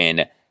chance to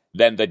win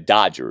than the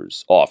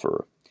Dodgers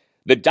offer.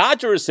 The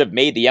Dodgers have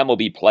made the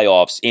MLB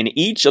playoffs in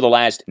each of the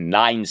last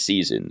 9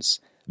 seasons.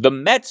 The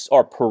Mets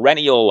are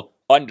perennial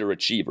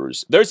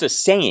underachievers. There's a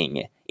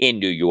saying in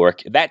New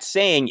York. That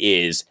saying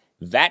is,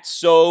 "That's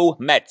so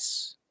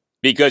Mets."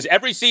 Because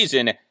every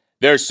season,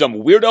 there's some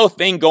weirdo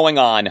thing going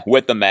on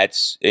with the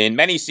Mets. In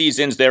many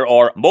seasons, there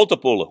are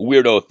multiple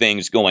weirdo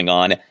things going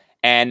on.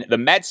 And the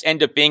Mets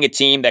end up being a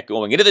team that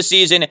going into the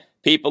season,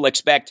 people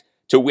expect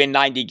to win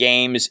 90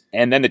 games,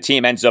 and then the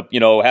team ends up,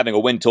 having a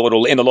win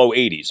total in the low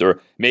 80s,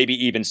 or maybe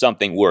even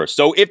something worse.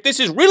 So if this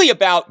is really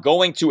about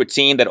going to a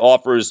team that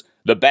offers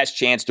the best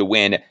chance to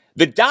win,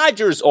 the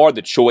Dodgers are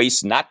the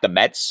choice, not the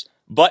Mets.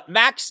 But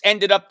Max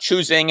ended up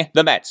choosing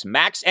the Mets.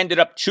 Max ended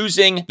up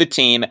choosing the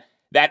team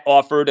that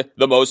offered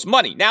the most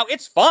money. Now,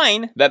 it's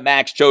fine that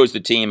Max chose the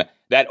team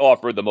that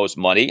offered the most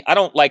money. I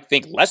don't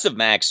think less of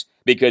Max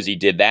because he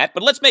did that.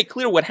 But let's make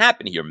clear what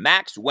happened here.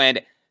 Max went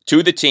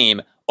to the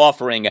team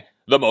offering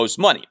the most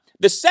money.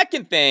 The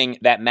second thing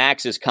that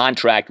Max's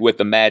contract with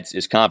the Mets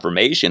is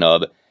confirmation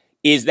of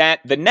is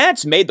that the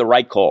Nats made the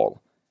right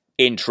call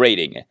in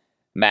trading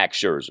Max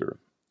Scherzer.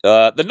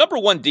 The number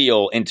one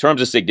deal in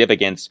terms of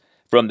significance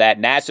from that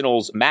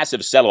Nationals'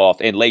 massive sell-off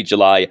in late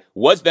July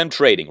was them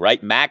trading,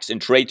 right? Max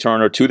and Trey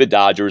Turner to the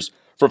Dodgers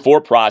for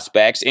 4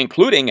 prospects,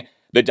 including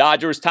the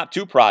Dodgers' top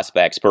 2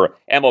 prospects per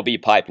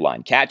MLB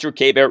pipeline, catcher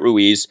Keibert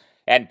Ruiz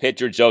and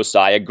pitcher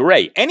Josiah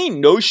Gray. Any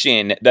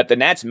notion that the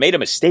Nats made a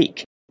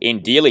mistake in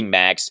dealing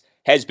Max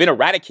has been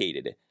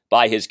eradicated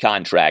by his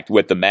contract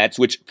with the Mets,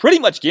 which pretty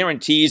much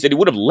guarantees that he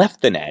would have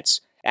left the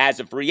Nats as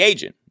a free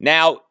agent.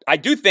 Now, I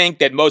do think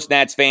that most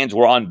Nats fans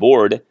were on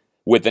board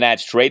with the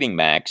Nats trading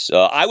Max.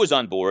 I was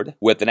on board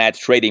with the Nats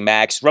trading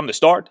Max from the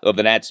start of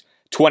the Nats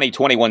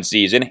 2021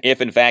 season, if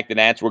in fact the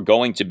Nats were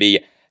going to be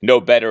no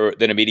better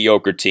than a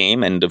mediocre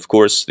team. And of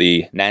course,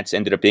 the Nats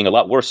ended up being a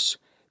lot worse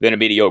than a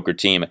mediocre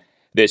team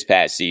this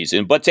past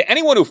season. But to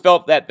anyone who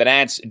felt that the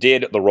Nats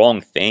did the wrong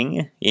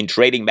thing in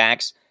trading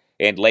Max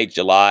in late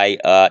July,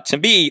 to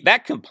me,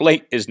 that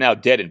complaint is now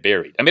dead and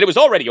buried. I mean, it was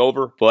already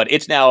over, but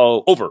it's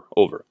now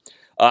over.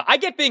 I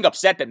get being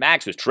upset that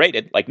Max was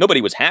traded.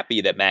 Nobody was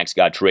happy that Max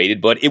got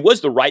traded, but it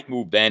was the right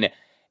move then,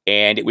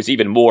 and it was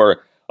even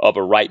more of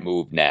a right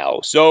move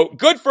now. So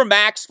good for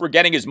Max for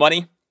getting his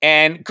money,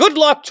 and good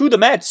luck to the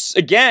Mets.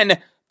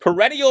 Again,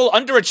 perennial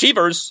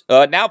underachievers,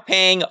 now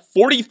paying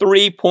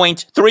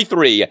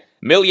 $43.33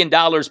 million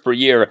per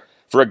year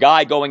for a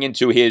guy going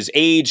into his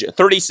age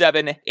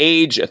 37,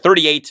 age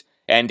 38,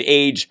 and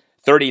age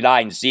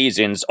 39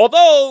 seasons.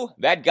 Although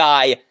that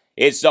guy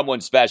is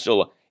someone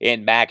special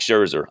in Max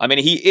Scherzer. I mean,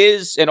 he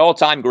is an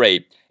all-time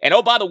great. And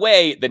oh, by the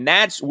way, the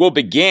Nats will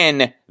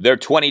begin their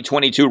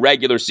 2022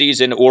 regular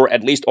season, or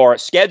at least are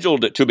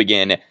scheduled to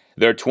begin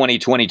their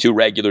 2022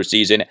 regular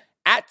season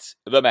at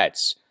the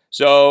Mets.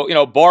 So,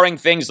 barring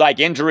things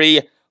like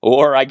injury,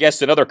 or I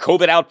guess another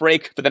COVID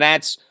outbreak for the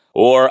Nats,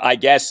 or I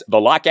guess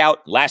the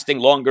lockout lasting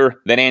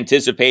longer than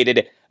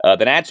anticipated,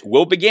 the Nats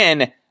will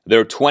begin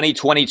their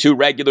 2022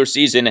 regular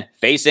season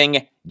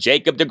facing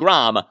Jacob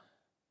deGrom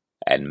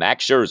and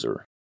Max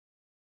Scherzer.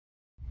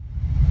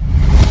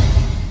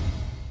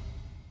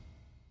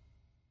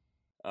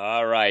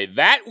 All right,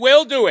 that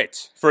will do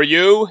it for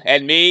you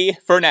and me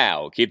for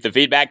now. Keep the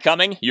feedback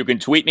coming. You can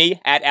tweet me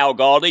at Al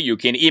Galdi. You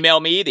can email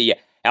me, the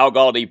Al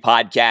Galdi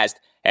podcast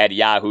at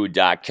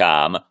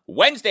yahoo.com.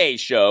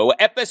 Wednesday's show,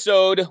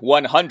 episode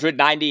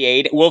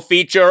 198, will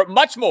feature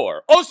much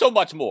more, oh so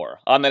much more,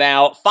 on the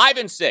now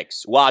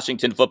 5-6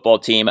 Washington football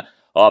team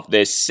off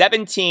this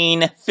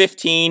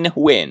 17-15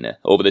 win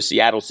over the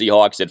Seattle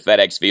Seahawks at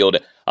FedEx Field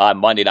on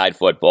Monday Night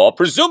Football.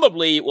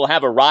 Presumably, we'll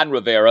have a Ron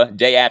Rivera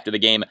day after the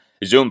game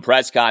Zoom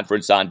press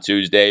conference on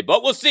Tuesday,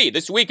 but we'll see.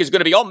 This week is going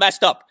to be all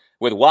messed up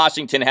with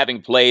Washington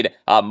having played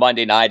on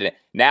Monday night and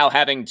now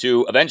having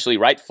to eventually,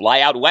 fly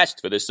out west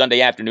for the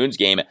Sunday afternoon's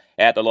game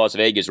at the Las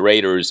Vegas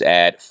Raiders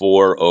at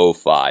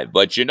 4:05.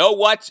 But you know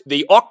what?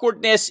 The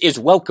awkwardness is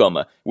welcome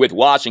with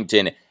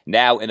Washington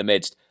now in the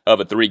midst of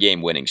a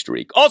 3-game winning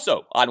streak.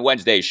 Also, on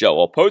Wednesday's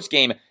show, a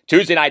post-game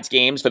Tuesday night's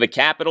games for the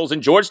Capitals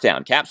and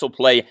Georgetown. Caps will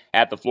play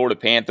at the Florida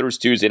Panthers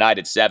Tuesday night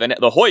at 7.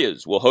 The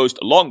Hoyas will host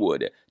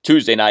Longwood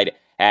Tuesday night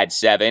at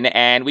 7.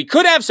 And we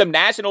could have some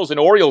Nationals and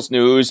Orioles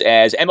news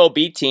as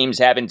MLB teams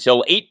have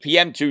until 8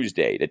 p.m.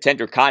 Tuesday to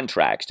tender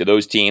contracts to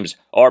those teams'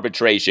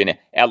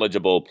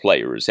 arbitration-eligible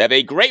players. Have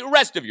a great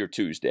rest of your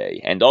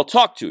Tuesday, and I'll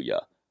talk to you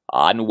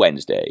on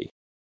Wednesday.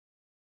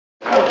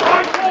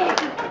 I told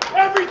you,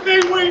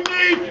 everything we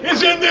need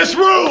is in this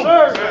room.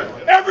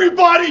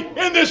 Everybody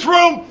in this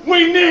room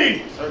we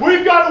need.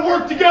 We've got to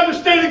work together,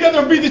 stay together,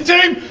 and be the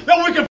team that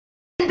we can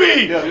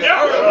be.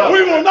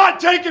 We will not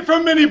take it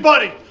from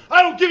anybody.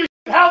 I don't give a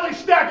how they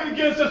stack it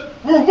against us.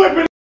 We're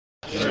whipping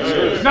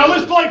it. Now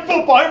let's play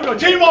football. Here we go.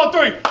 Team on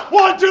 3.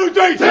 1, 2,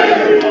 3.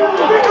 Team!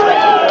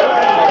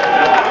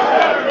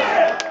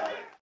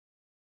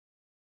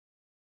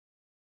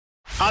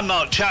 I'm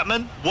Mark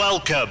Chapman.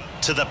 Welcome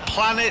to the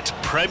Planet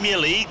Premier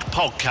League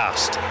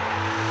podcast.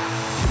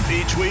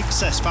 Each week,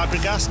 Cesc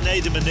Fabregas,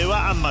 Nader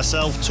Manua and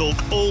myself talk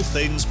all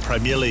things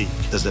Premier League.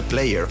 As a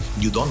player,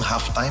 you don't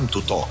have time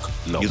to talk.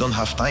 No. You don't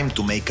have time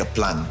to make a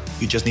plan.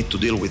 You just need to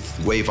deal with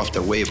wave after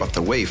wave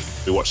after wave.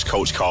 We watched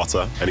Coach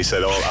Carter and he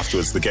said,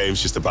 afterwards, the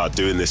game's just about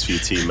doing this for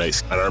your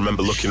teammates. And I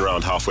remember looking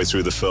around halfway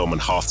through the film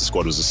and half the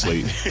squad was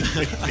asleep.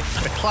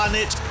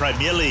 Planet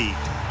Premier League.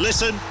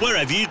 Listen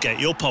wherever you get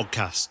your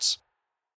podcasts.